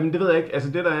 ikke? Jamen det ved jeg ikke.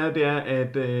 Altså det der er, det er,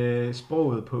 at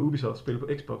sproget på Ubisoft-spil på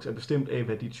Xbox er bestemt af,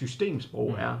 hvad dit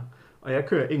systemsprog er. Og jeg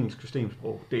kører engelsk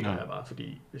systemsprog. Det gør jeg bare,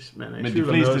 fordi hvis man er i tvivl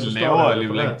om noget, så står der... Men de fleste laver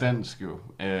alligevel ikke dansk jo.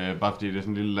 Bare fordi det er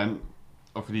sådan et lille land.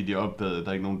 Og fordi de opdagede, at der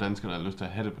er ikke nogen danskere, der har lyst til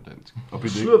at have det på dansk.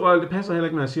 Sludderbrøl, det passer heller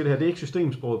ikke, når jeg siger det her. Det er ikke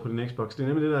systemsproget på din Xbox. Det er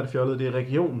nemlig det, der er det fjollede. Det er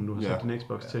regionen, du har sat din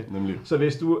Xbox til. Nemlig. Så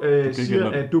hvis du siger,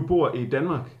 at du bor i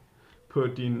Danmark på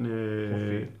din,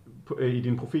 i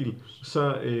din profil,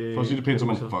 så... For at sige det pænt, så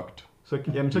man fucked. Så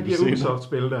giver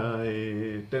Ubisoft-spil der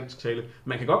dansk tale.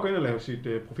 Man kan godt gå ind og lave sit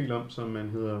profil om, som man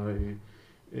hedder...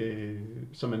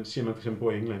 så man siger, man for eksempel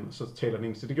bor i England, og så taler den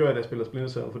engelsk. Det gør jeg, da jeg spiller Splinter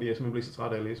Cell, fordi jeg simpelthen bliver så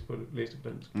træt af at læse det på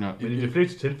dansk. Ja, men i de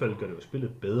fleste tilfælde gør det jo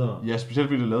spillet bedre. Ja, specielt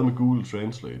fordi det er lavet med Google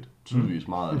Translate. Tydeligvis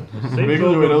meget af det. Hvilket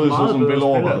jo er noget sådan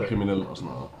velovervejet kriminel og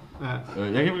sådan noget.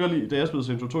 Ja. Jeg kan godt lide, da jeg spillede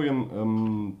Saints Row 2 hjem,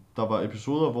 der var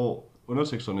episoder, hvor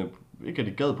underteksterne ikke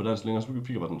rigtig gad på dansk længere, så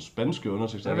fik jeg bare den spanske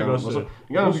undertekster. En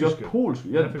gang fik jeg også polsk.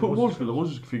 Ja, polsk eller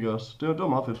russisk fik jeg også. Det var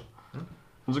meget fedt.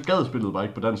 Men så gad spillet bare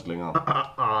ikke på dansk længere.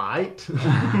 Right.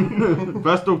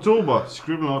 1. oktober,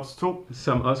 Scribblenauts 2.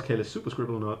 Som også kaldes Super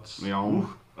Scribblenauts. Ja.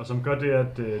 Og som gør det,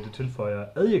 at det tilføjer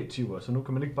adjektiver, så nu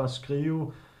kan man ikke bare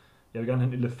skrive, jeg vil gerne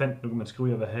have en elefant, nu kan man skrive,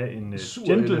 jeg vil have en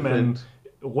gentleman, elefant.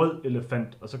 Rød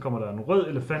elefant, og så kommer der en rød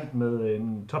elefant med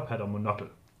en tophat og monokkel.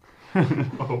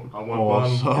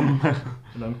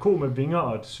 Eller en ko med vinger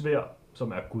og et sværd,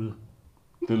 som er Gud.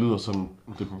 Det lyder som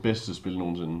det bedste spil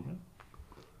nogensinde.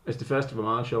 Altså det første var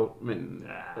meget sjovt, men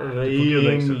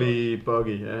rimelig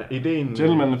buggy. Ja, ideen...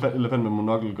 Gentleman elefant med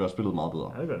monokkel gør spillet meget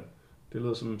bedre. Ja, det gør det. Det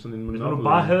lyder som sådan en monokkel. Hvis du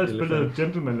bare havde spillet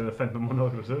Gentleman elefant med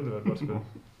monokkel, så ville det være et godt spil.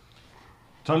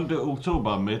 12.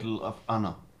 oktober, Medal of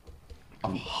Honor.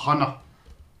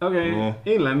 Okay, en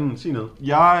eller anden, sig noget.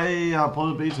 Jeg har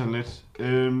prøvet betaen lidt.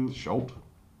 Sjovt.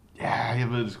 Ja, jeg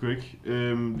ved det sgu ikke.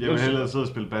 Jeg vil hellere sidde og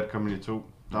spille Bad Company 2.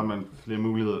 Der har man flere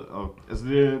muligheder. Og, altså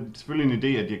det er selvfølgelig en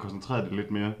idé, at de har koncentreret det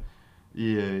lidt mere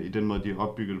i den måde, de har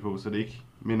opbygget det på. Så det ikke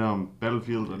minder om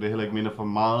Battlefield, og det heller ikke minder for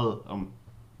meget om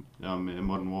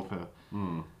Modern Warfare.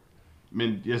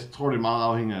 Men jeg tror, det er meget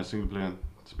afhængigt af singleplayeren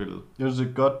spillet. Jeg synes det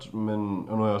er godt, men...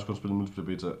 Og nu har jeg også kun spillet multiplayer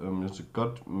beta. Jeg synes det er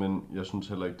godt, men jeg synes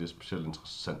heller ikke, det er specielt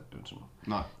interessant. Det til mig.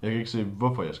 Nej. Jeg kan ikke se,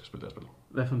 hvorfor jeg skal spille det her spil.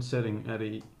 Hvad for en setting er det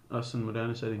i? Også en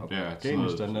moderne setting. Ja,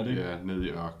 Afghanistan, er det ikke? Ja, nede i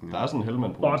ørkenen. Der er sådan en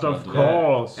Helmand But of provins.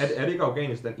 course! Er det ikke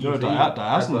Afghanistan? Jo, der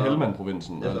er sådan en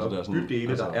Helmand-provinsen. Altså, det der sådan,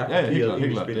 bydele, der er ja, helt placeret klart. inde i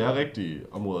Det er spillet. rigtige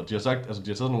områder. De har sagt, altså de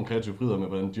har taget nogle kreative friheder med,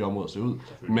 hvordan de områder ser ud.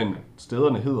 Men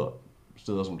stederne hedder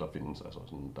steder, som der findes. Altså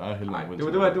sådan, der er Nej,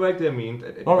 Helmand-provinsen. det var ikke det, jeg mente.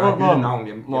 At Nå, bare nå, hele nå. navn.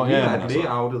 Jeg Nå, mener, ja, men at altså-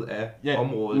 layoutet af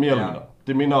området mere eller er... mindre.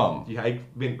 Det minder om. De har ikke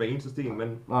vendt hver eneste sten, men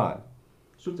Nej.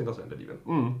 synes det er interessant alligevel.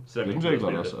 Det synes jeg ikke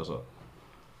klart også. Altså,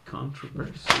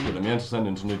 Controversy. det er mere interessant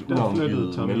end sådan et Den flyttede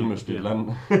unavngivet Tommy. mellemøstligt Ja. land.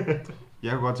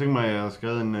 Jeg kunne godt tænke mig, at jeg har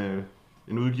skrevet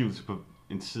en udgivelse på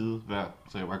en side hver,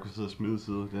 så jeg bare kunne sidde og smide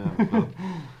side. Det er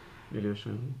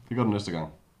flot. Det gør du næste gang.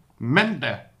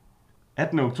 Mandag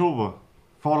 18. oktober,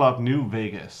 Fallout New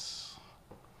Vegas.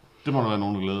 Det må der være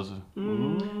nogen, der glæder sig.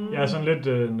 Jeg er sådan lidt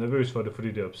nervøs for det, fordi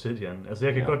det er Obsidian. Altså,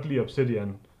 jeg kan godt lide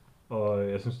Obsidian, og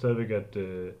jeg synes stadigvæk, at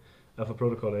Alpha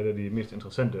Protocol er et af de mest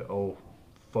interessante, og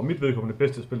for mit vedkommende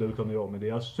bedste spil, der er udkommet i år, men det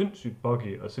er også sindssygt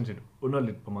buggy og sindssygt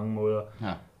underligt på mange måder. Ja.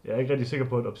 Jeg er ikke rigtig sikker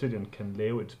på, at Obsidian kan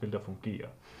lave et spil, der fungerer.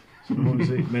 Så nu må vi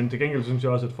se. Men til gengæld synes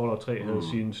jeg også, at Fallout 3 havde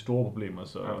sine store problemer.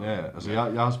 Så Ja, altså jeg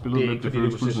har spillet Det er lidt, ikke, det fordi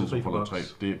føles det fuldstændig var som Fallout 3.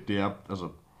 Sesame Det er, altså,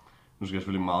 nu skal jeg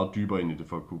selvfølgelig meget dybere ind i det,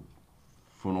 for at kunne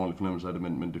få en ordentlig fornemmelse af det,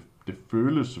 men det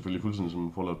føles selvfølgelig fuldstændig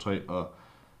som Fallout 3, og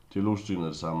dialogsystemet er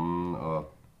det samme,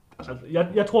 og altså,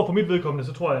 jeg tror for mit vedkommende,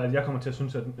 så tror jeg, at jeg kommer til at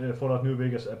synes, at Fallout New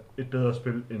Vegas er et bedre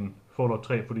spil end Fallout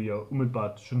 3, fordi jeg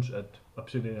umiddelbart synes, at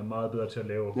Obsidian er meget bedre til at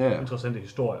lave interessante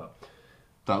historier.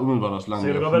 der er umiddelbart også langt Så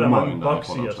det mere kan godt være, humor, der er end mange der er i bugs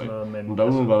i Fallout og sådan 3. noget, men Men der er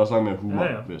umiddelbart også langt mere humor,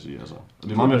 Ja, ja. vil jeg sige. Altså. Og det er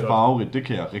Det meget mere ved jeg godt. farverigt, det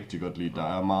kan jeg rigtig godt lide. Der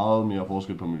er meget mere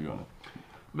forskel på miljøerne.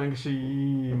 Man kan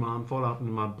sige meget om Fallout,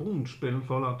 men meget brunt spil,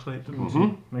 Fallout 3. Det må man sige.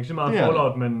 Mhm. man kan sige meget om Det er det.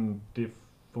 Fallout, men det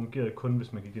fungerede kun,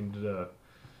 hvis man gik ind i det der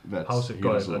Hvert pause hele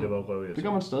gøjt, tiden. og det var røv. Det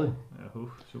gør man stadig. Ja,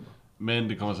 super. Men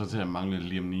det kommer så til at mangle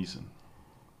Liam Neeson.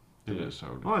 Det er lidt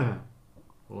sørgeligt. Åh ja.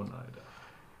 Nej da.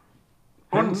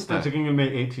 Han Onsdag. er til gengæld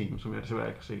med i A-Team, som jeg desværre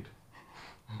ikke har set.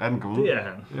 Er den kommet ud? Det er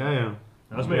han. Ja, ja. Han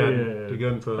er også med Det gør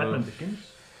den for Batman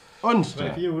Begins.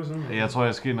 Onsdag. 4 uger siden. Jeg tror,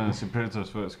 jeg skal ind og se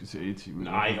Predators, før jeg skal se A-Team.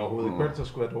 Nej, overhovedet ikke. Predator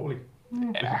skulle være dårlig.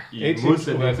 A-Team I skulle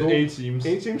modsætning være til god. A-Teams.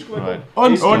 A-Team skulle være Right.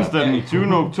 god. Onsdag den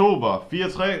 20. oktober,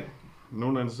 4-3.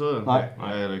 Nogen er interesseret? Nej.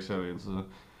 Jeg er ikke særlig interesseret.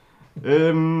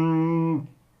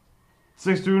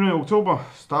 26. oktober,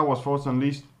 Star Wars Force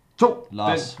Unleashed 2. Den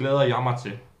Lars, glæder jeg mig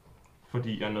til,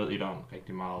 fordi jeg nød etteren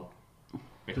rigtig meget.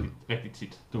 Rigtig tit.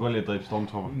 Du kan godt lide at dræbe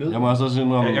Stormtrooper. jeg må også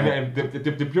indrømme,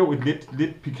 Det blev et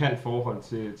lidt pikant forhold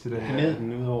til den her. Ned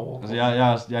den udover. altså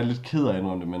jeg er lidt ked af at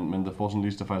indrømme det, men The Force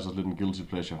Unleashed er faktisk også lidt en guilty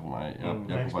pleasure for mig. Jeg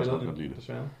kunne faktisk godt lide det.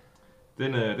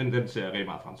 Desværre. Den ser jeg rigtig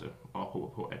meget frem til, og håber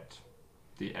på, at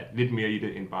det er lidt mere i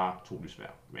det, end bare 2 lysvær.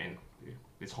 Men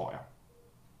det tror jeg.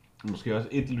 Måske også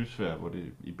et lysvær, hvor det er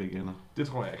i begge ender. Det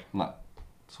tror jeg ikke. Nej.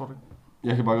 Tror du ikke?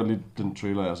 Jeg kan bare godt lide den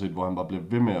trailer, jeg har set, hvor han bare bliver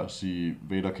ved med at sige,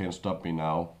 Vader can't stop me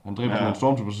now. Han dræber sådan en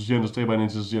stormtrooper, så siger han, det stræber han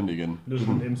indtil, så siger han det igen. Det er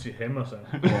sådan en MC Hammer, så.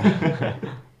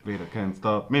 Vader can't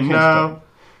stop me now.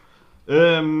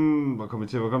 Hvor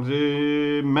kommer vi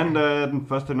til? Mandag den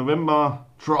 1. november.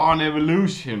 Tron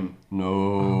Evolution.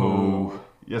 No.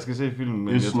 Jeg skal se filmen, men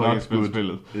It's jeg tror not ikke, jeg spiller good.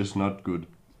 spillet. It's not good.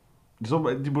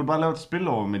 De burde bare lave et spil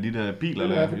over med de der biler.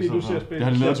 Det der, er fordi i så du fald. ser spil. Det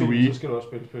har de lavet til Wii. Så skal du også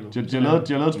spille spillet. De har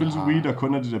lavet et spil til Wii, der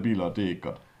kun er de der biler, og det er ikke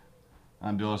godt.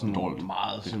 Nej, men det var sådan Dårligt.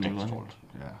 meget Det er simpelt. rigtig ikke? dårligt.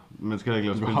 Ja, man skal ikke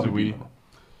lave Du spil har til Wii.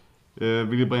 bilerne.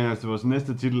 Hvilket bringer os til vores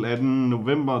næste titel, 18.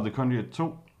 november, The Conjuring 2.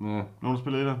 Ja. Nogen der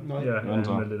spiller i det? Nej. Ja, Hvordan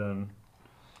så? med lidt af en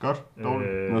Godt,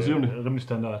 dårligt. Hvad siger du om det? rimelig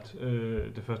standard,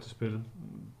 det første spil.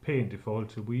 Pænt i forhold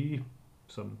til Wii,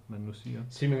 som man nu siger.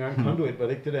 Sig mig engang, Conduit, var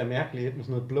det ikke det der mærkelige et med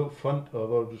sådan noget blå font, og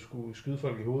hvor du skulle skyde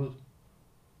folk i hovedet?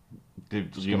 Det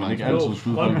skal man ikke altid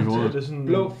skyde folk i hovedet. Det er sådan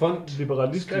Blå font,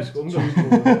 liberalistisk ungdom.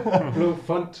 blå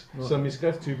font, som i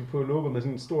skrifttype på logo med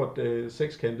sådan et stort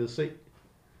sekskantet C,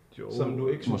 som du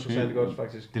ikke synes Måske. var særlig godt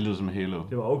faktisk. Det lyder som Halo.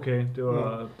 Det var okay. Det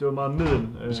var meget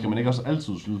middel. Skal man ikke også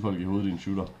altid skyde folk i hovedet i en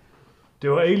shooter?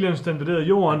 Det var aliens, der invaderede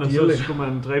jorden, og Ideelle. så skulle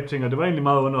man dræbe ting, og det var egentlig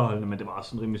meget underholdende, men det var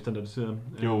sådan rimelig standardiseret.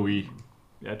 Det var Wii.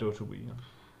 Ja, det var til Wii, ja.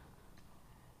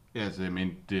 Ja, altså, jeg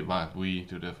mente, det var Wii.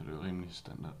 Det var derfor, det var rimelig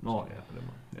standard. Nå, ja, på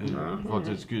den måde. I forhold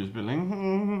til et skydespil, ikke?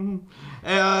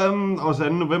 Og så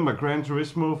 2. november, Gran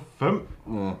Turismo 5.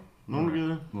 Ja. Nogen der gider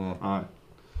det? Ja. Nej.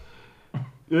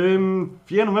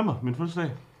 4. november, min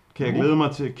fødselsdag. Kan jeg glæde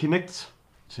mig til Kinect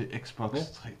til Xbox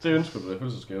 3. Det ønsker du i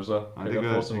fødselsgave så. Nej, det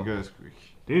gør jeg sgu ikke.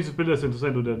 Det eneste spil, der ser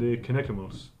interessant ud der, det er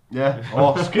Kinectimals. Ja,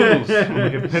 Skittles.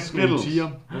 Man kan pet med en Skittles. tiger.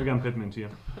 Jeg vil gerne pet med en tiger.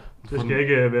 Det skal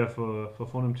ikke være for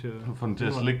fornemt til at... Du får den til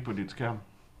at slikke på dit skærm.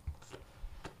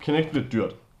 Kinect bliver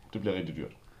dyrt. Det bliver rigtig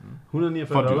dyrt.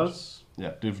 $149. Ja,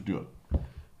 det er for dyrt.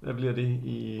 Hvad bliver det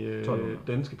i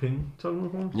danske penge?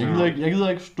 1200 kroner? Jeg gider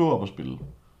ikke stå op og spille.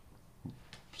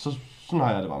 Sådan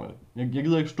har jeg det bare med det. Jeg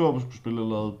gider ikke stå op og spille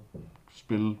eller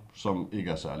spil, som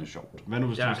ikke er særlig sjovt. Hvad nu,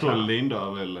 hvis du står alene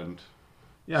deroppe eller andet?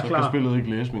 Så kan spillet ikke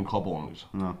læse min krop ordentligt.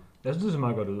 Nå. Jeg synes, det ser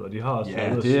meget godt ud, og de har også Ja, været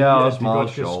at det sige, er at også de meget godt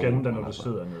kan sjovt, scanne dig, når men du altså-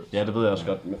 sidder ned. Ja, det ved jeg også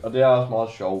godt. Og det er også meget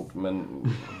sjovt, men...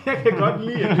 Jeg kan godt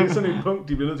lide, at det er sådan et punkt,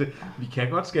 de bliver nødt til. Vi kan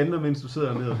godt scanne dig, mens du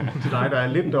sidder nede. Til dig, der er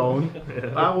lidt doven.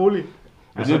 Bare rolig.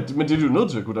 Men det er du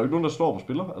nødt til at kunne. Der er jo ikke nogen, der står og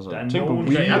spiller. Altså, Der er tænk på nogen,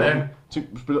 Wii.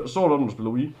 der Står du, når du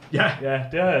spiller Wii? Ja,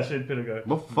 det har jeg set Peter gøre.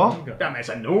 Hvorfor? Jamen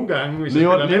altså, nogle gange, hvis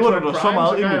Lever jeg spiller du Metroid da så Prime, meget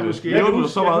kan ind i jeg det? måske- Lever du da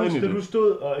så meget ind i Da du det?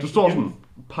 stod og... Du står sådan,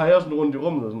 peger sådan rundt i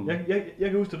rummet og sådan. Jeg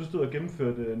kan huske, at du stod og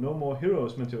gennemførte No More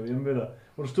Heroes, mens jeg var hjemme ved dig.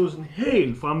 Hvor du stod sådan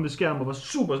helt fremme ved skærmen og var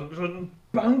super sådan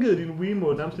bankede din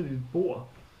Wiimote nærmest i dit bord.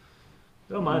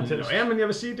 Det var meget intens. Ja, men jeg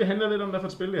vil sige, det handler lidt om, hvad for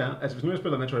et spil det er. Altså, hvis nu jeg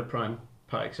spiller Metroid Prime,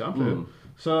 par eksempel,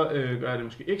 så gør jeg det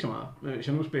måske ikke så meget. Men hvis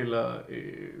jeg nu spiller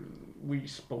Wii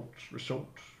Sports Resort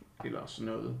eller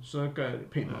sådan noget, så gør jeg det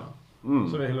pænt meget.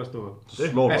 Så vil jeg hellere stå. Så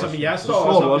slår du Altså, også, jeg så står slår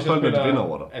også du op, også hvis folk, jeg når de spiller- vinder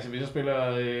over dig. Altså, hvis jeg spiller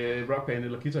Rock Band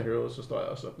eller Guitar Hero, så står jeg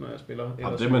også op, når jeg spiller.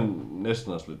 Jamen, det er man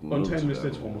næsten også lidt nødt Undtagen til hvis at det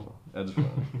er være trommer. med. Ja, det tror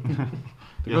jeg.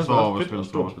 Det Jeg står op og fedt spiller at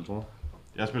stå og trommer. spille trommer.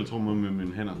 Jeg spiller trommer med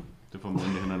mine hænder. Det får man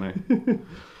ondt i hænderne af.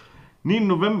 9.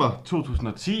 november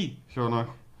 2010, sjovt nok.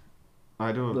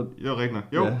 Nej, det var rigtigt nok.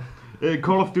 Jo. Ja.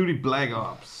 Call of Duty Black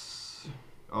Ops.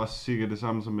 Også cirka det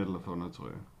samme som Medal of Honor, tror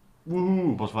jeg.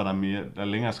 Woohoo! Bortset fra, der er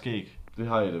længere skæg. Det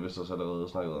har I det vist også allerede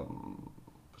snakket om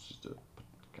på sidste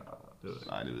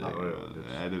Nej, det ved jeg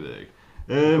ikke. Ja, det ved jeg ikke.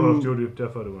 Call of Duty,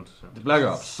 derfor er det uinteressant. Det Black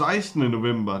Ops. 16.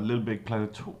 november, Little Big Planet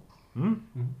 2.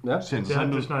 Ja. Ser Det sådan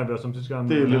har ud. det snakker vi også om sidste gang.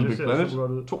 Det er men Little Big ser Planet super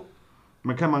godt ud. 2.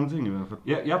 Man kan mange ting i hvert fald.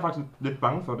 Ja, jeg er faktisk lidt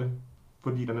bange for det,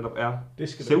 fordi der netop Det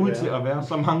skal ser ud til at være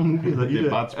så mange muligheder i Det er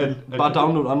det. bare et spil. Bare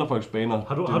download andre folks baner.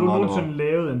 Har du Det er har du meget nogensinde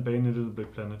lavet en bane i Little Big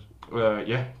Planet?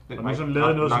 Ja. Har du nogensinde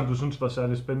lavet noget, som du synes var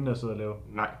særlig spændende at sidde og lave?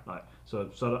 Nej. Nej,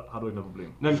 så har du ikke noget problem.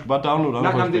 Du skal bare downloade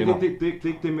andre Nej, folks det, baner. det er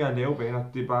ikke det med at lave baner.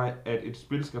 Det er bare, at et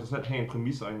spil skal så have en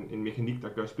præmis og en mekanik, der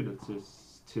gør spillet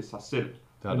til sig selv.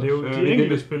 Men det er jo de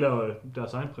enkelte spillere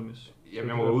deres egen præmis. Jamen,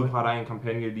 jeg må gå ud fra, at der er en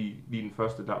kampagne lige den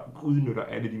første, der udnytter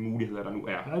alle de muligheder, der nu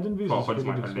er. Ja, den viser For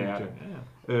ligesom selvfølgelig at lære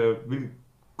det. det. Hvilket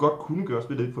godt kunne gøre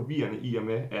spillet lidt forvirrende i og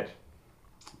med, at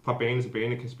fra bane til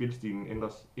bane kan spilstilen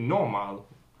ændres enormt meget.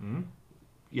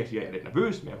 Jeg siger, jeg er lidt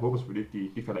nervøs, men jeg håber selvfølgelig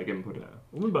ikke, de falder igennem på det.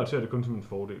 Ja. Umiddelbart ser jeg det kun som en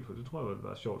fordel, for det tror jeg vil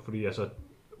være sjovt, fordi altså,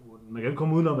 man kan ikke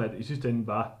komme udenom, at i sidste ende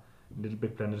var Little Big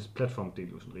Planets platformdel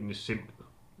jo sådan rimelig simpel.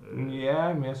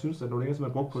 Ja, men jeg synes, at nu længere som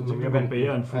jeg brugt på den, Så som kan jeg man vandt.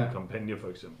 bære en fuld kampagne, for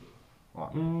eksempel.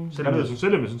 Selvom jeg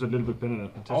Selvom jeg synes, at Little Big Planet er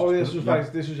et fantastisk Og jeg spil. synes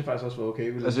faktisk, det synes jeg faktisk også var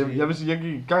okay. Vil Altså, sige. jeg vil sige, jeg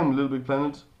gik i gang med Little Big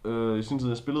Planet. I sin tid,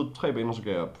 jeg spillede 3 baner, så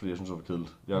gav jeg op, fordi jeg synes, det var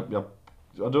kedeligt.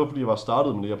 Og det var, fordi jeg var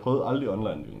startet med det. Jeg prøvede aldrig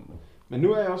online. Men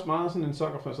nu er jeg også meget sådan en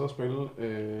sucker for at sidde og spille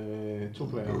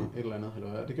to-player et eller andet. Eller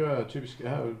hvad. Det gør jeg typisk. Jeg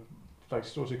har jo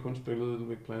faktisk stort set kun spillet Little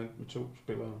Big Planet med 2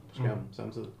 spillere på skærmen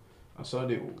samtidig. Og så er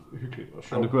det jo hyggeligt og Men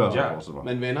sjovt. det kunne jeg også Ja. forestille mig.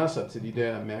 Man vender sig til de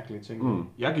der mærkelige ting.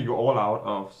 Jeg gik jo all out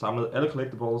og samlede alle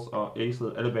collectibles og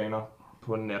acede alle baner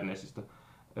på den sidste.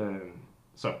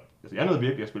 Så altså, jeg nåede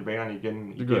virkelig at spille banerne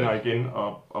igen og igen.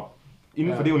 Og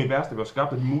inden for det univers, der var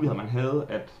skabt, og de muligheder, man havde,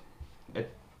 at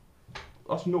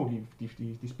også nå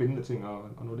de spændende ting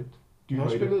og nå lidt Jeg har dybere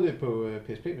også i det. spillet det på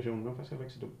PSP-versionen. Det var faktisk heller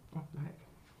ikke så dumt. Nej.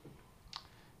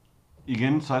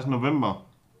 Igen, 16. november,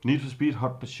 Need for Speed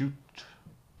Hot Pursuit.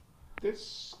 Det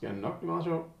skal nok blive meget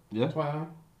sjovt, Ja. tror jeg.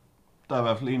 Der er i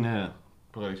hvert fald en her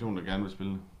på redaktionen, der gerne vil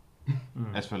spille det.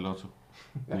 Asphalt Lotto.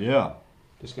 Ja.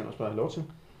 Det skal jeg også bare have lov til.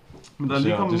 Men der er Det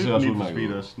lige ser- kommet det nyt ser på også Need for udmærket Speed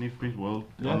ud. også. Need for Speed World.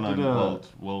 Ja, Online det der-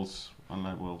 Worlds.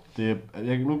 Online World.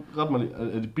 Jeg kan nu ret mig lige.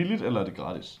 Er det billigt, eller er det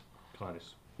gratis?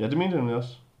 Gratis. Ja, det mente jeg nemlig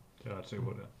også. Det er jeg ret sikker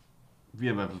på, det er. Vi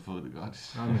har i hvert fald fået det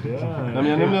gratis. Nej, men det er, Jamen,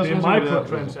 jeg er nemlig også det er sikker på, det er-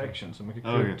 microtransactions, så man kan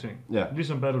købe Okay. ting. Ja.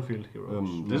 Ligesom Battlefield Heroes.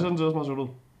 Det er sådan set også meget sjovt ud.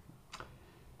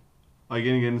 Og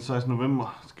igen, 16.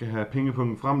 november skal have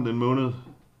pengepunkten frem den måned.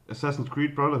 Assassin's Creed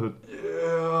Brotherhood.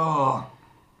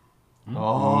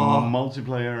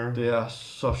 Multiplayer. Det er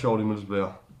så sjovt i multiplayer.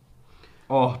 Det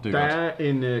er Der godt. er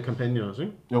en kampagne også,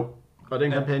 ikke? Jo. Og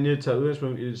den kampagne tager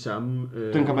udgangspunkt i det samme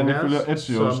Den kampagne univers,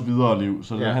 følger Ezio's som- videre liv,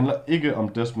 så det Ja. handler ikke om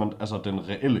Desmond, altså den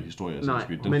reelle historie af Assassin's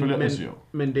Creed. Den følger Ezio.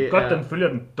 Men det Godt, er... den følger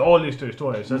den dårligste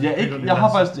historie. Så Jeg har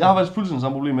faktisk fuldstændig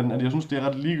samme problem med den, at jeg synes, det er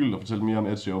ret ligegyldigt at fortælle mere om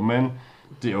Ezio, men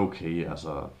det er okay, altså.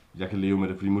 Jeg kan leve med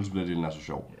det, fordi multiplayer-delen er så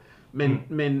sjov. Men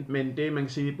det, man kan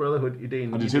sige,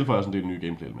 Brotherhood-ideen Og det tilføjer sådan en del nye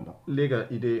gameplay-elementer. ligger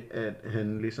i det, at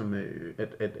han ligesom,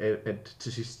 at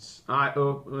til sidst... Nu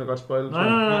er jeg godt spoilet. Nej.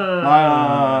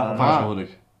 Nej, faktisk overhovedet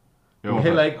ikke. Jo,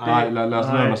 Heller ikke det. Nej, lad os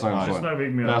lade være med at snakke om Så historien. snakker vi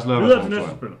ikke mere. Lad os lade være med Videre at til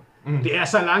snakke næste om Det er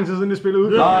så lang tid siden, det spiller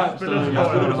ud. Jeg har spillet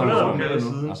det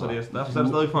siden, så derfor er der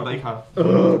stadig folk, der ikke har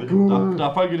Der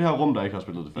er folk i det her rum, der ikke har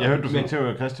spillet det før. Jeg hørte, du fik til at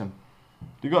høre Christian.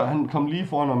 Det gør, han kom lige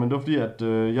foran mig, men det var fordi, at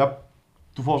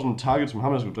du får sådan en target, som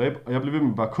ham, jeg skulle dræbe, og jeg blev ved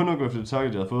med bare kun at gå efter det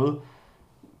target, jeg havde fået,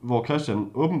 hvor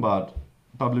Christian åbenbart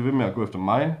bare blev ved med at gå efter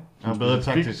mig. Han er bedre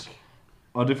taktisk.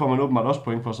 Og det får man åbenbart også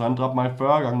point for, så han dræbte mig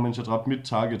 40 gange, mens jeg dræbte mit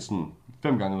target sådan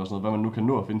 5 gange eller sådan noget, hvad man nu kan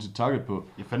nå at finde sit target på.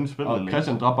 Jeg fandt spillet Og lidt.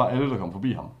 Christian dræbte bare alle, der kom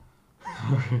forbi ham.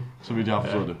 Så vidt jeg har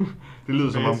forstået det. Det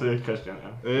lyder som om. Christian,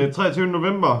 ja. 23.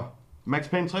 november. Max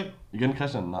Payne 3. Igen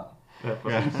Christian, nej. Ja,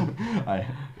 præcis. Nej,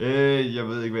 Jeg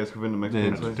ved ikke, hvad jeg skal vinde Max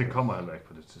Payne 3. Det kommer heller ikke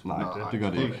på det tidspunkt. nej, det gør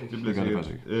det ikke. Det gør det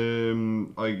faktisk ikke.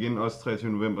 Og igen også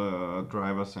 23. november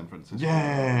Driver San Francisco.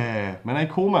 Yeah! Man er i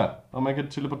koma, og man kan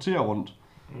teleportere rundt.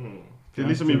 Det er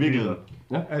ligesom i virkeligheden.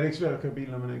 Er det ikke svært at køre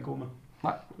bil, når man er i koma?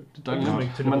 Nej, det er Ligesom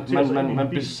ikke ikke nemt. teleportere sig ind i en Man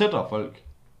bil. besætter folk.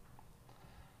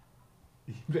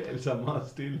 I bliver alle sammen meget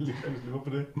stille, lige på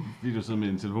det. Fordi du sidder med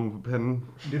din telefon på panden.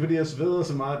 Det er fordi, jeg sveder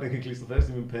så meget, at den kan klistre fast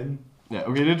i min pande. Ja,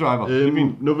 okay, det er driver. Det er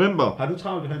fint. November. Har du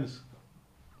travlt, Johannes?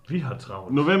 Vi har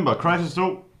travlt. November. Crysis 2.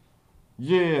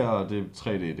 Yeah, det er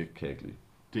 3D, det kan jeg ikke lide.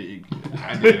 Det er ikke...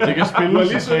 Det kan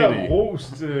spilles i 3D.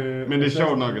 rost. Men det er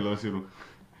sjovt nok, eller hvad siger du?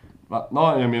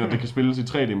 Nå, jeg mener, det kan spilles i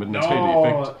 3D med den her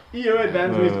 3D-effekt. I er jo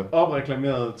verdens mest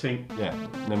opreklamerede ting. Ja,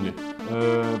 nemlig.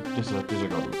 Det ser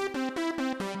godt ud.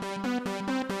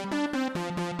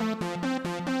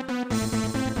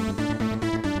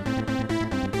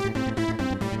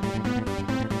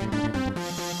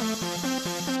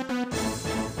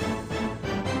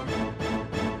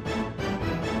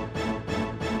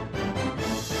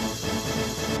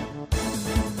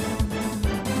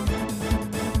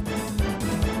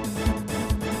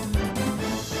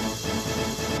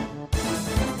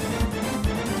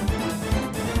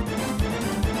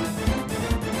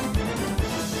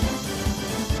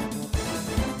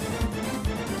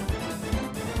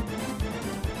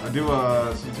 Og det var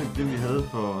sådan set det, vi havde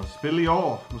for spil i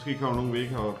år. Måske kommer nogen, vi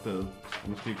ikke har opdaget.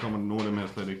 Måske kommer nogle af dem her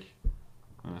slet ikke.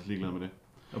 Jeg er ligeglad med det.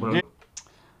 Okay.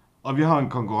 Og vi har en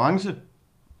konkurrence,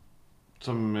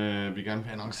 som vi gerne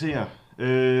vil annoncere.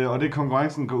 Og det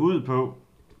konkurrencen går ud på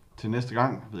til næste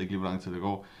gang. Jeg ved ikke lige, hvor lang tid det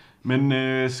går.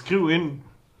 Men skriv ind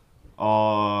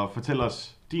og fortæl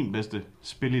os din bedste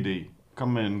spilidé. Kom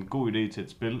med en god idé til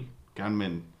et spil. Gerne med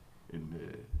en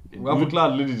Du kan forklare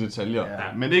det lidt i detaljer. Ja,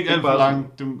 men ikke alt for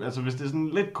langt. Altså, hvis det er sådan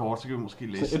lidt kort, så kan vi måske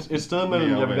læse. Et sted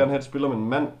mellem, jeg vil gerne have et spil om en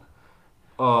mand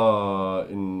og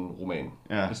en roman.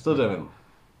 Ja. Et sted derimellem.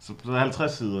 Så der er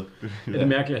 50 sider. Det er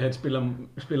mærkeligt at have et spil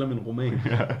om en roman.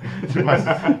 Det er faktisk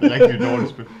et rigtig dårligt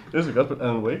spil. Det er så godt spil.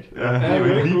 Alan Wake. Ja, det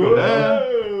er lige godt. Ja.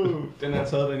 Den har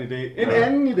taget den idé. En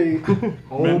anden idé.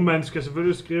 Og man skal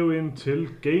selvfølgelig skrive ind til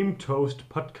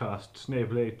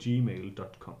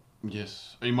gametoastpodcast@gmail.com.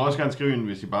 Yes. Og I må også gerne skrive ind,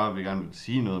 hvis I bare vil gerne vil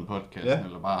sige noget om podcasten,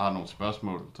 eller bare har nogle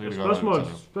spørgsmål. Så kan det godt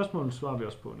Spørgsmål svarer vi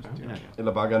også på næste gang.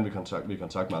 Eller bare gerne vil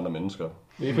kontakt med andre mennesker.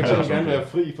 Vil I for eksempel gerne være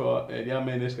fri for, at jeg er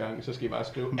med næste gang, så skal I bare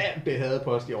skrive alt det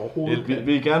hadepost i overhovedet.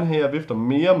 Vil I gerne have, at jeg vifter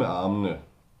mere med armene,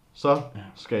 så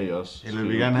skal I også. Eller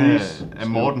vil I gerne have, at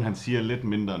Morten han siger lidt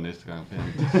mindre næste gang. Han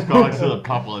skal ikke sidde og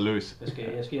papret løs. Jeg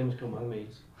skal hjem og skrive mange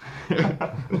mails.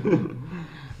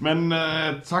 Men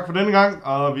tak for denne gang,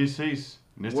 og vi ses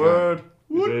næste gang.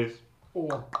 Vi ses.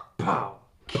 Ord. Pow!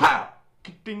 Pow!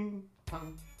 Ding!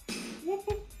 Pang! Whoop,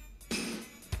 whoop.